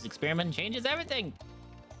 Yes! This experiment changes everything.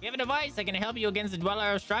 We have a device that can help you against the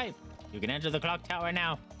Dweller of Strife. You can enter the clock tower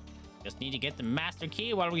now. Just need to get the master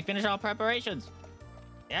key while we finish our preparations.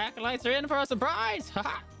 The acolytes are in for a surprise!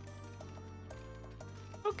 Haha!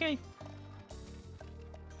 Okay.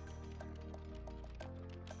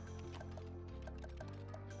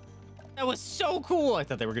 That was so cool. I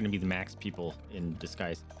thought they were going to be the max people in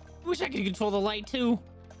disguise. I wish I could control the light too.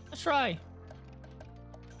 Let's try.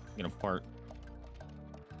 I'm going to fart.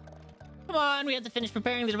 Come on, we have to finish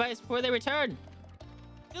preparing the device before they return.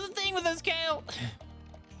 Do the thing with us, Kale.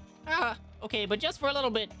 Okay, but just for a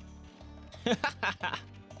little bit.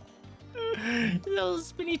 That little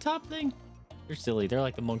spinny top thing. They're silly. They're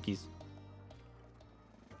like the monkeys.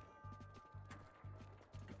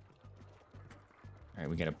 All right,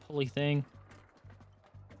 we got a pulley thing.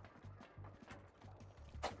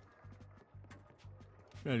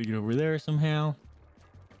 Try to get over there somehow.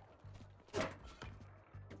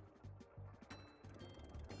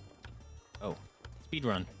 Oh, speed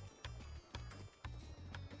run.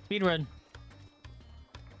 Speed run.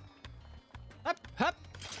 Up, up.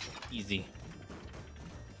 Easy.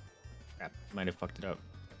 Crap, might have fucked it up.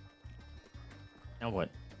 Now what?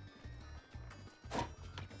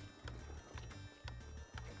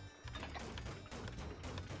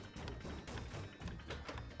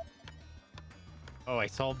 Oh, I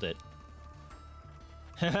solved it.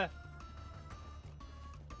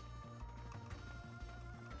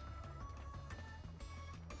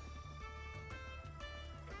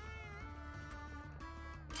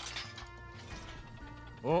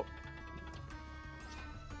 Oh.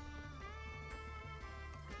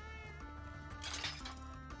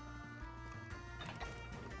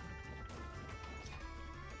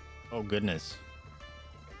 Oh, goodness.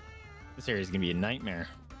 This area is going to be a nightmare.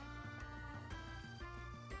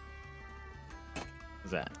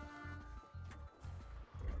 What's that?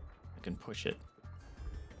 I can push it.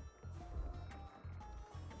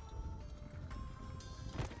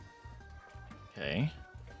 Okay.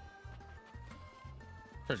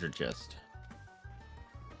 Treasure chest.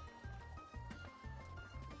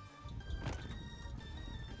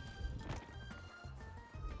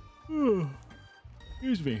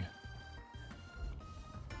 Excuse me.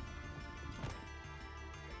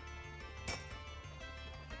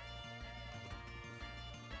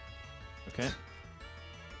 Okay.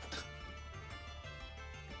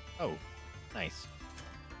 Oh, nice.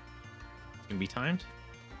 It's gonna be timed?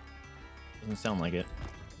 Doesn't sound like it.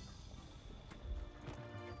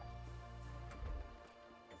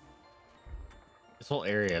 This whole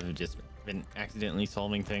area I've just been accidentally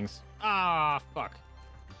solving things. Ah, fuck.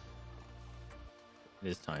 It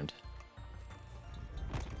is timed.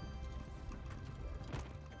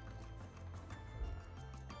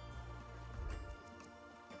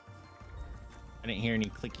 I didn't hear any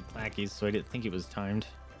clicky clackies, so I didn't think it was timed.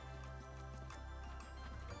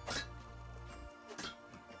 The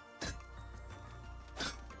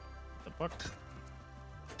fuck?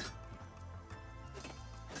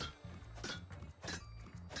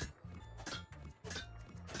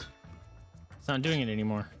 It's not doing it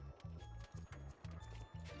anymore.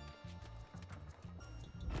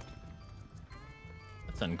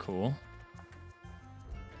 That's uncool.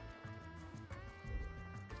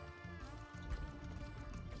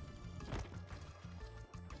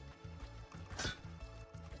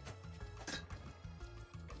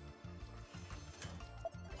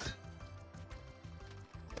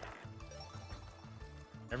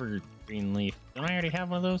 Evergreen leaf. Don't I already have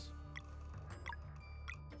one of those?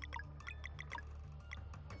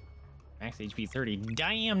 Max HP 30.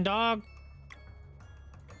 Damn, dog!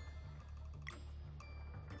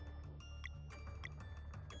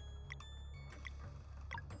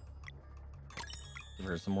 Give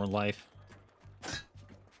her some more life.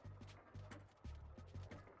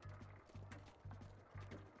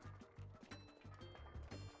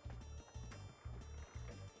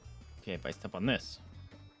 Okay, if I step on this.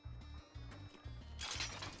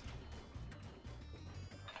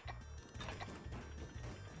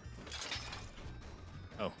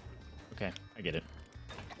 Oh, okay, I get it.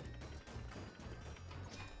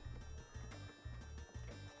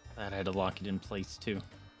 That I had to lock it in place too.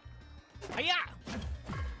 Hiya!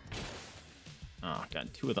 Oh,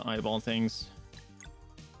 got 2 of the eyeball things.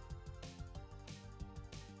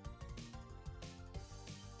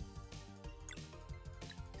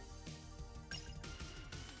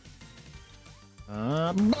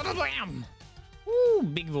 Bam! Woo,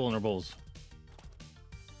 big vulnerables.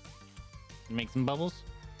 Make some bubbles.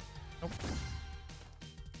 Nope.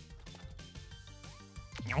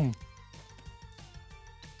 Yum.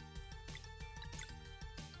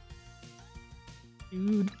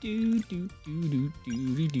 Do do do do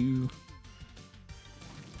do do do.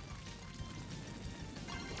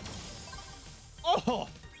 Oh!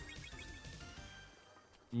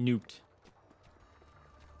 Nuked.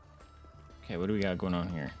 Okay, what do we got going on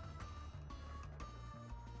here?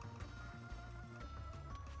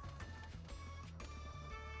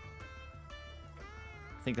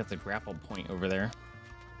 I think that's a grapple point over there.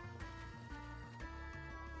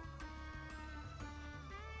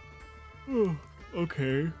 Oh,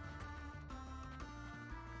 okay. What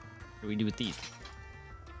do we do with these?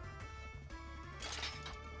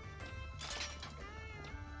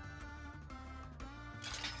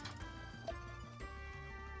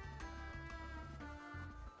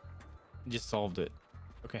 Just solved it.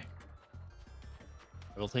 Okay.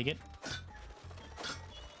 I will take it.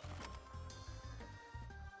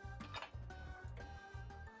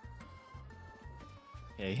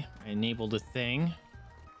 Okay, I enabled a thing.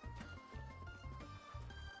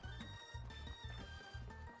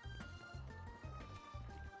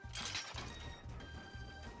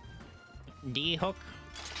 D hook.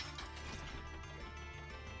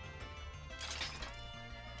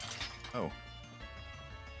 Oh.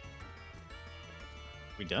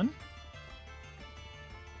 We done?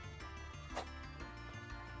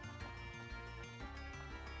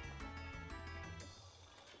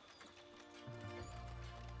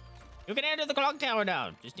 You can enter the clock tower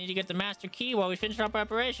now. Just need to get the master key while we finish our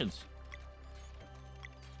preparations.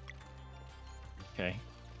 Okay.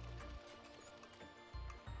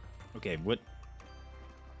 Okay, what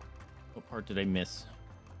part did I miss?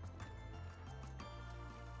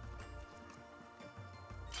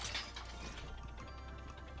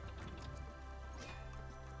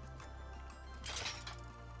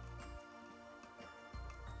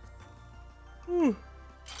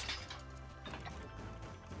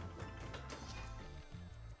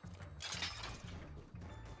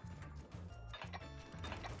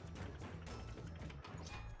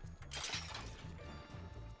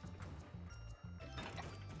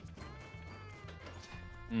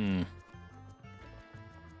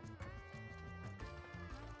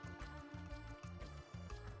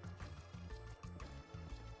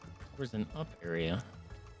 There's an up area.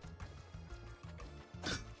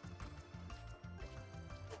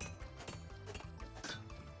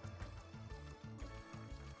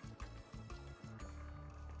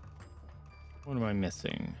 What am I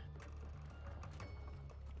missing?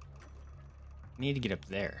 I need to get up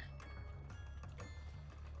there.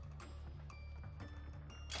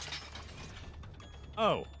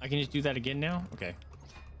 Oh, I can just do that again now? Okay.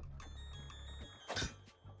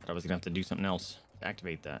 Thought I was gonna have to do something else to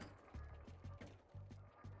activate that.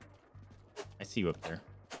 I see you up there.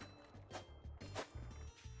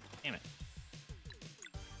 Damn it.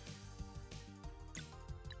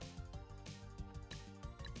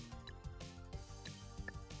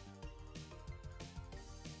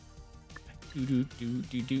 Do do do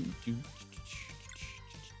do do do.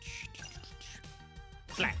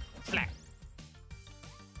 Slack, slack.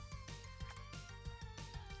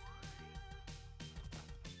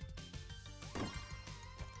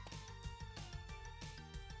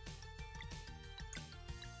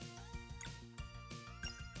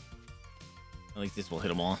 At least this will hit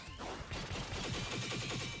them all.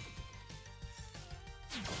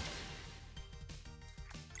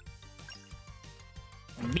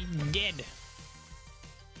 Be dead.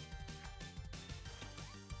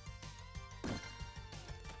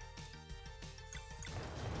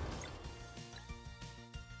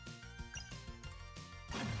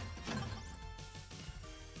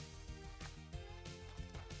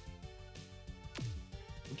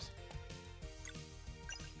 Oops.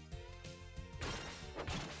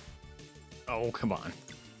 Oh, come on.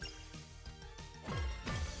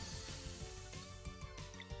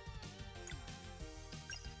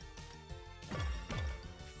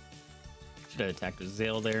 Should have attacked with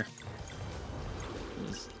Zale there.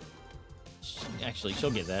 Actually,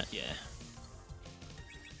 she'll get that. Yeah.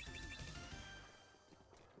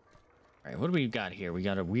 All right, what do we got here? We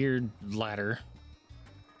got a weird ladder.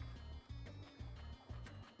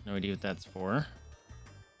 No idea what that's for.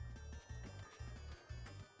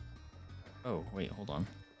 Oh, wait, hold on.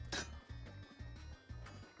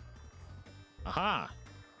 Aha!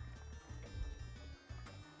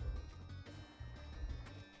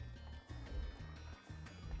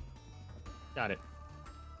 Got it.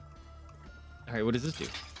 All right, what does this do?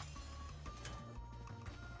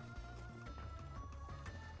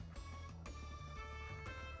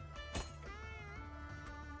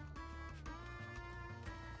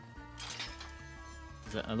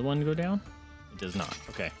 Does that other one go down? It does not.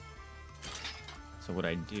 Okay. So what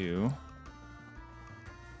I do...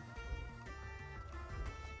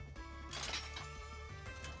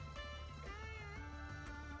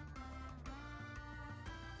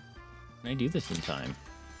 Can I do this in time?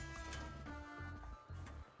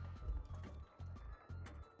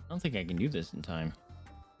 I don't think I can do this in time.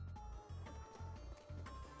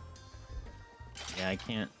 Yeah, I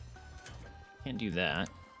can't do that.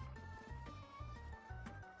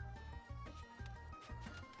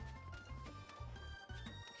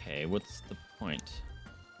 Okay, what's the point?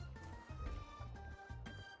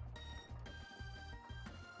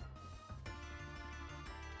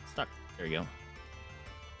 Stuck. There you go.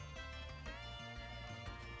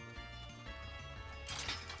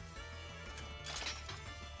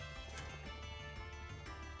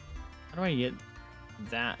 How do I get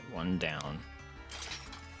that one down?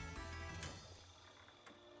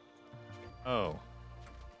 Oh.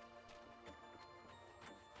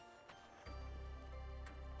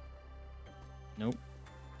 Nope.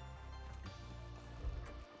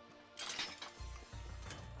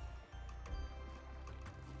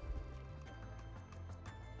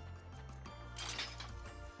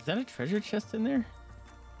 Is that a treasure chest in there?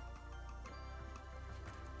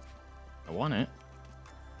 I want it.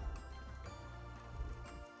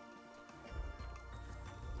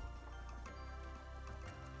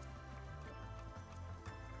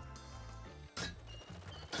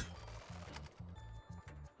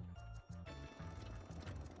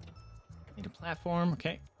 Need a platform,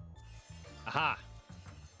 okay. Aha!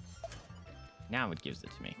 Now it gives it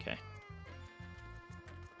to me, okay.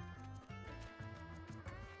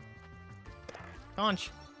 Conch!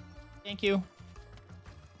 Thank you!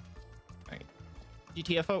 Alright.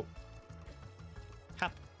 GTFO!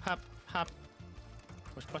 Hop, hop, hop.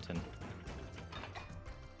 Push button.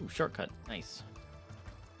 Ooh, shortcut. Nice.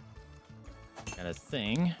 Got a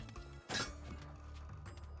thing.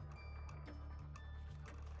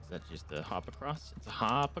 Is that just a hop across? It's a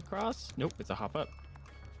hop across? Nope, it's a hop up.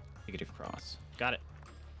 Take it across. Got it.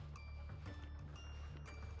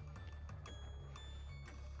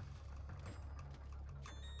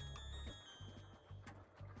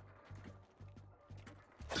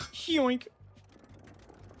 Yoink!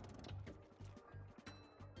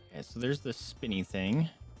 Okay, so there's the spinny thing.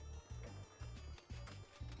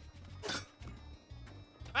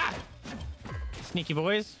 Ah! Sneaky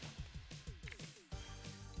boys.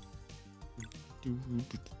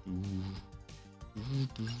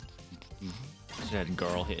 Just had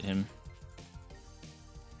Garl hit him.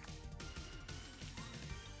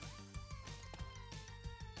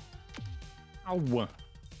 Ow! Why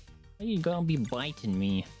you gonna be biting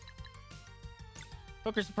me?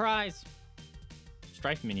 Poker surprise!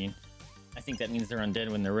 Strife minion. I think that means they're undead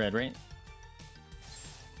when they're red, right?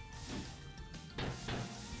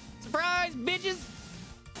 Surprise, bitches!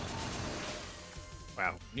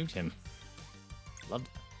 Wow, nuked him. Love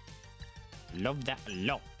that. Love that a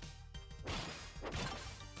lot.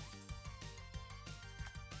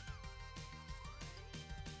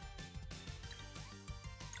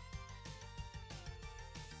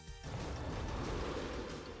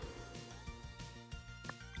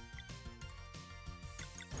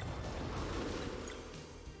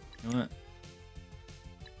 You know what?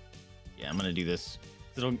 Yeah, I'm gonna do this.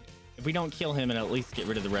 It'll, if we don't kill him, it'll at least get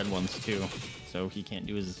rid of the red ones too, so he can't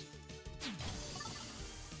do his...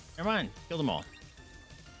 Never mind, kill them all.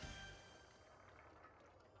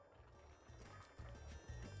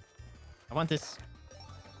 I want this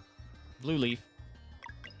blue leaf.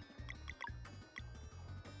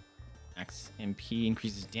 Max MP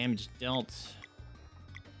increases damage dealt.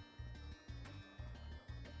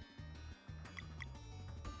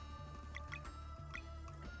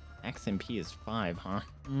 Max MP is 5, huh?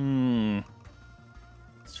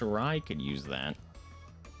 Sarai could use that.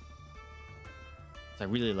 I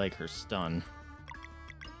really like her stun.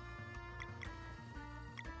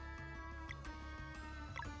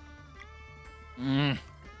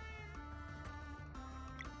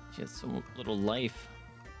 She has so little life.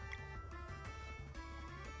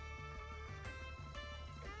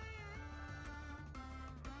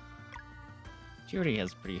 She already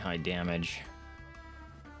has pretty high damage.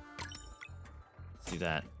 Let's do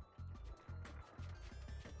that.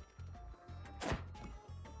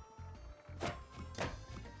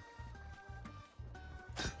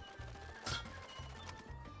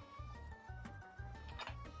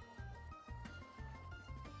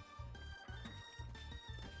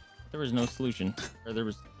 There was no solution, or there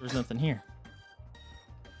was nothing here.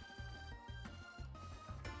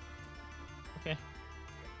 Okay.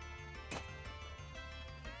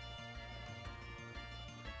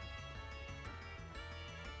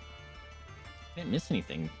 I didn't miss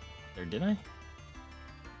anything there, did I?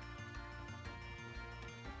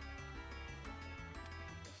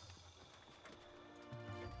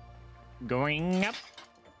 Going up.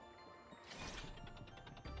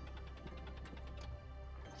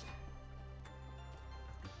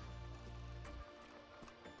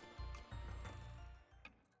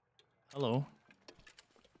 Hello.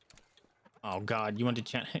 Oh God, you want to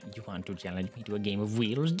challenge me to a game of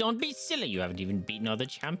wheels? Don't be silly. You haven't even beaten all the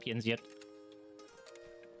champions yet.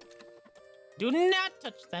 Do not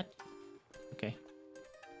touch that. Okay.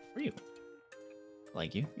 Who are you? I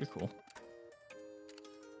like you. You're cool.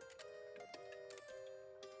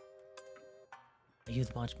 Are you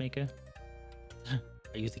the watchmaker?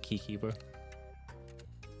 Are you the key keeper?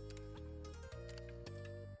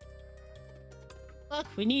 Look,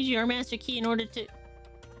 we need your master key in order to...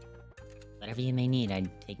 Whatever you may need, I'd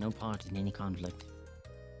take no part in any conflict.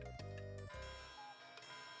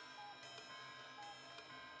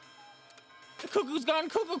 The cuckoo's gone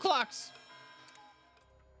cuckoo clocks!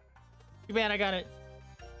 Too bad I got it.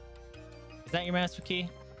 Is that your master key?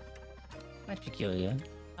 Quite peculiar.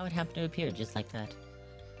 How it happened to appear just like that?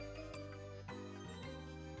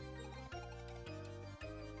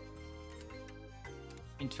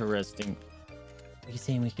 Interesting. Are you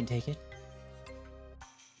saying we can take it?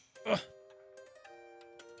 Ugh.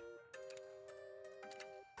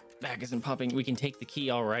 Back isn't popping. We can take the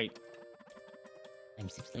key, all right. I'm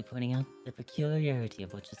simply pointing out the peculiarity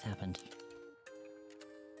of what just happened.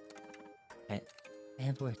 I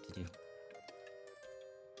have work to do.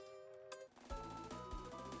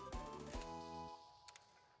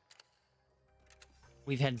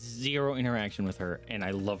 We've had zero interaction with her, and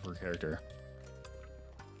I love her character.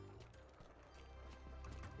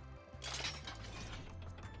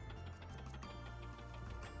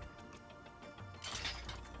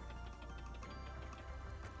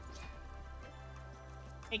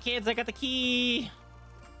 Hey kids, I got the key!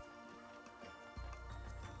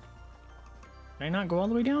 Did I not go all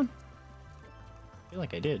the way down? I feel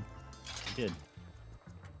like I did. I did.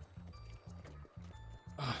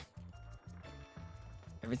 Ugh.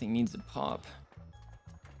 Everything needs to pop.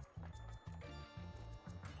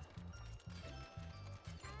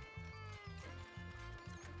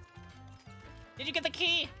 Did you get the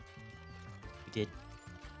key? We did.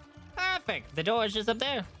 Perfect! The door is just up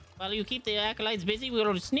there. While you keep the acolytes busy, we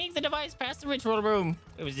will sneak the device past the ritual room.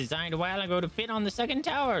 It was designed a while ago to fit on the second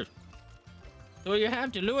tower. So you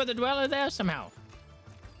have to lure the dweller there somehow.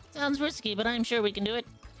 Sounds risky, but I'm sure we can do it.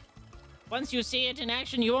 Once you see it in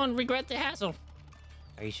action, you won't regret the hassle.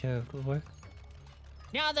 Are you sure it will work?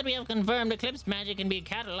 Now that we have confirmed Eclipse magic can be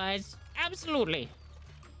catalyzed, absolutely.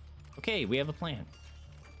 Okay, we have a plan.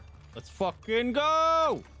 Let's fucking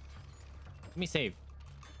go! Let me save.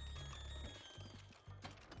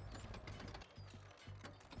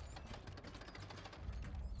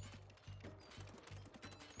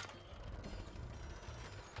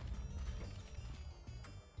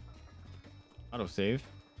 Autosave.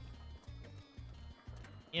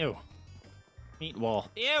 Ew. Meat wall.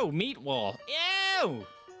 Ew, meat wall. Ew!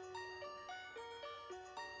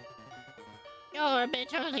 You're a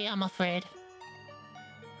bit early, I'm afraid.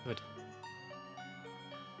 Good.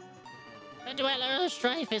 The Dweller of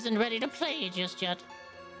Strife isn't ready to play just yet.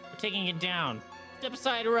 We're taking it down. Step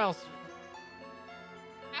aside or else.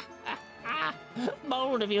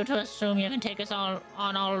 Bold of you to assume you can take us all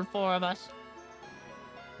on all four of us.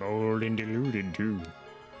 Bold and deluded, too.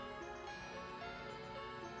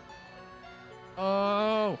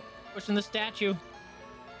 Oh, pushing the statue.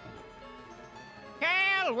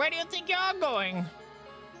 Cal, where do you think you're going?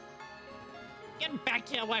 Get back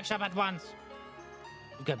to your workshop at once.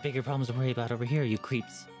 We've got bigger problems to worry about over here, you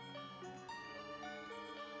creeps.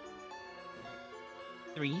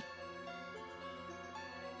 3.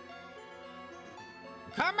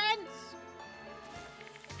 Commence!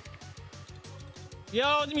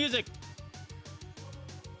 Yo, the music!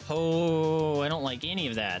 Oh, I don't like any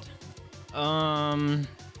of that.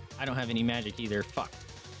 I I don't have any magic either. Fuck.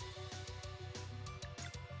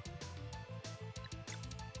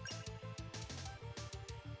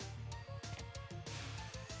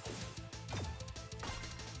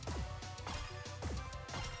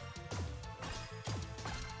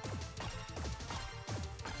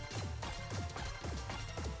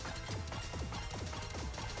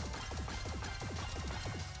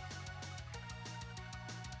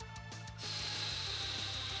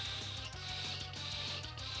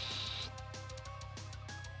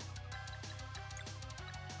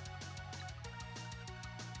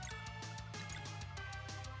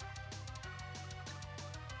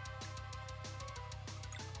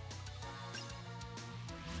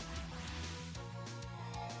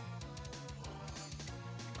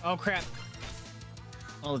 Oh crap.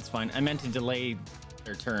 Oh, it's fine. I meant to delay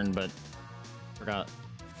their turn, but forgot.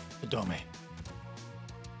 Dome.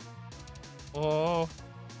 Oh.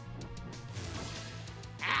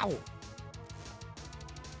 Ow.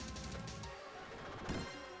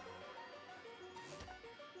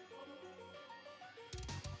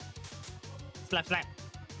 Slap, slap.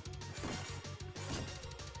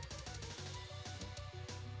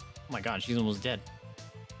 Oh my god, she's almost dead.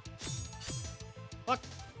 Fuck.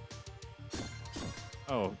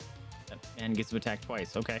 Oh, that man gets to attack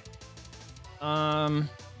twice. Okay.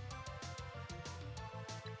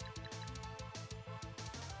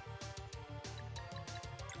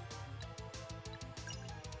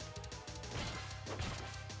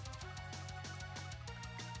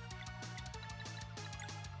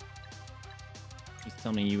 Please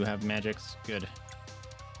tell me you have magics. Good.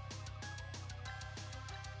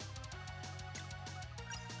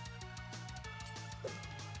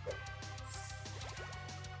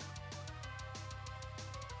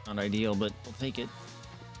 Not ideal, but we'll take it.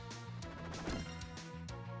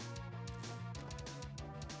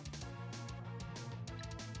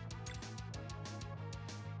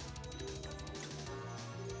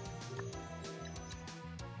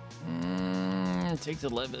 Takes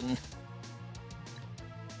 11.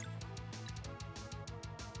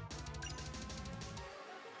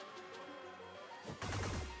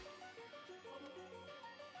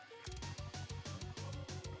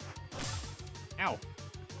 Ow.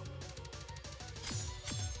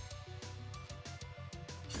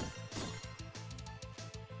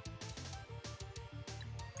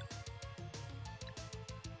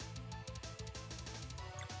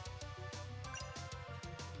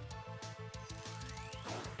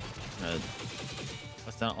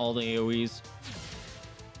 Bust out all the AoEs.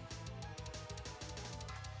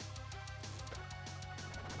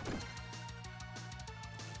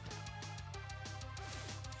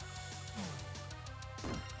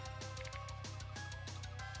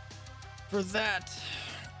 For that.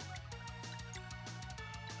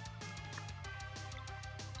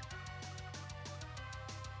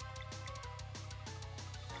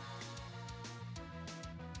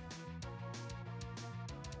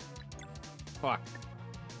 Fuck.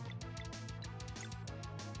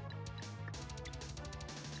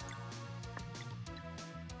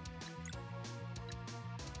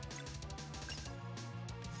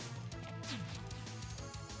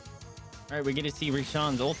 Alright, we get to see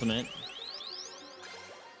Rishon's ultimate.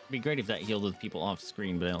 It'd be great if that healed with people off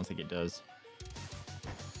screen, but I don't think it does.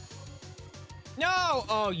 No!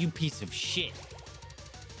 Oh, you piece of shit.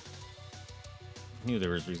 I knew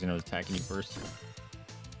there was a reason I was attacking you first.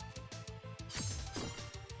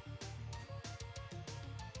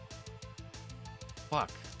 Fuck.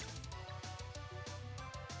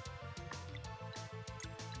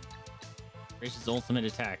 Grace's ultimate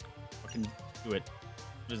attack. Fucking do it.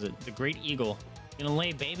 What is it? The Great Eagle. You gonna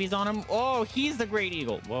lay babies on him? Oh, he's the Great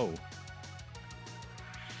Eagle. Whoa.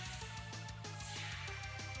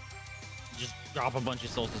 Just drop a bunch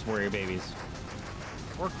of Solstice Warrior babies.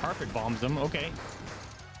 Or carpet bombs them. Okay.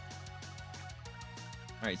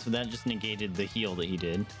 Alright, so that just negated the heal that he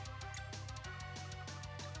did.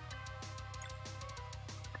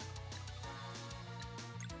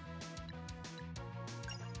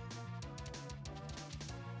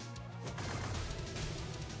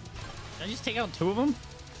 Did I just take out 2 of them?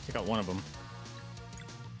 Take out 1 of them.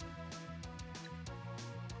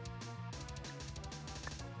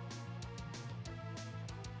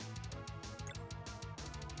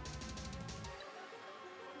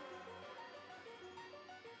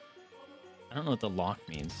 I don't know what the lock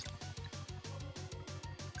means.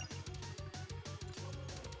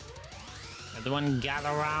 Everyone gather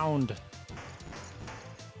around.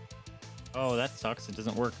 Oh, that sucks. It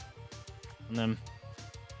doesn't work on them.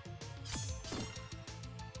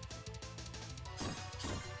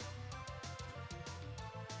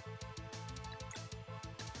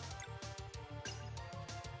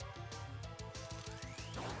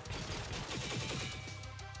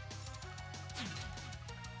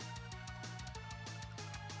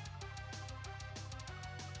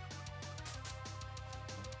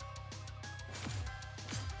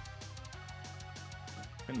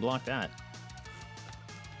 Couldn't block that.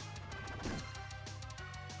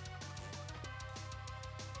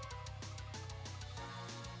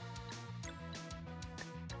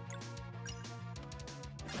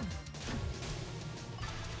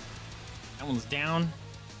 That one's down.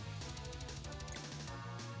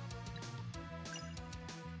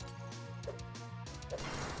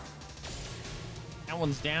 That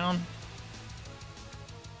one's down.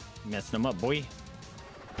 Messing them up, boy.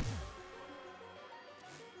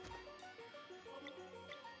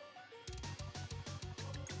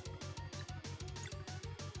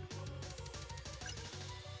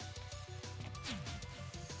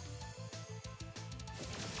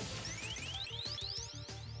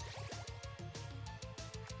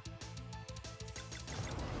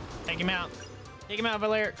 Take him out. Take him out,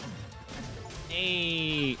 Valer.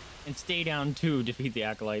 Hey, and stay down to defeat the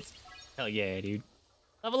acolytes. Hell yeah, dude.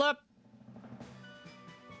 Level up.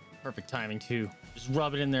 Perfect timing too. Just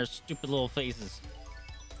rub it in their stupid little faces.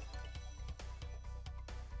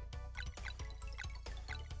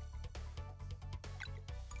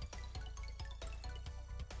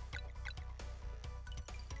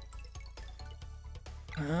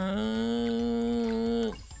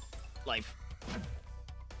 Life.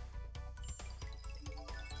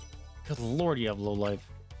 Good lord, you have low life.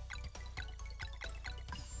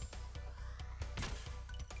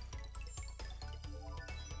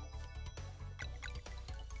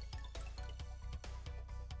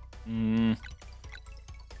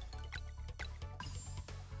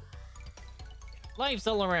 Life's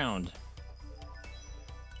all around.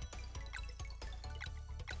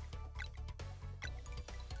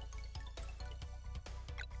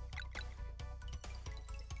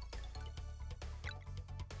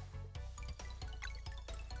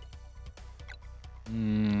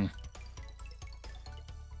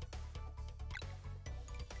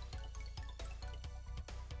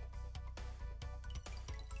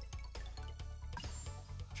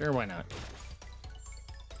 Sure, why not?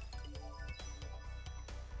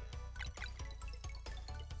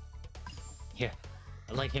 Yeah,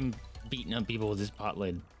 I like him beating up people with his pot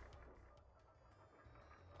lid.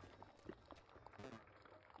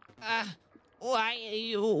 Why are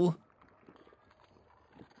you?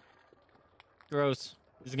 Gross.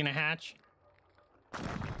 Is it gonna hatch?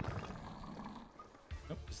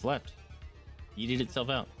 Nope, just left. Yeeted itself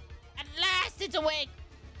out. At last, it's awake!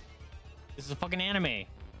 This is a fucking anime.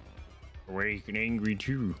 Awake and angry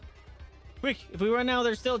too. Quick, if we run now,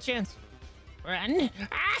 there's still a chance. Run!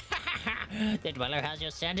 The dweller has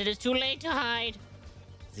your scent. It is too late to hide.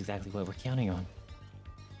 That's exactly what we're counting on.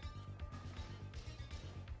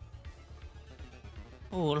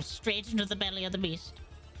 Oh, straight into the belly of the beast.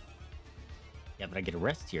 Yeah, but I get a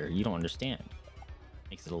rest here. You don't understand.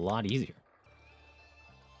 Makes it a lot easier.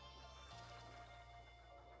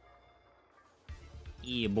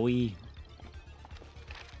 Yeah, boy. You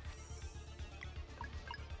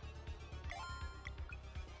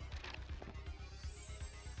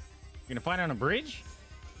gonna fight on a bridge?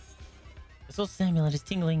 The soul amulet is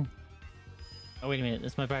tingling. Oh, wait a minute.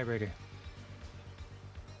 That's my vibrator.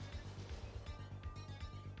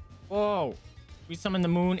 Whoa. We summon the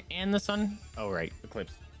moon and the sun? Oh, right.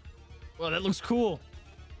 Eclipse. Whoa, that looks cool.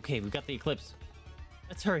 Okay, we got the eclipse.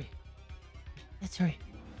 Let's hurry. Let's hurry.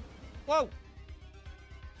 Whoa.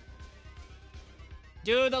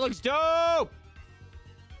 Dude, that looks dope.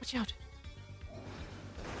 Watch out.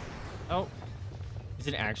 Oh. Is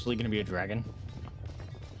it actually going to be a dragon?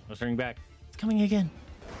 No turning back. It's coming again.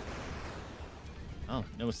 Oh,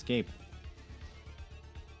 no escape.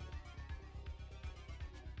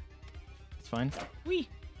 It's fine. Whee!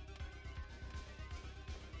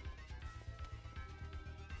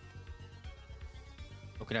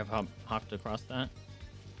 Oh, could I have hopped across that?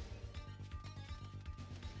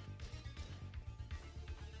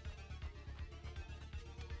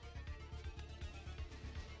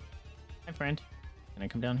 Hi, friend. Can I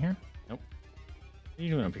come down here? Nope. What are you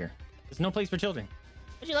doing up here? There's no place for children.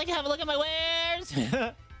 Would you like to have a look at my wares?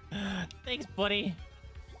 Thanks, buddy.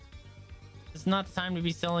 It's not the time to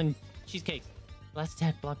be selling cheesecakes. Last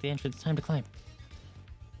attack blocked the entrance. Time to climb.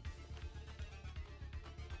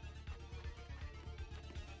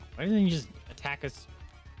 Why didn't you just attack us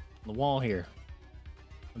on the wall here?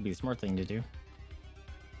 Would be the smart thing to do.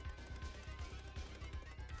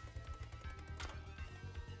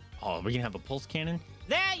 Oh, are we gonna have a pulse cannon?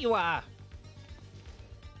 There you are!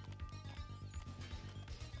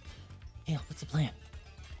 Hey, what's the plan?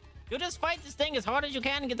 You just fight this thing as hard as you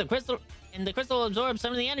can and get the crystal, and the crystal will absorb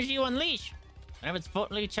some of the energy you unleash. Whenever it's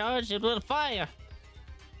fully charged, it will fire.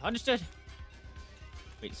 Understood.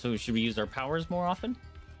 Wait, so should we use our powers more often?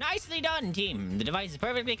 Nicely done, team. The device is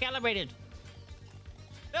perfectly calibrated.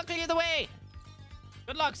 They'll clear the way.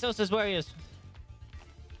 Good luck, Sosa's warriors.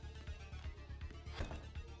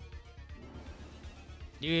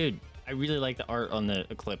 Dude, I really like the art on the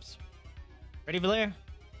eclipse. Ready, Valair?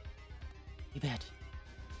 You bet.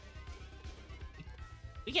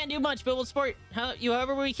 We can't do much, but we'll support you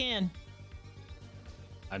however we can.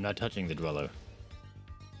 I'm not touching the Dweller.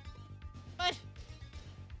 What?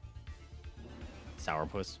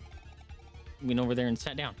 Sourpuss. Went over there and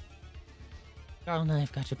sat down. Carl and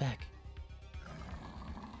I've got your back.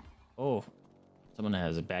 Oh, someone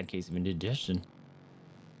has a bad case of indigestion.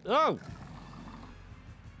 Oh!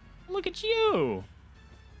 Look at you!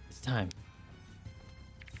 It's time.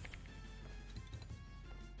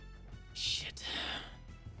 Shit.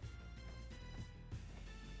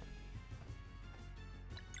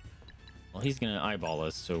 Well, he's gonna eyeball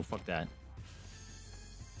us, so fuck that.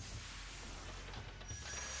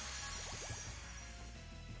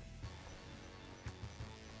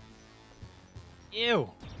 Ew.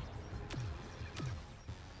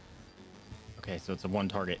 Okay, so it's a one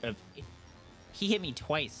target. He hit me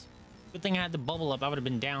twice. Good thing I had the bubble up. I would have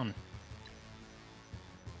been down.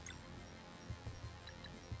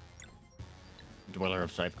 Dweller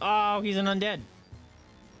of Strife. Oh, he's an undead.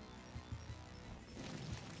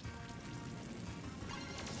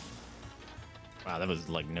 Wow, that was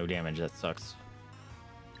like no damage. That sucks.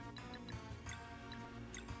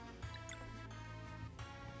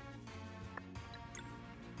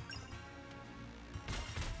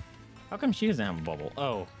 How come she doesn't have a bubble?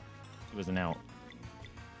 Oh, it wasn't out.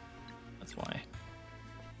 That's why.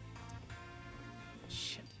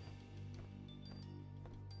 Shit.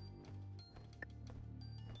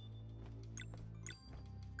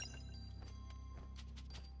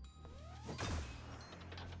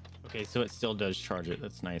 Okay, so it still does charge it.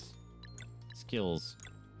 That's nice. Skills.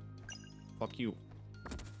 Fuck you.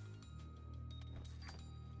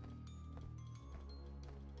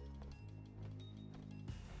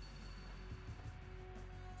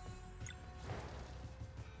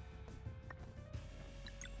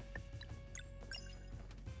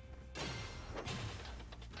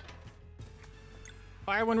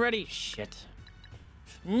 Fire when ready. Shit.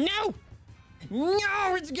 No!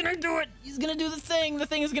 No! It's gonna do it! He's gonna do the thing! The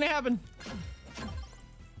thing is gonna happen! Because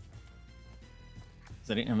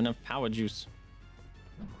I didn't have enough power juice.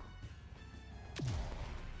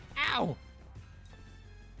 Ow!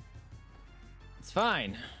 It's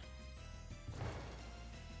fine.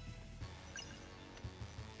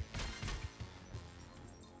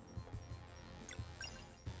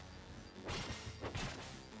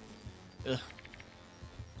 Ugh.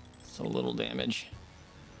 So little damage.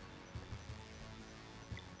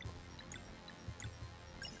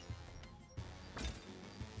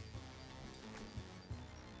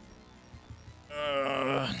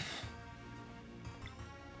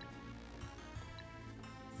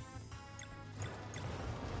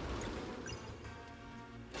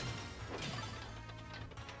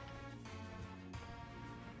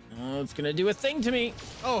 It's gonna do a thing to me.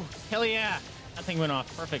 Oh, hell yeah. That thing went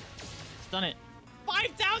off. Perfect. Stun it.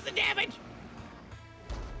 5,000 damage!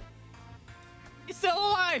 He's still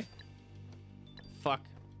alive! Fuck.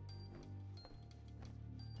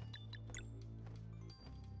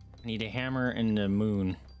 I need a hammer and a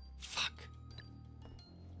moon. Fuck.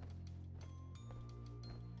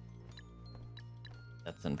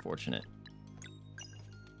 That's unfortunate.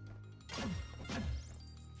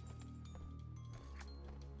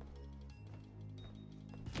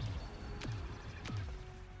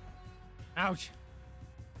 Ouch.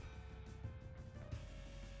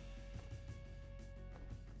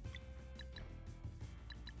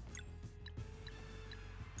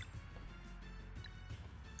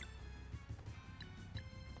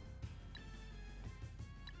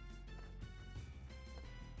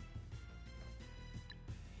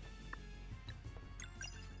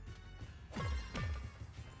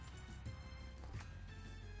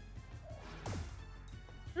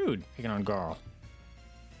 Rude, picking on Garl.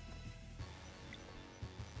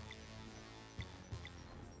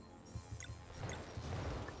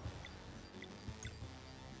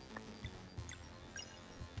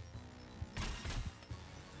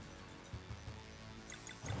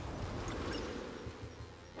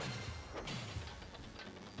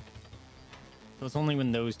 So it's only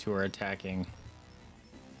when those two are attacking.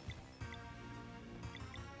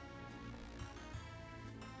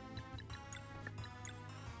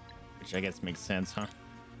 Which I guess makes sense, huh?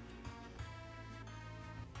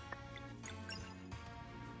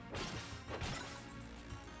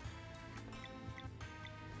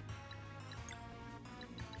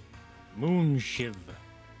 Moon Shiv.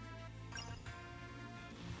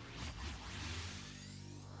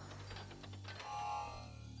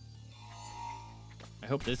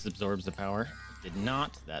 hope this absorbs the power. It did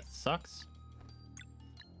not. That sucks.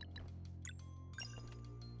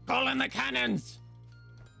 Call in the cannons!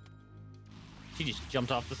 She just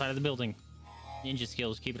jumped off the side of the building. Ninja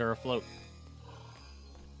skills keeping her afloat.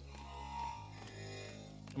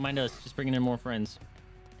 Don't mind us, just bringing in more friends.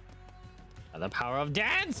 By the power of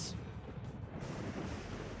dance!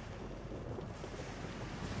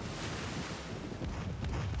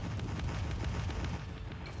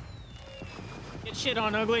 Get shit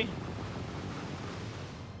on, ugly.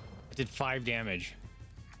 It did 5 damage.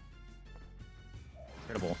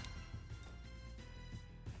 Incredible.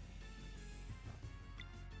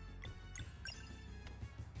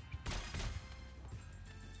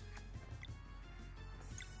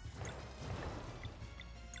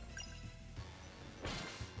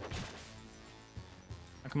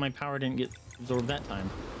 How come my power didn't get absorbed that time?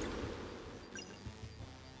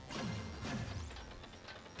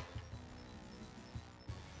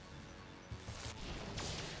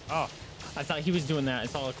 Oh, I thought he was doing that. I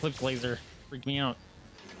saw Eclipse laser. Freaked me out.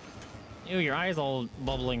 Ew, your eye's all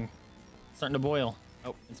bubbling. Starting to boil.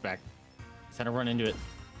 Oh, it's back. Just had to run into it.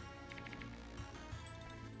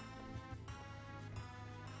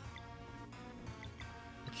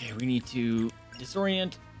 Okay, we need to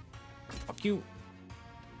disorient. Fuck you.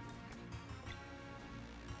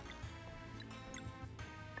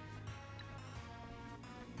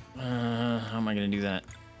 How am I gonna do that?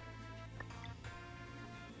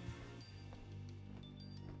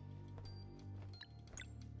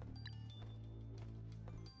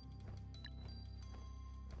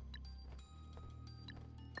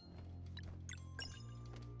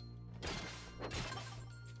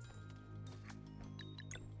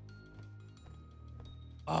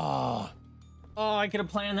 Oh, I could have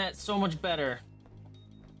planned that so much better.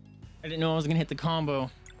 I didn't know I was gonna hit the combo.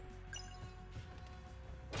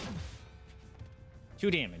 2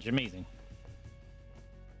 damage, amazing.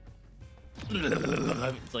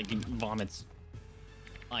 It's like he vomits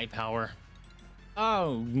eye power.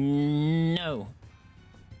 Oh no.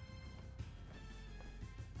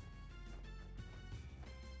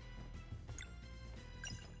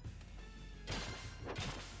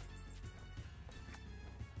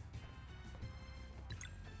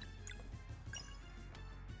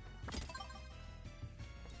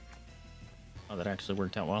 Oh, that actually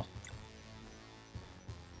worked out well.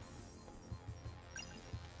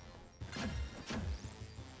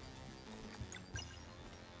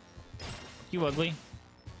 You ugly.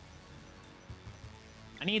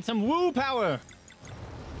 I need some woo power.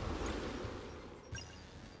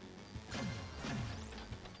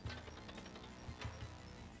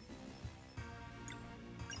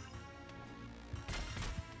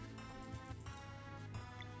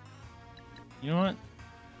 You know what?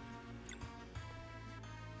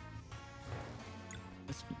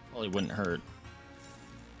 This probably wouldn't hurt.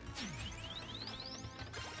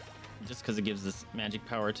 Just because it gives this magic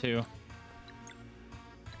power too.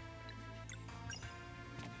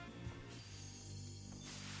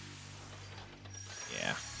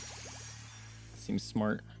 Yeah. Seems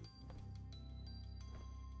smart.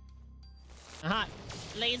 Aha!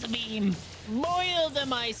 Laser beam! Boil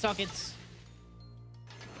them eye sockets!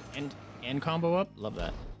 And combo up? Love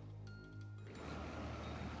that.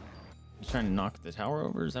 You trying to knock the tower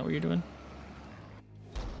over? Is that what you're doing?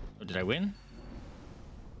 Oh, did I win?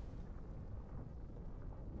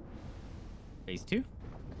 Phase 2?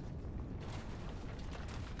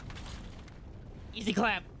 Easy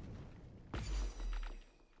clap!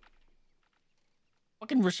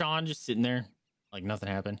 Fucking Rashawn just sitting there like nothing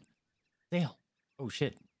happened. Dale. Oh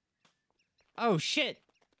shit. Oh shit!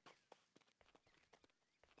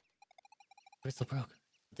 Crystal broke.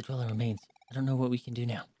 The dweller remains. I don't know what we can do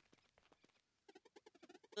now.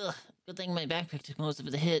 Ugh, good thing my backpack took most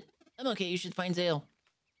of the hit. I'm okay, you should find Zale.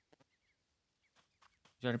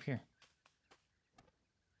 He's right up here.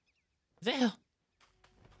 Zale!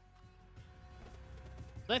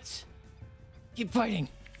 Let's keep fighting.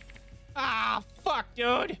 Ah, fuck,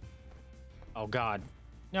 dude! Oh god.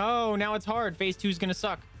 No, now it's hard. Phase 2 is gonna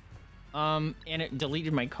suck. And it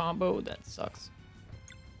deleted my combo. That sucks.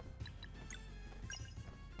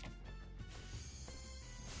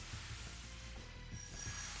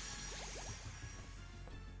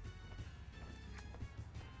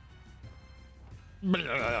 Oh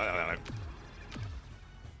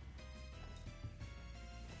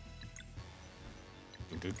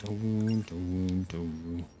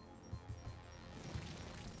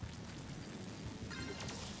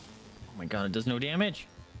my god, it does no damage.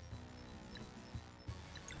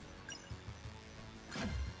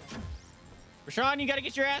 Rashawn, you gotta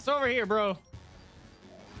get your ass over here, bro.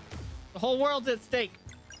 The whole world's at stake.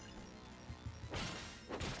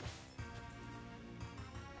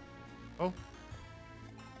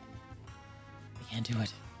 can't do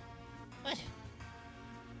it. What?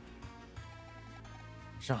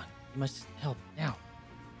 Sean, you must help now.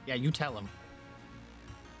 Yeah, you tell him.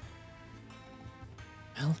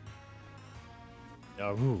 Well, there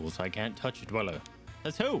are rules. I can't touch a dweller.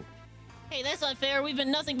 Says who? Hey, that's not fair. We've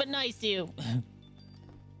been nothing but nice to you.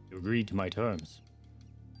 You agreed to my terms.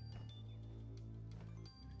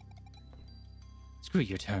 Screw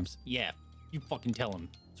your terms. Yeah, you fucking tell him.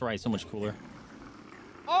 It's right, so much cooler.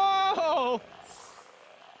 Oh!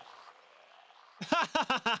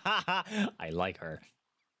 I like her.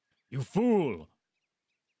 You fool!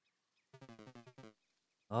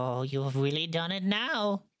 Oh, you have really done it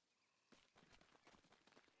now.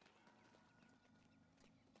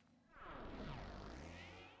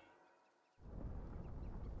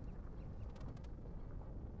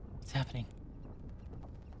 What's happening?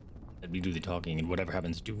 Let me do the talking, and whatever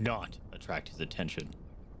happens, do not attract his attention.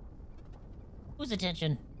 Whose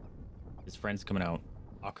attention? His friend's coming out.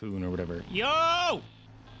 Akun or whatever. Yo!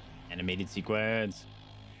 Animated sequence.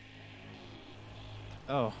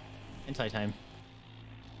 Oh, hentai time.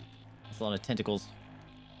 That's a lot of tentacles.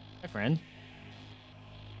 Hi, friend.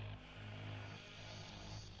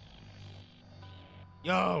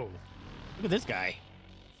 Yo! Look at this guy.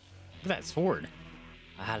 Look at that sword.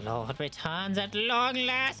 Our Lord returns at long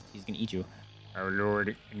last. He's gonna eat you. Our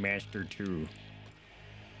Lord and Master too.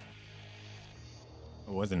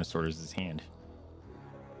 It wasn't a sword, it was his hand.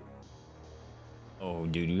 Oh,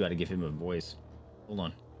 dude, you gotta give him a voice. Hold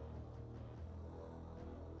on.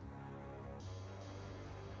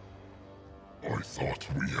 I thought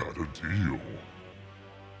we had a deal.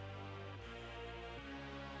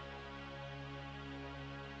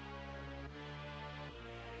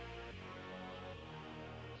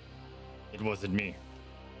 It wasn't me.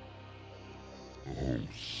 Oh,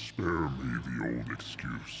 spare me the old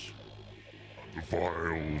excuse. The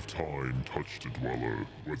vial of time touched a dweller,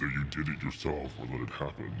 whether you did it yourself or let it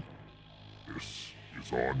happen. This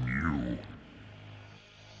is on you.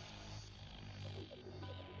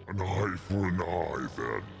 An eye for an eye,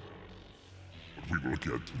 then. But we will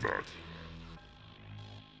get to that.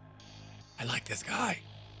 I like this guy.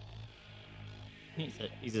 He's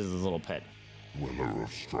just his little pet. Dweller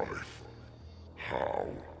of Strife. How?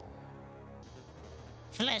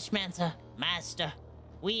 Fleshmancer, master,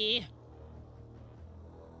 we...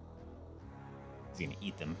 He's gonna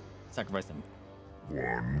eat them. Sacrifice them.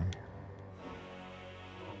 One.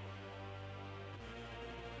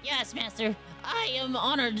 Yes, master. I am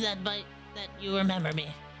honored that you remember me.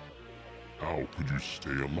 How could you stay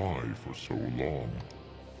alive for so long?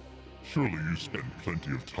 Surely you spent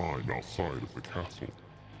plenty of time outside of the castle.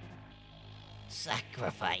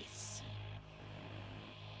 Sacrifice.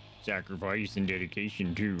 Sacrifice and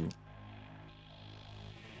dedication too.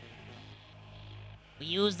 We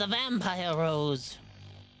use the vampire rose.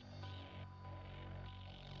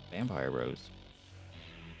 Vampire rose.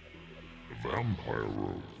 The vampire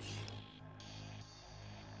rose.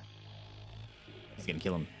 He's gonna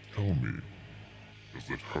kill him. Tell me, does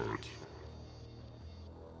it hurt?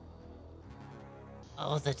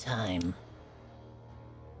 All the time.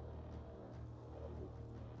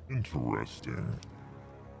 Interesting.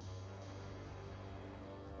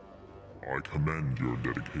 I commend your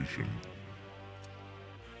dedication.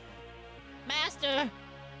 Master!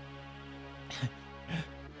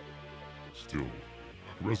 Still,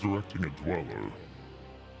 resurrecting a dweller.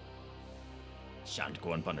 Shan't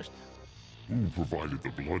go unpunished. Who provided the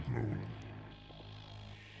blood moon?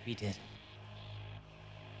 We did.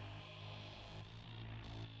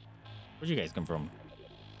 Where'd you guys come from?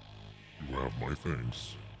 You have my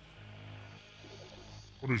thanks.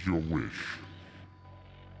 What is your wish?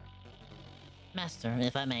 Master,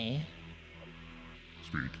 if I may.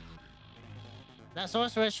 Speak. The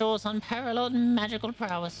sorceress shows unparalleled magical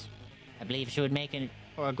prowess. I believe she would make it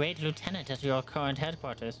for a great lieutenant at your current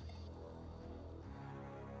headquarters.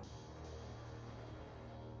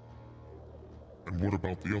 And what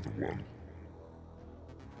about the other one?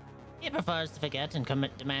 He prefers to forget and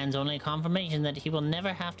demands only confirmation that he will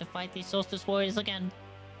never have to fight these solstice warriors again.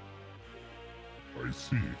 I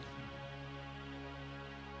see.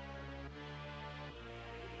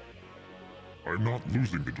 I'm not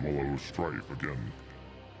losing the Dweller of Strife again.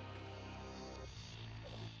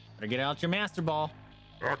 Better get out your master ball.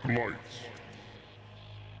 Acolytes!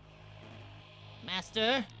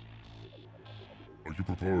 Master? Are you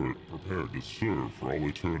prepared to serve for all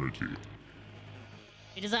eternity?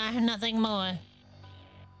 We desire nothing more.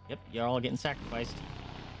 Yep, you're all getting sacrificed.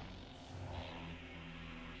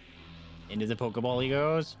 Into the Pokeball he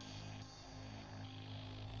goes.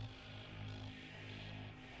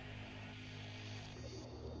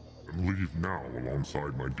 And Leave now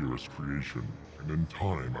alongside my dearest creation, and in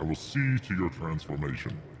time I will see to your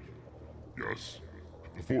transformation. Yes,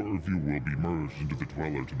 the four of you will be merged into the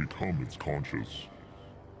Dweller to become its conscious.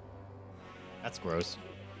 That's gross.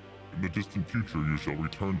 In the distant future you shall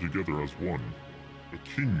return together as one, the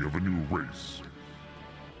king of a new race.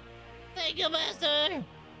 Thank you, Master!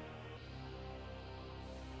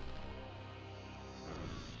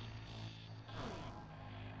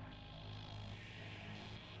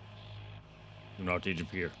 Do not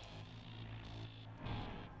interfere.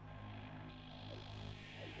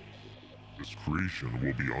 This creation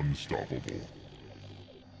will be unstoppable.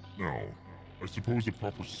 Now, I suppose a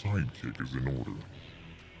proper sidekick is in order.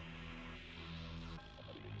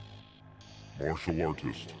 Martial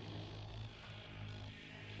artist.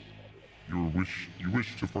 You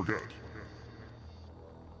wish to forget.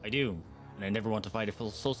 I do, and I never want to fight a full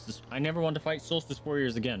solstice. I never want to fight solstice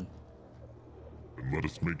warriors again. Then let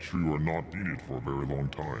us make sure you are not needed for a very long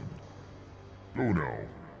time. Go now,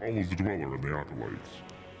 follow the Dweller and the Acolytes.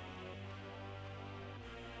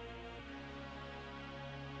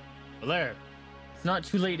 Blair, it's not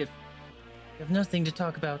too late if you have nothing to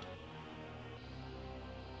talk about.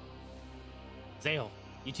 Zale,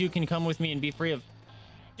 you two can come with me and be free of...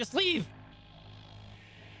 Just leave!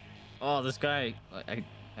 Oh, this guy... I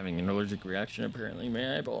having an allergic reaction apparently.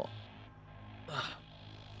 My eyeball. Ugh.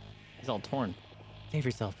 He's all torn. Save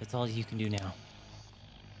yourself. It's all you can do now.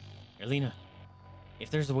 Erlina, if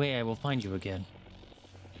there's a way, I will find you again.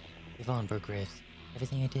 Live on, Burgraves.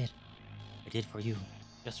 Everything I did for you.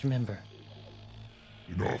 Just remember.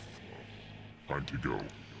 Enough. Time to go.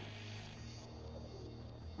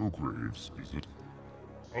 Graves, is it?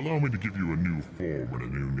 Allow me to give you a new form and a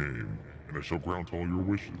new name, and I shall grant all your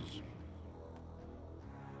wishes.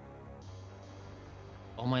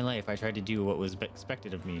 All my life, I tried to do what was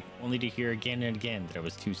expected of me, only to hear again and again that I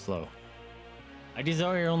was too slow. I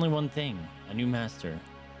desire only one thing, a new master,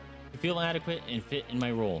 to feel adequate and fit in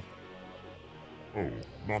my role. Oh,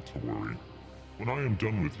 not to worry. When I am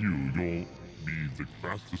done with you, you'll be the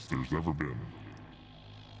fastest there's ever been.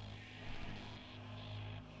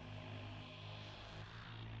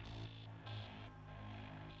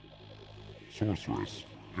 Sorceress,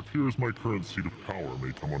 it appears my current seat of power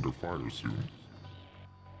may come under fire soon.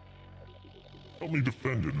 Help me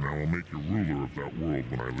defend it and I will make you ruler of that world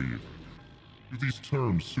when I leave. Do these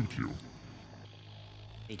terms suit you?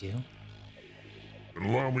 They do?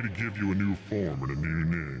 Then allow me to give you a new form and a new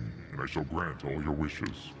name, and I shall grant all your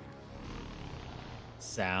wishes.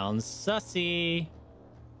 Sounds sussy.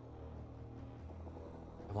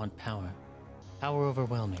 I want power. Power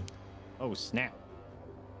overwhelming. Oh, snap.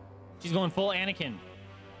 She's going full Anakin.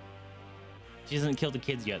 She hasn't killed the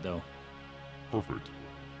kids yet, though. Perfect.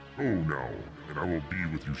 Go now, and I will be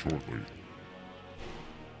with you shortly.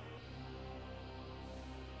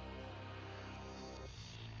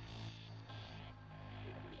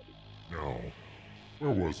 Now,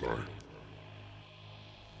 where was I?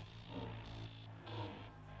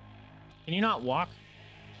 Can you not walk?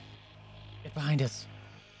 Get behind us.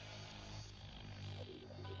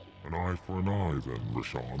 An eye for an eye then,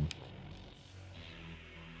 Rashawn.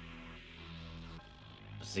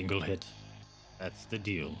 A single hit. That's the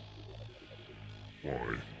deal.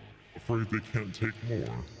 Why? Afraid they can't take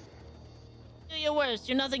more? Do your worst.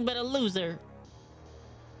 You're nothing but a loser.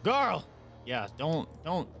 Garl! Yeah, don't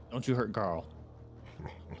you hurt Garl.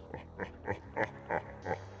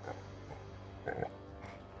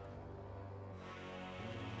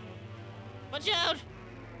 Watch out!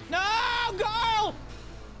 No, Garl!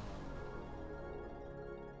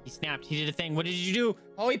 He snapped. He did a thing. What did you do?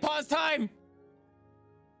 Oh, he paused time.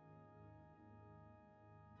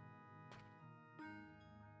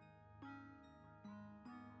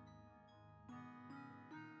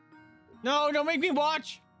 No, don't make me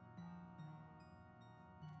watch.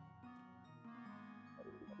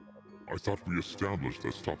 I thought we established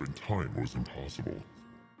that stopping time was impossible.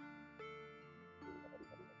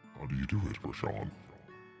 How do you do it, Rashawn?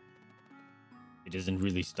 It isn't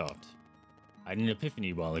really stopped. I had an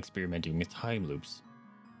epiphany while experimenting with time loops.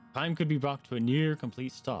 Time could be brought to a near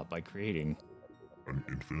complete stop by creating An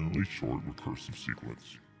infinitely short recursive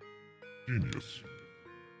sequence. Genius.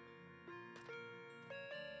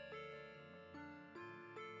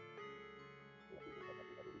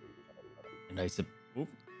 and I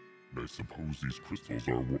And I suppose these crystals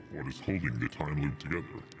are what is holding the time loop together.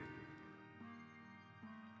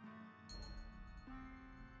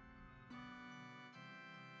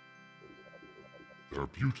 They're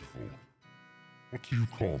beautiful. What do you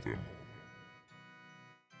call them?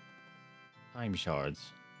 time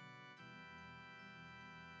shards.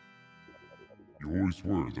 You always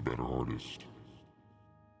were the better artist.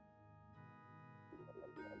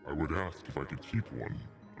 I would ask if I could keep one,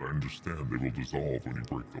 but I understand they will dissolve when you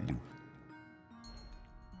break the loop.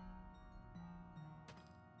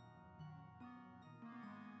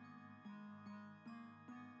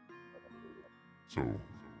 So,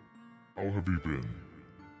 how have you been?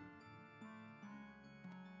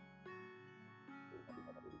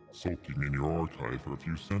 Sulking in your archive for a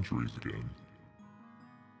few centuries again.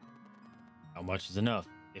 How much is enough,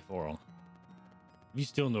 if oral? Have you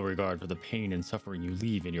still no regard for the pain and suffering you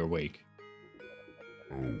leave in your wake?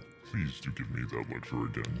 Oh, please do give me that lecture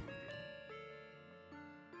again.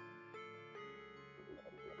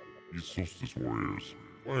 These Solstice warriors,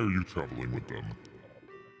 why are you traveling with them?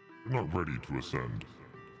 They're not ready to ascend.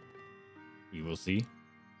 We will see.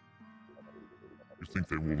 You think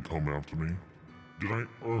they will come after me? Did I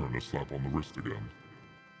earn a slap on the wrist again?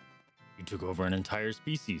 You took over an entire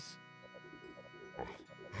species.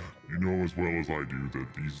 You know as well as I do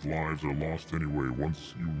that these lives are lost anyway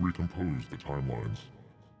once you recompose the timelines.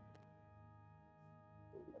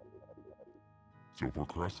 So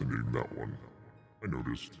procrastinating that one, I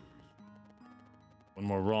noticed. One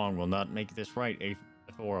more wrong will not make this right,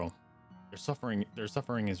 Oral. Their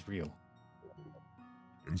suffering is real.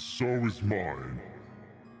 And so is mine.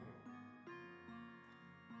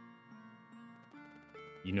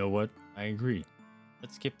 You know what? I agree.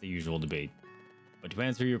 Let's skip the usual debate. But to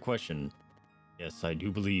answer your question, yes, I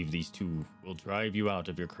do believe these two will drive you out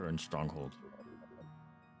of your current stronghold.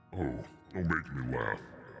 Oh, don't make me laugh.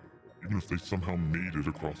 Even if they somehow made it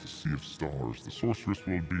across the sea of stars, the sorceress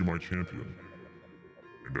will be my champion.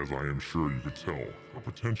 And as I am sure you could tell, her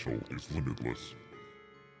potential is limitless.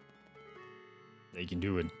 They can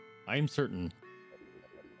do it. I am certain.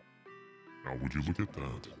 Now would you look at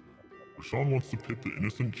that? Rashawn wants to pit the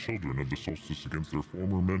innocent children of the Solstice against their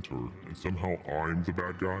former mentor, and somehow I'm the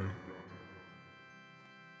bad guy?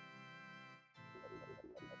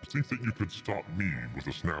 You think that you could stop me with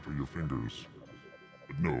a snap of your fingers.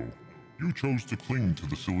 But no, you chose to cling to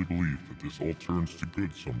the silly belief that this all turns to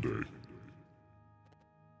good someday.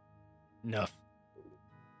 Enough.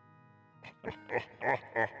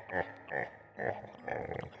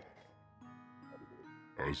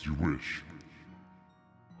 As you wish.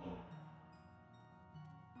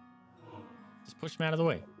 Just push him out of the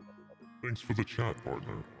way. Thanks for the chat,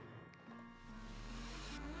 partner.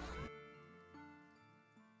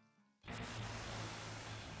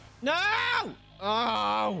 No!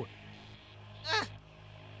 Oh!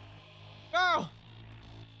 No!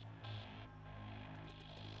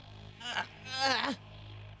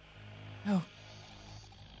 No.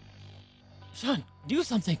 Son, do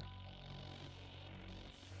something.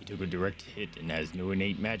 He took a direct hit and has no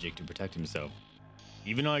innate magic to protect himself.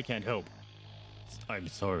 Even I can't help. I'm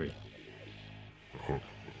sorry.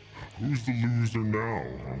 Who's the loser now,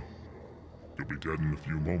 huh? You'll be dead in a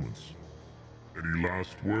few moments. Any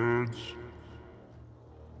last words?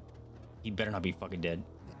 He better not be fucking dead.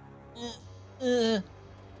 Girl,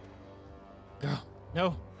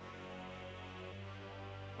 no.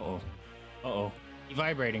 Uh-oh. Uh-oh. He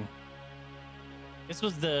vibrating. This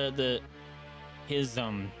was his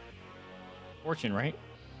fortune, right?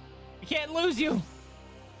 We can't lose you!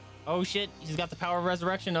 Oh shit, he's got the power of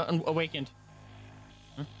resurrection awakened.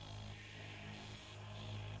 Huh?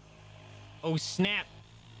 Oh snap!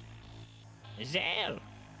 Zell!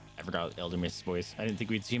 I forgot Elder Mist's voice. I didn't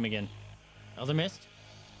think we'd see him again. Elder Mist?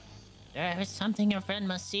 There is something your friend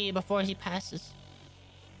must see before he passes.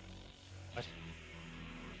 What?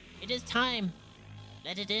 It is time.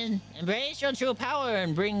 Let it in. Embrace your true power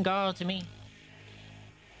and bring Garl to me.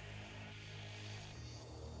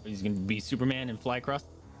 He's gonna be Superman and fly across.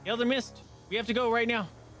 Elder Mist, we have to go right now.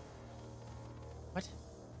 What?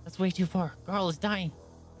 That's way too far. Garl is dying.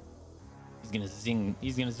 He's gonna zing,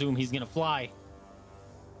 he's gonna zoom, he's gonna fly.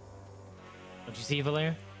 Don't you see,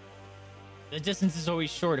 Valere? The distance is always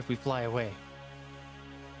short if we fly away.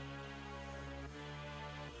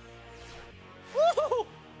 Woo!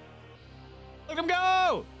 Look him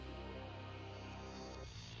go!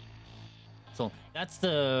 So that's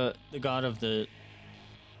the god of the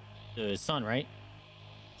sun, right?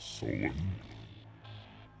 Solon.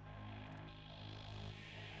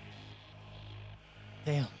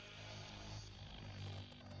 Damn.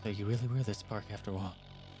 So you really were the spark after all.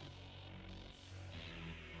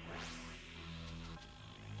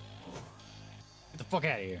 Get the fuck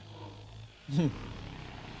out of here.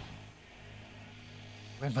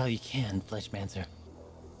 Run while you can, Fleshmancer.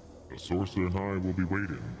 The sorcerer and I will be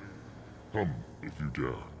waiting. Come, if you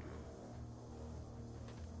dare.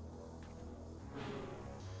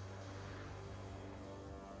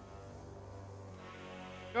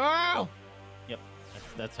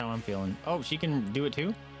 That's how I'm feeling. Oh, she can do it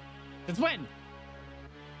too? Since when?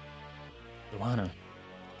 Luana.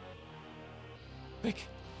 Quick.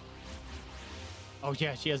 Oh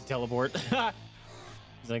yeah, she has a teleport.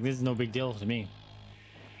 He's like, this is no big deal to me.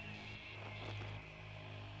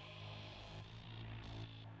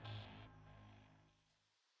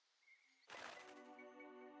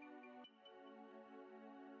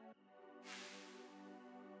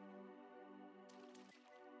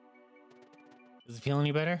 Does it feel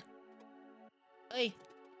any better? Hey,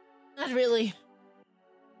 not really.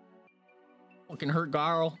 Fucking hurt,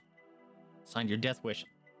 Garl. Signed your death wish.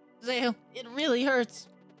 Zale, it really hurts.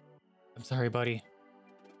 I'm sorry, buddy.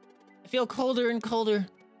 I feel colder and colder.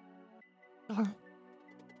 Carl.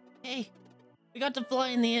 Hey, we got to fly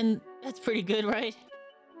in the end. That's pretty good, right?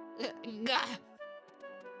 Gah.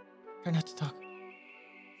 Try not to talk.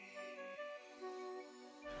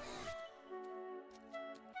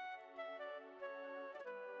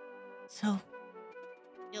 So,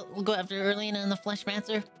 we'll go after Erlina and the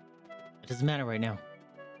Fleshmancer? It doesn't matter right now.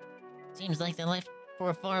 Seems like they left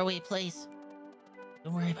for a faraway place.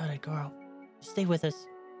 Don't worry about it, Garl. Just stay with us.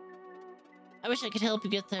 I wish I could help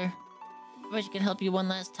you get there. I wish I could help you one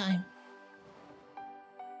last time.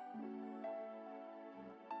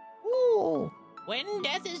 Ooh! When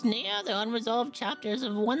death is near, the unresolved chapters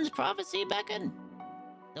of one's prophecy beckon.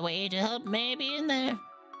 The way to help may be in there.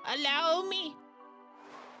 Allow me!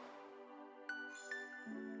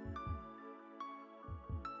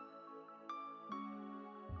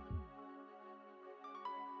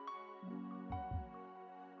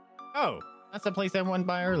 Oh, that's the place I went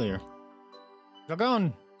by earlier.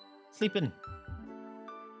 Dragon, sleeping.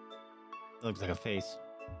 Looks like a face.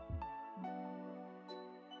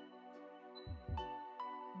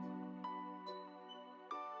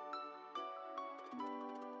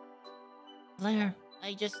 Blair,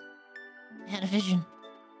 I just had a vision.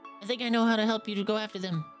 I think I know how to help you to go after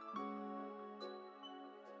them.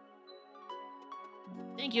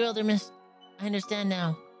 Thank you, Elder Mist. I understand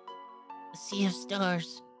now. A sea of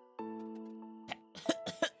stars.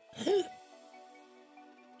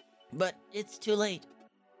 But it's too late.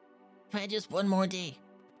 Try just one more day.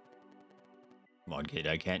 Come on, kid.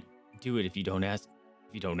 I can't do it if you don't ask.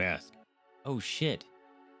 If you don't ask. Oh, shit.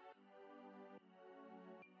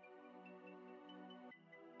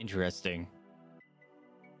 Interesting.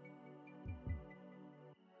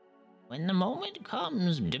 When the moment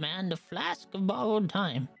comes, demand a flask of borrowed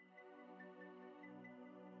time.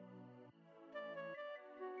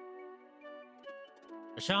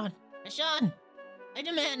 Rashawn. Ashan! I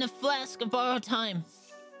demand a flask of borrowed time.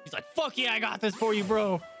 He's like, fuck yeah, I got this for you,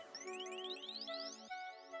 bro.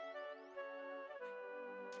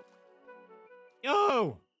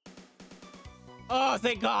 Yo! Oh,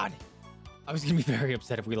 thank God. I was gonna be very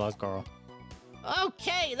upset if we lost Carl.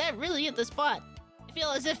 Okay, that really hit the spot. I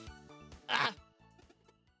feel as if... Ah.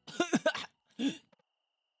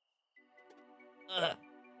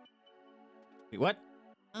 Wait, what?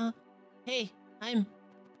 Hey, I'm...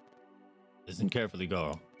 Listen carefully,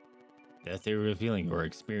 Garl. That theory of healing you are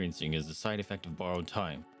experiencing is a side effect of borrowed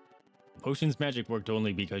time. The potion's magic worked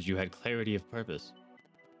only because you had clarity of purpose.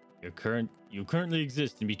 You currently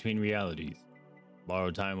exist in between realities.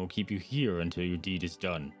 Borrowed time will keep you here until your deed is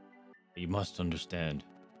done. But you must understand,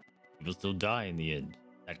 you will still die in the end.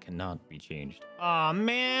 That cannot be changed. Aw,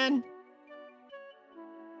 man!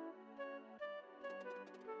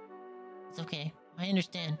 It's okay. I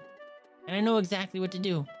understand. And I know exactly what to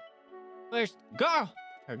do. First, Garl!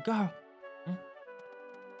 Or Garl. You're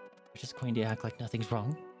just going to act like nothing's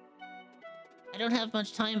wrong? I don't have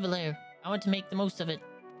much time, Valair. I want to make the most of it.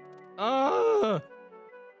 Oh!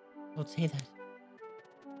 Don't say that.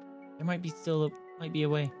 There might be a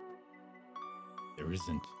way. There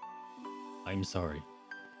isn't. I'm sorry.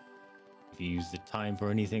 If you use the time for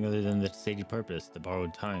anything other than the stated purpose, the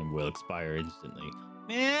borrowed time will expire instantly.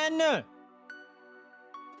 Man!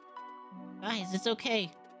 Guys, it's okay.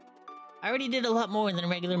 I already did a lot more than a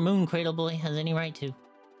regular Moon Cradle boy has any right to.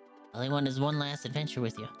 All I want is one last adventure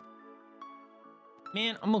with you.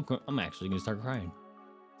 Man, I'm actually gonna start crying.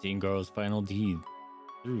 Seeing Garl's final deed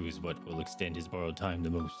through is what will extend his borrowed time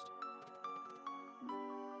the most.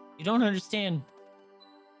 You don't understand.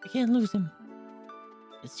 We can't lose him.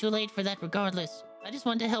 It's too late for that regardless. I just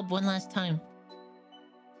want to help one last time.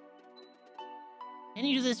 Can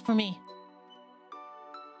you do this for me?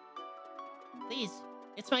 Please.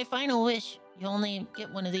 It's my final wish. You only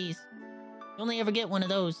get one of these. You only ever get one of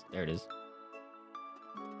those. There it is.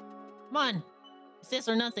 Come on. It's this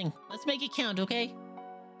or nothing. Let's make it count, okay?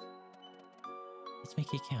 Let's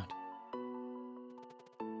make it count.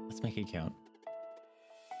 Let's make it count.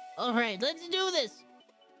 Alright, let's do this.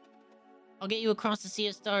 I'll get you across the Sea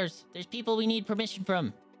of Stars. There's people we need permission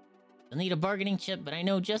from. You'll need a bargaining chip, but I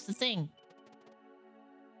know just the thing.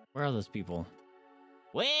 Where are those people?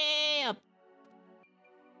 Way up!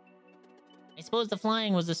 I suppose the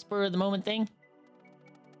flying was a spur-of-the-moment thing?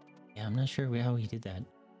 Yeah, I'm not sure how he did that.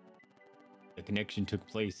 The connection took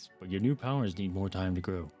place, but your new powers need more time to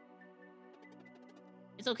grow.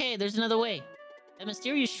 It's okay, there's another way. That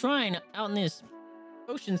mysterious shrine out in this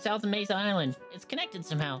ocean south of Mesa Island. It's connected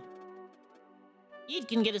somehow. Eve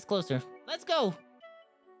can get us closer. Let's go!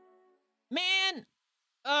 Man!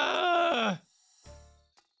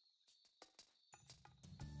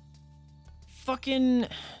 Fucking...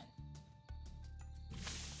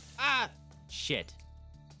 Shit.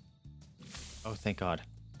 Oh, thank God.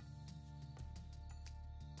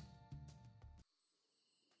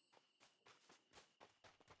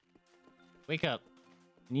 Wake up.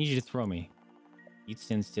 I need you to throw me. You'd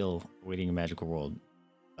stand still, awaiting a magical world.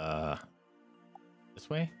 This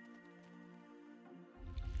way?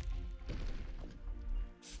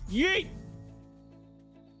 Yeet!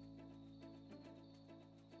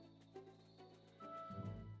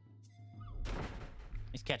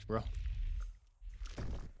 Nice catch, bro.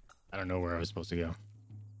 I don't know where I was supposed to go.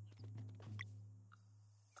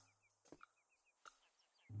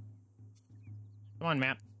 Come on,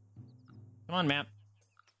 map. Come on, map.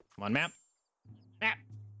 Come on, map. Map!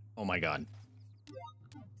 Oh my God.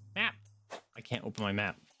 Map! I can't open my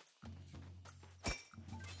map.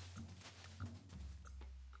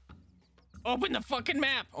 Open the fucking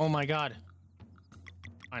map! Oh my God.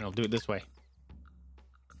 Fine, I'll do it this way.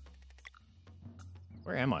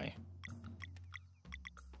 Where am I?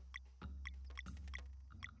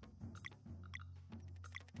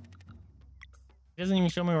 It doesn't even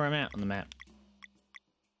show me where I'm at on the map.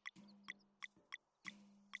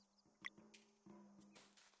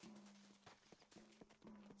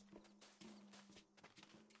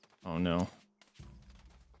 Oh no.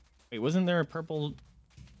 Wait, wasn't there a purple...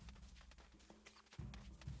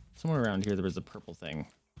 Somewhere around here there was a purple thing.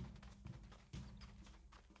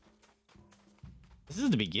 This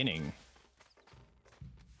is the beginning.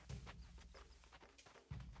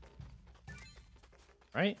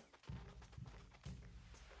 Right?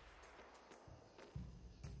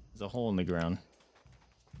 There's a hole in the ground.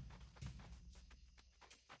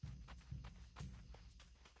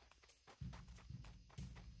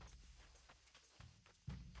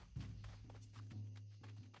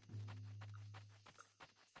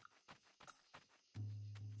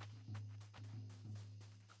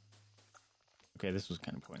 Okay, this was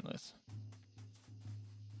kind of pointless.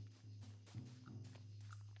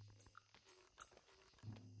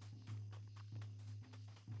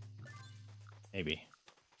 Maybe.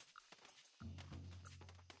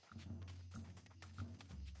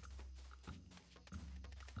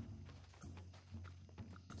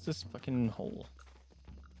 What's this fucking hole?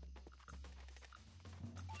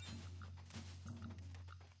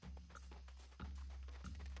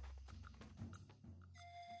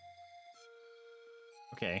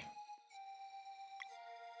 Okay.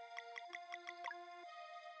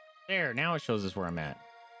 There, now it shows us where I'm at.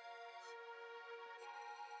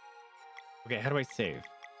 Okay, how do I save?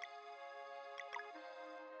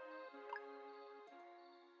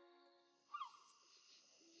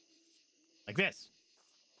 Like this.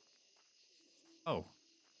 Oh.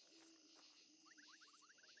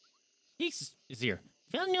 Peace is here.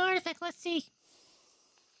 Found a new artifact, let's see.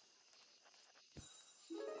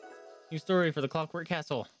 New story for the Clockwork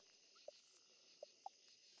Castle.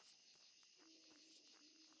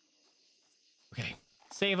 Okay,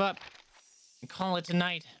 save up and call it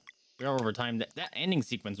tonight. We're over time. That ending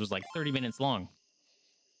sequence was like 30 minutes long.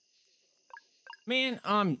 Man,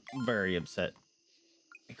 I'm very upset.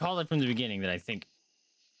 I called it from the beginning that I think.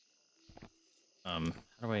 How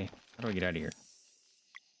do I get out of here?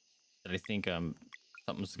 That I think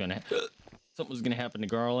something's gonna happen to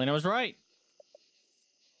Garl, and I was right.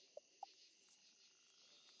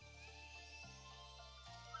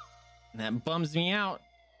 And that bums me out.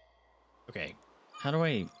 Okay, how do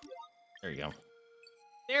I... There you go.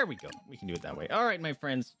 There we go. We can do it that way. All right, my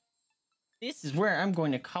friends. This is where I'm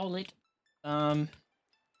going to call it. The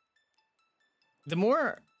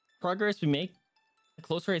more progress we make, the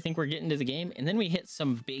closer I think we're getting to the game. And then we hit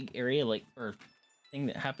some big area, like, or thing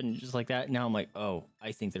that happened just like that. Now I'm like, oh,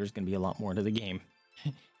 I think there's going to be a lot more to the game.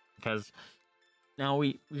 Because now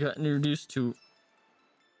we got introduced to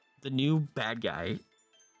the new bad guy.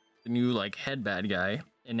 The new, like, head bad guy.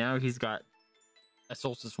 And now he's got a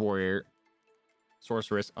Solstice Warrior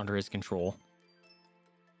sorceress under his control.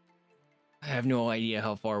 I have no idea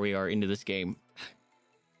how far we are into this game.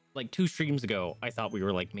 like 2 streams ago, I thought we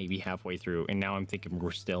were like maybe halfway through, and now I'm thinking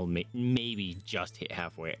we're still maybe just hit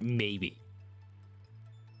halfway, maybe.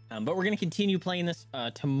 But we're gonna continue playing this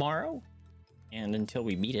tomorrow, and until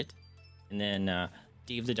we meet it, and then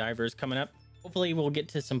Dave the Diver is coming up. Hopefully, we'll get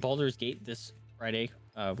to some Baldur's Gate this Friday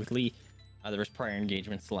with Lee. There was prior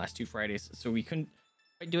engagements the last 2 Fridays, so we couldn't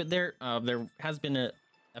quite do it there. There has been a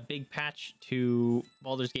big patch to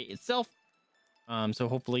Baldur's Gate itself. So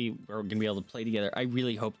hopefully we're gonna be able to play together. I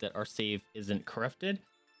really hope that our save isn't corrupted.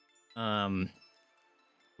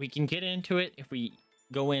 We can get into it if we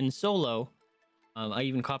go in solo. I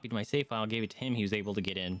even copied my save file, gave it to him. He was able to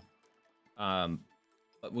get in.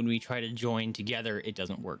 But when we try to join together, it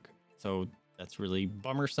doesn't work. So that's really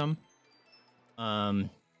bummersome. I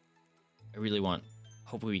really want.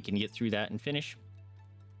 Hopefully we can get through that and finish.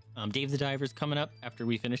 Dave the Diver's coming up after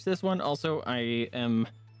we finish this one. Also, I am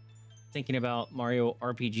thinking about Mario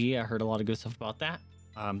RPG. I heard a lot of good stuff about that.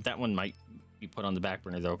 That one might be put on the back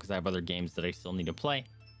burner though, because I have other games that I still need to play.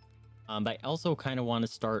 But I also kind of want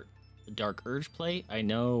to start the Dark Urge play. I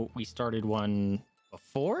know we started one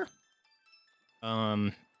before.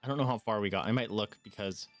 I don't know how far we got. I might look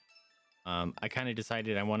because I kind of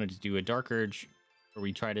decided I wanted to do a Dark Urge where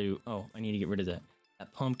we try to. Oh, I need to get rid of that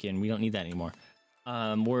pumpkin. We don't need that anymore.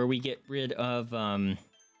 Where we get rid of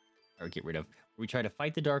we try to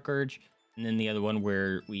fight the Dark Urge, and then the other one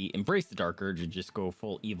where we embrace the Dark Urge and just go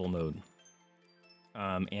full evil mode.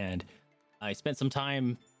 And I spent some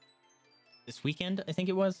time this weekend, I think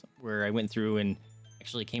it was, where I went through and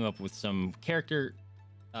actually came up with some character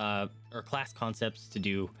or class concepts to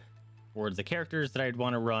do for the characters that I'd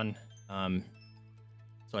want to run.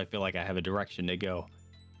 So I feel like I have a direction to go.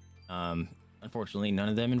 Unfortunately, none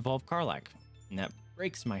of them involve Karlach, and that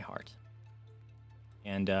breaks my heart.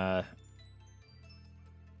 And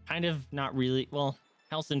kind of not really. Well,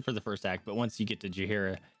 Halsin for the first act, but once you get to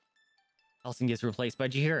Jaheira, Halsin gets replaced by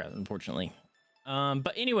Jaheira, unfortunately.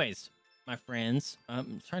 But anyways, my friends,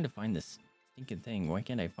 I'm trying to find this stinking thing. Why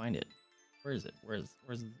can't I find it? Where is it?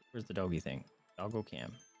 Where's the doggy thing? Doggo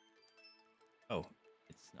cam. Oh,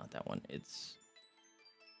 it's not that one. It's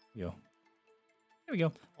there we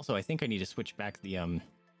go. Also, I think I need to switch back the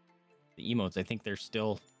emotes. I think they're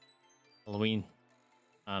still Halloween.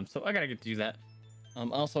 So I gotta get to do that.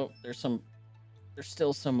 Also, there's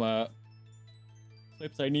still some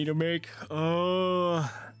clips I need to make. So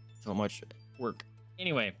much work.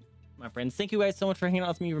 Anyway, my friends, thank you guys so much for hanging out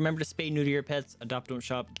with me. Remember to spay, neuter your pets, adopt, don't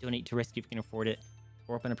shop, donate to rescue if you can afford it,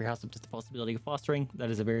 or open up your house up to the possibility of fostering. That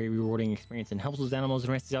is a very rewarding experience and helps those animals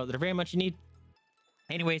and rescues out that are very much in need.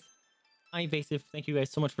 Anyways, I'm Vaesive. Thank you guys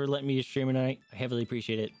so much for letting me stream tonight. I heavily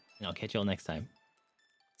appreciate it, and I'll catch you all next time.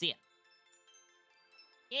 See ya.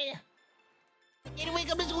 Yeah. Yeah,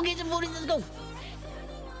 wake up, let's go get some food and let's go.